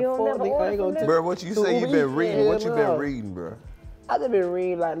 I'm like, you don't never order from bro, what you say you been reading? What you been reading, bro? I just been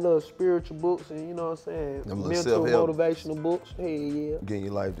reading like little spiritual books and you know what I'm saying? Them mental motivational books. Hell yeah. Getting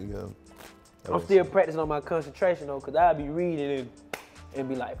your life together. I'm still practicing on my concentration though, cause I be reading and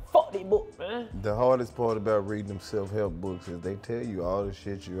be like, fuck this book, man. The hardest part about reading them self-help books is they tell you all the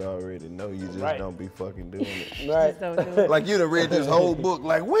shit you already know. You just don't be fucking doing it. Right. Like you done read this whole book.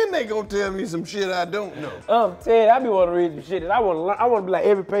 Like when they gonna tell me some shit I don't know? Ted, I be wanting to read some shit that I want to learn. I want to be like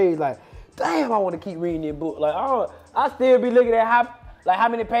every page like, damn, I want to keep reading this book. Like I still be looking at how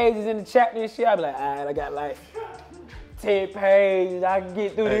many pages in the chapter and shit. I be like, all right, I got like 10 pages. I can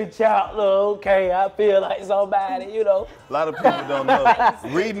get through this chapter. Okay, I feel like somebody, you know. A lot of people don't know.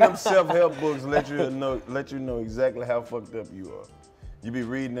 Reading them self-help books let you know exactly how fucked up you are. You be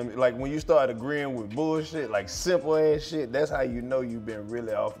reading them, like when you start agreeing with bullshit, like simple ass shit, that's how you know you've been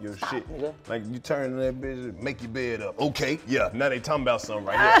really off your shit. Nigga. Like you turn that bitch, make your bed up. Okay, yeah, now they talking about something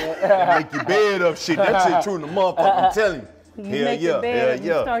right here. Make your bed up shit, that shit true in the motherfucker, I'm telling you. You make your bed,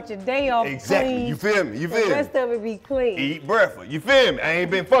 you start your day off exactly. clean. You feel me? The rest of it be clean. Eat breakfast. You feel me? I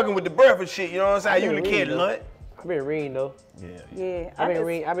ain't been fucking with the breakfast shit. You know what I'm saying? You can't lunch. I've been reading though. Yeah. I've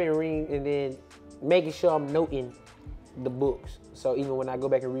been reading and then making sure I'm noting the books. So even when I go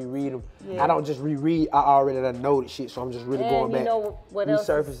back and reread them, I don't just reread. I already done know the shit. So I'm just really going back. You know what else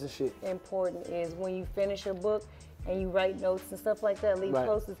resurfacing shit. Important is when you finish a book and you write notes and stuff like that, leave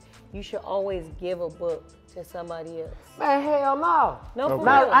post-its. You should always give a book to somebody else. Man, hell no. No, for real.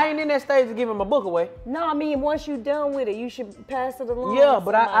 I ain't in that stage to giving my book away. No, I mean, once you're done with it, you should pass it along. Yeah,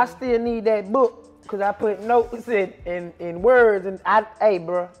 but I still need that book because I put notes in words and hey,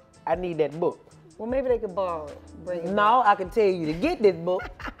 bro, I need that book. Well, maybe they could borrow it. Bring it back. I can tell you to get this book.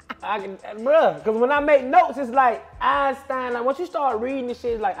 Bruh, because when I make notes, it's like Einstein. Like once you start reading this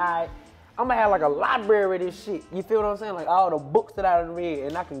shit, it's like, all right, I'm gonna have like a library of this shit. You feel what I'm saying? Like all the books that I done read,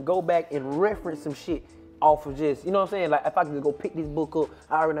 and I can go back and reference some shit off of just, you know what I'm saying? Like if I can just go pick this book up,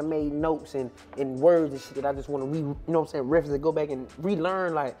 I already made notes and words and shit that I just want to you know what I'm saying, reference it, go back and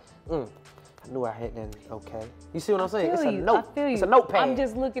relearn like, I knew I had that, okay. You see what I'm saying? It's a note. I feel you. It's a notepad. I'm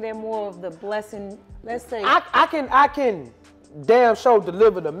just looking at more of the blessing, let's say. I can damn sure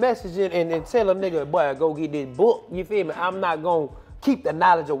deliver the message and tell a nigga, boy, go get this book. You feel me? I'm not gonna keep the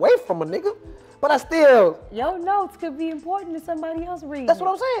knowledge away from a nigga, but I still. Your notes could be important to somebody else reading. That's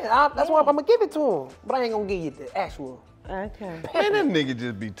what I'm saying. That's why I'm gonna give it to him, but I ain't gonna give you the actual. Okay. Man, that nigga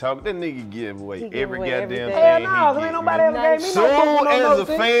just be talking. That nigga give away every goddamn thing. Hell no, because ain't nobody ever gave me no book. Soon as a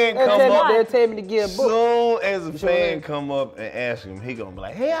fan come up, they'll tell me to give a book. Soon as a fan come up and ask him, he gonna be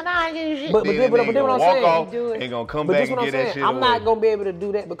like, hell no, I ain't getting shit. But then what I'm saying, he gonna come back and get that shit I'm not gonna be able to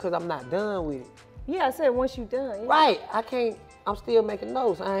do that because I'm not done with it. Yeah, I said once you done. Yeah. Right. I can't. I'm still making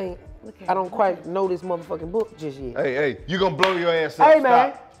notes. I don't quite know this motherfucking book just yet. Hey, you gonna blow your ass up. Hey,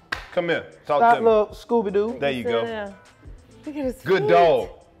 man. Stop. Come here. Talk Stop, to me. little Scooby-Doo. There you go. Look at his Good feet. dog.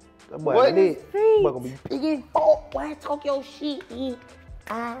 That boy, What? Boy gonna be big. Oh, boy, talk your shit.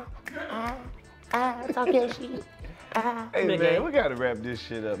 Talk your shit. Hey man, we gotta wrap this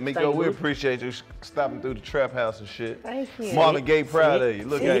shit up. Miko, we appreciate you stopping through the trap house and shit. Thank you. Marvin Gaye proud of you.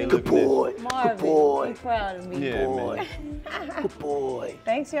 Look how you Good looking boy. Marvin, Good boy. be proud of me. Yeah, man. Good boy.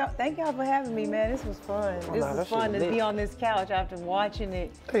 Thank y'all for having me, man. This was fun. This nah, was that fun shit to lit. be on this couch after watching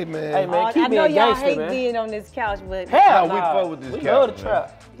it. Hey man. Hey man, keep I know being y'all gangster, hate man. being on this couch, but Hell we nah. fuck with this We couch, love the man.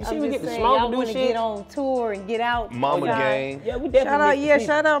 trap. You see, I'm we just get to saying, smoke y'all and do want to shit. get on tour and get out. Mama Gang. Yeah, we definitely Shout out, miss the yeah, people.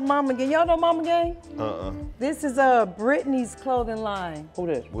 shout out Mama Gang. Y'all know Mama Gang? Uh-uh. This is Brittany's clothing line. Who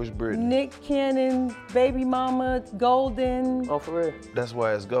that? Which Brittany? Nick Cannon, Baby Mama, Golden. Oh, for real? That's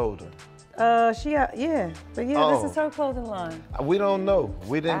why it's golden. Yeah. But yeah, Oh. this is her clothing line. We don't know.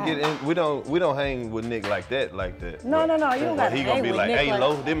 We didn't get in. We don't hang with Nick like that. No, you don't got to He hang gonna be with like, Nick hey, like,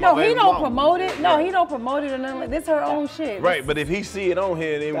 Lo, this my no, he baby don't mama. promote it. No, he don't promote it or nothing like this. Her own shit. Right, but if he see it on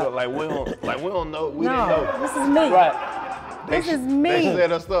here, then we like we don't know. We didn't know. This is me. Right. This is me. They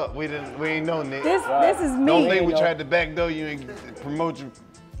set us up. We ain't know Nick. This is me. Don't think we tried to backdoor you and promote you.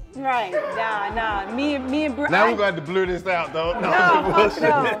 Right. Nah. Me and Brent. Now we're going to blur this out, though. No,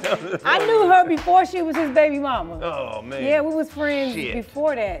 I knew her before she was his baby mama. Oh man. Yeah, we was friends Shit.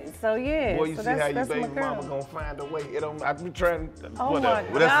 before that. So yeah. Boy, you so see how your that's baby my girl. mama gonna find a way. I be trying. Oh whatever. my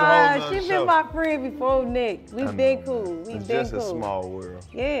Well, that's a whole God, nother she show. been my friend before Nick. We I been know, cool. man. We It's been just cool. a small world.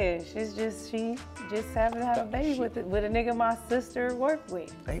 Yeah, she just happened to have a baby with a nigga my sister worked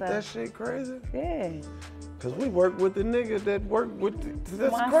with. Ain't So, that shit crazy? Yeah. Cause we work with the nigga that work with.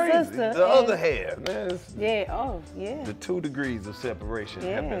 That's My crazy. sister The and- other half, man. Yeah. Oh yeah. The 2 degrees of separation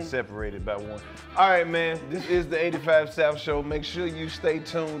have been Yeah. separated by 1. All right, man. This is the 85 South Show. Make sure you stay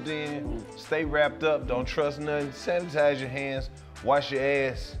tuned in. Stay wrapped up. Don't trust nothing. Sanitize your hands. Wash your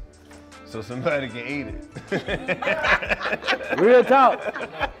ass so somebody can eat it. Real talk.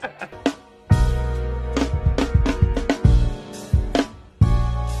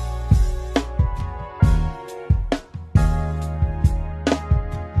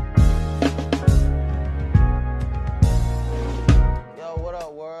 Yo, what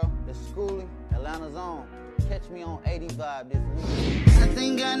up, world? It's Schooling, Atlanta's own. Catch me on 80 Vibe this week. I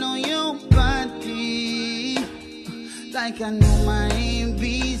think I know your body like I know my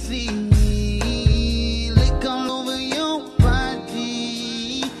ABC. Lick all over your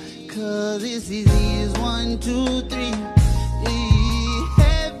body, cause it's easy as 1, 2, 3.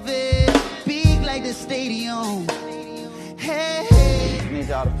 Heavy, big like the stadium. Hey, I need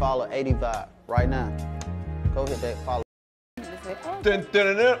y'all to follow 80 Vibe right now. Go hit that follow. Dun, dun,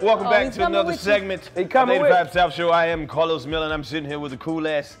 dun, dun. Welcome back he's to coming another with you. segment He of coming 85 South Show. I am Karlous Miller, and I'm sitting here with the cool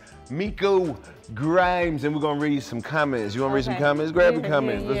ass Miko Grimes, and we're gonna read some comments. You wanna read some Okay. comments? Grab the Yeah,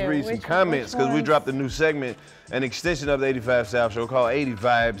 comments. yeah, Let's yeah. read some Which comments because we ones? dropped a new segment, an extension of the 85 South Show called 80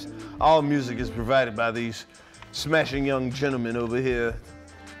 Vibes. All music is provided by these smashing young gentlemen over here.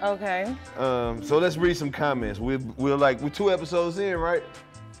 Okay. So let's read some comments. We're 2 episodes in, right?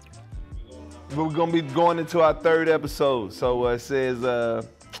 But we're gonna be going into our 3rd episode. So it says,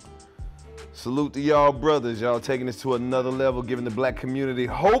 salute to y'all brothers. Y'all taking this to another level, giving the black community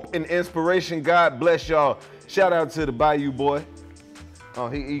hope and inspiration. God bless y'all. Shout out to the Bayou boy. Oh,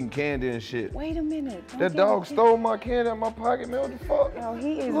 he eating candy and shit. Wait a minute. Don't That get dog him- stole my candy out of my pocket, man. What the fuck? Oh,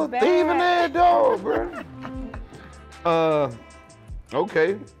 he is Little bad. thieving ass dog, bro.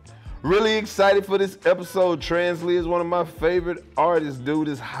 Okay. Really excited for this episode. Transley is one of my favorite artists, dude.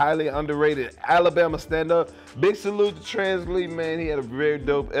 Is highly underrated. Alabama stand-up. Big salute to Transley, man. He had a very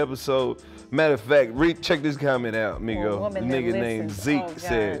dope episode. Matter of fact, check this comment out, Migo. woman The that nigga named listens. Zeke Oh, God.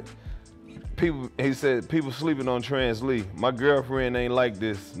 said, he said, people sleeping on Transley. My girlfriend ain't like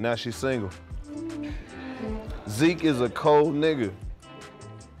this. Now she's single. Zeke is a cold nigga.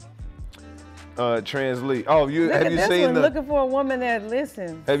 Transley. Oh, have you seen looking for a woman that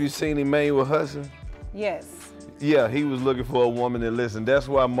listens. Have you seen Emmanuel Hudson? Yes. Yeah, he was looking for a woman that listened. That's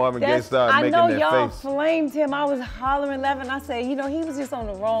why Marvin Gaye started I making know that y'all face. flamed him. I was hollering, laughing. I said, he was just on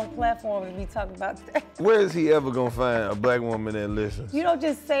the wrong platform to be talking about that. Where is he ever gonna find a black woman that listens? You don't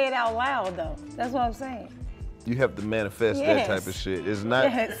just say it out loud, though. That's what I'm saying. You have to manifest that type of shit. It's not.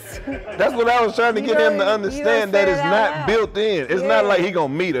 Yes. That's what I was trying to You get him to don't understand. say That it is out not loud. built in. It's not like he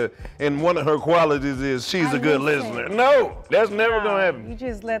gonna meet her and one of her qualities is she's a good listener. No, that's never gonna happen. You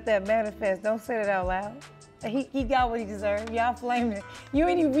just let that manifest. Don't say it out loud. He got what he deserved. Y'all flamed him. You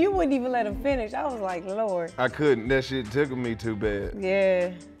wouldn't even let him finish. I was like, Lord. I couldn't. That shit tickled me too bad.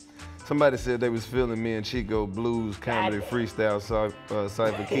 Yeah. Somebody said they was feeling me and Chico Blues comedy freestyle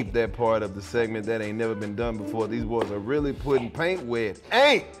cypher. Keep that part of the segment. That ain't never been done before. These boys are really putting paint wet.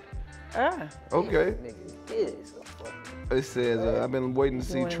 Ain't! Okay. It says, I've been waiting to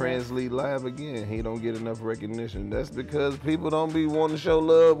see Translate live again. He don't get enough recognition. That's because people don't be wanting to show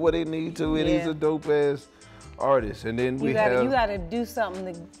love where they need to, and he's a dope-ass artist. And then you gotta do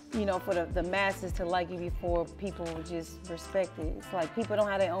something to, you know, for the masses to like you before people just respect it. It's like people don't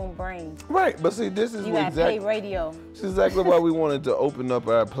have their own brain. Right, but see, this is you gotta pay radio. This is exactly why we wanted to open up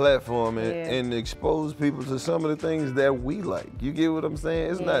our platform and expose people to some of the things that we like. You get what I'm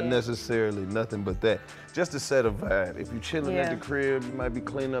saying? It's not necessarily nothing but that. Just to set a vibe. If you're chilling at the crib, you might be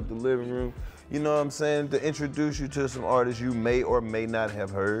cleaning up the living room. You know what I'm saying? To introduce you to some artists you may or may not have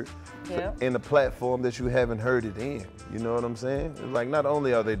heard in a platform that you haven't heard it in. You know what I'm saying? It's like not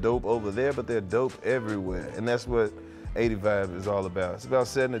only are they dope over there, but they're dope everywhere. And that's what 85 is all about. It's about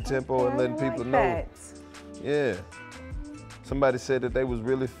setting the tempo and letting people know. Yeah. Somebody said that they was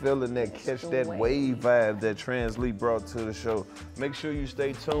really feeling that catch that wave vibe that Translate brought to the show. Make sure you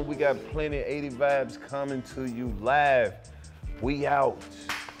stay tuned. We got plenty of 80 vibes coming to you live. We out.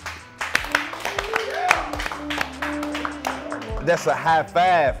 That's a high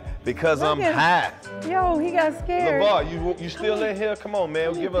five because I'm high. Yo, he got scared. LeVar, you still in here? Come on,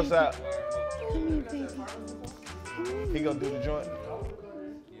 man. Give us out. Come here, baby. He gonna do the joint?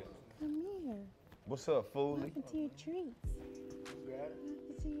 Come here. What's up, Foolie? Welcome to your treats.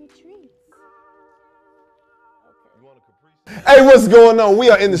 Welcome to your treats. Hey, what's going on? We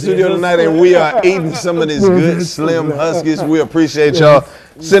are in the studio tonight and we are eating some of this good Slim Huskies. We appreciate y'all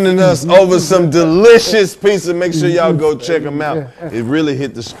sending us over some delicious pizza. Make sure y'all go check them out. It really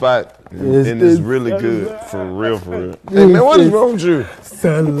hit the spot and it's really good. For real, for real. Hey man, what is wrong with you?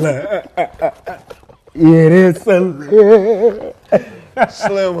 It is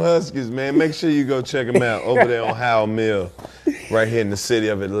Slim Huskies, man. Make sure you go check them out over there on Howell Mill, right here in the city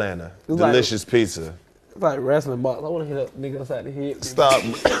of Atlanta. Delicious pizza. It's like wrestling box. I want to hit that nigga upside the head. Stop.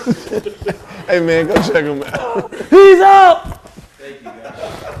 Hey man, go check him out. He's up! Thank you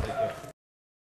guys.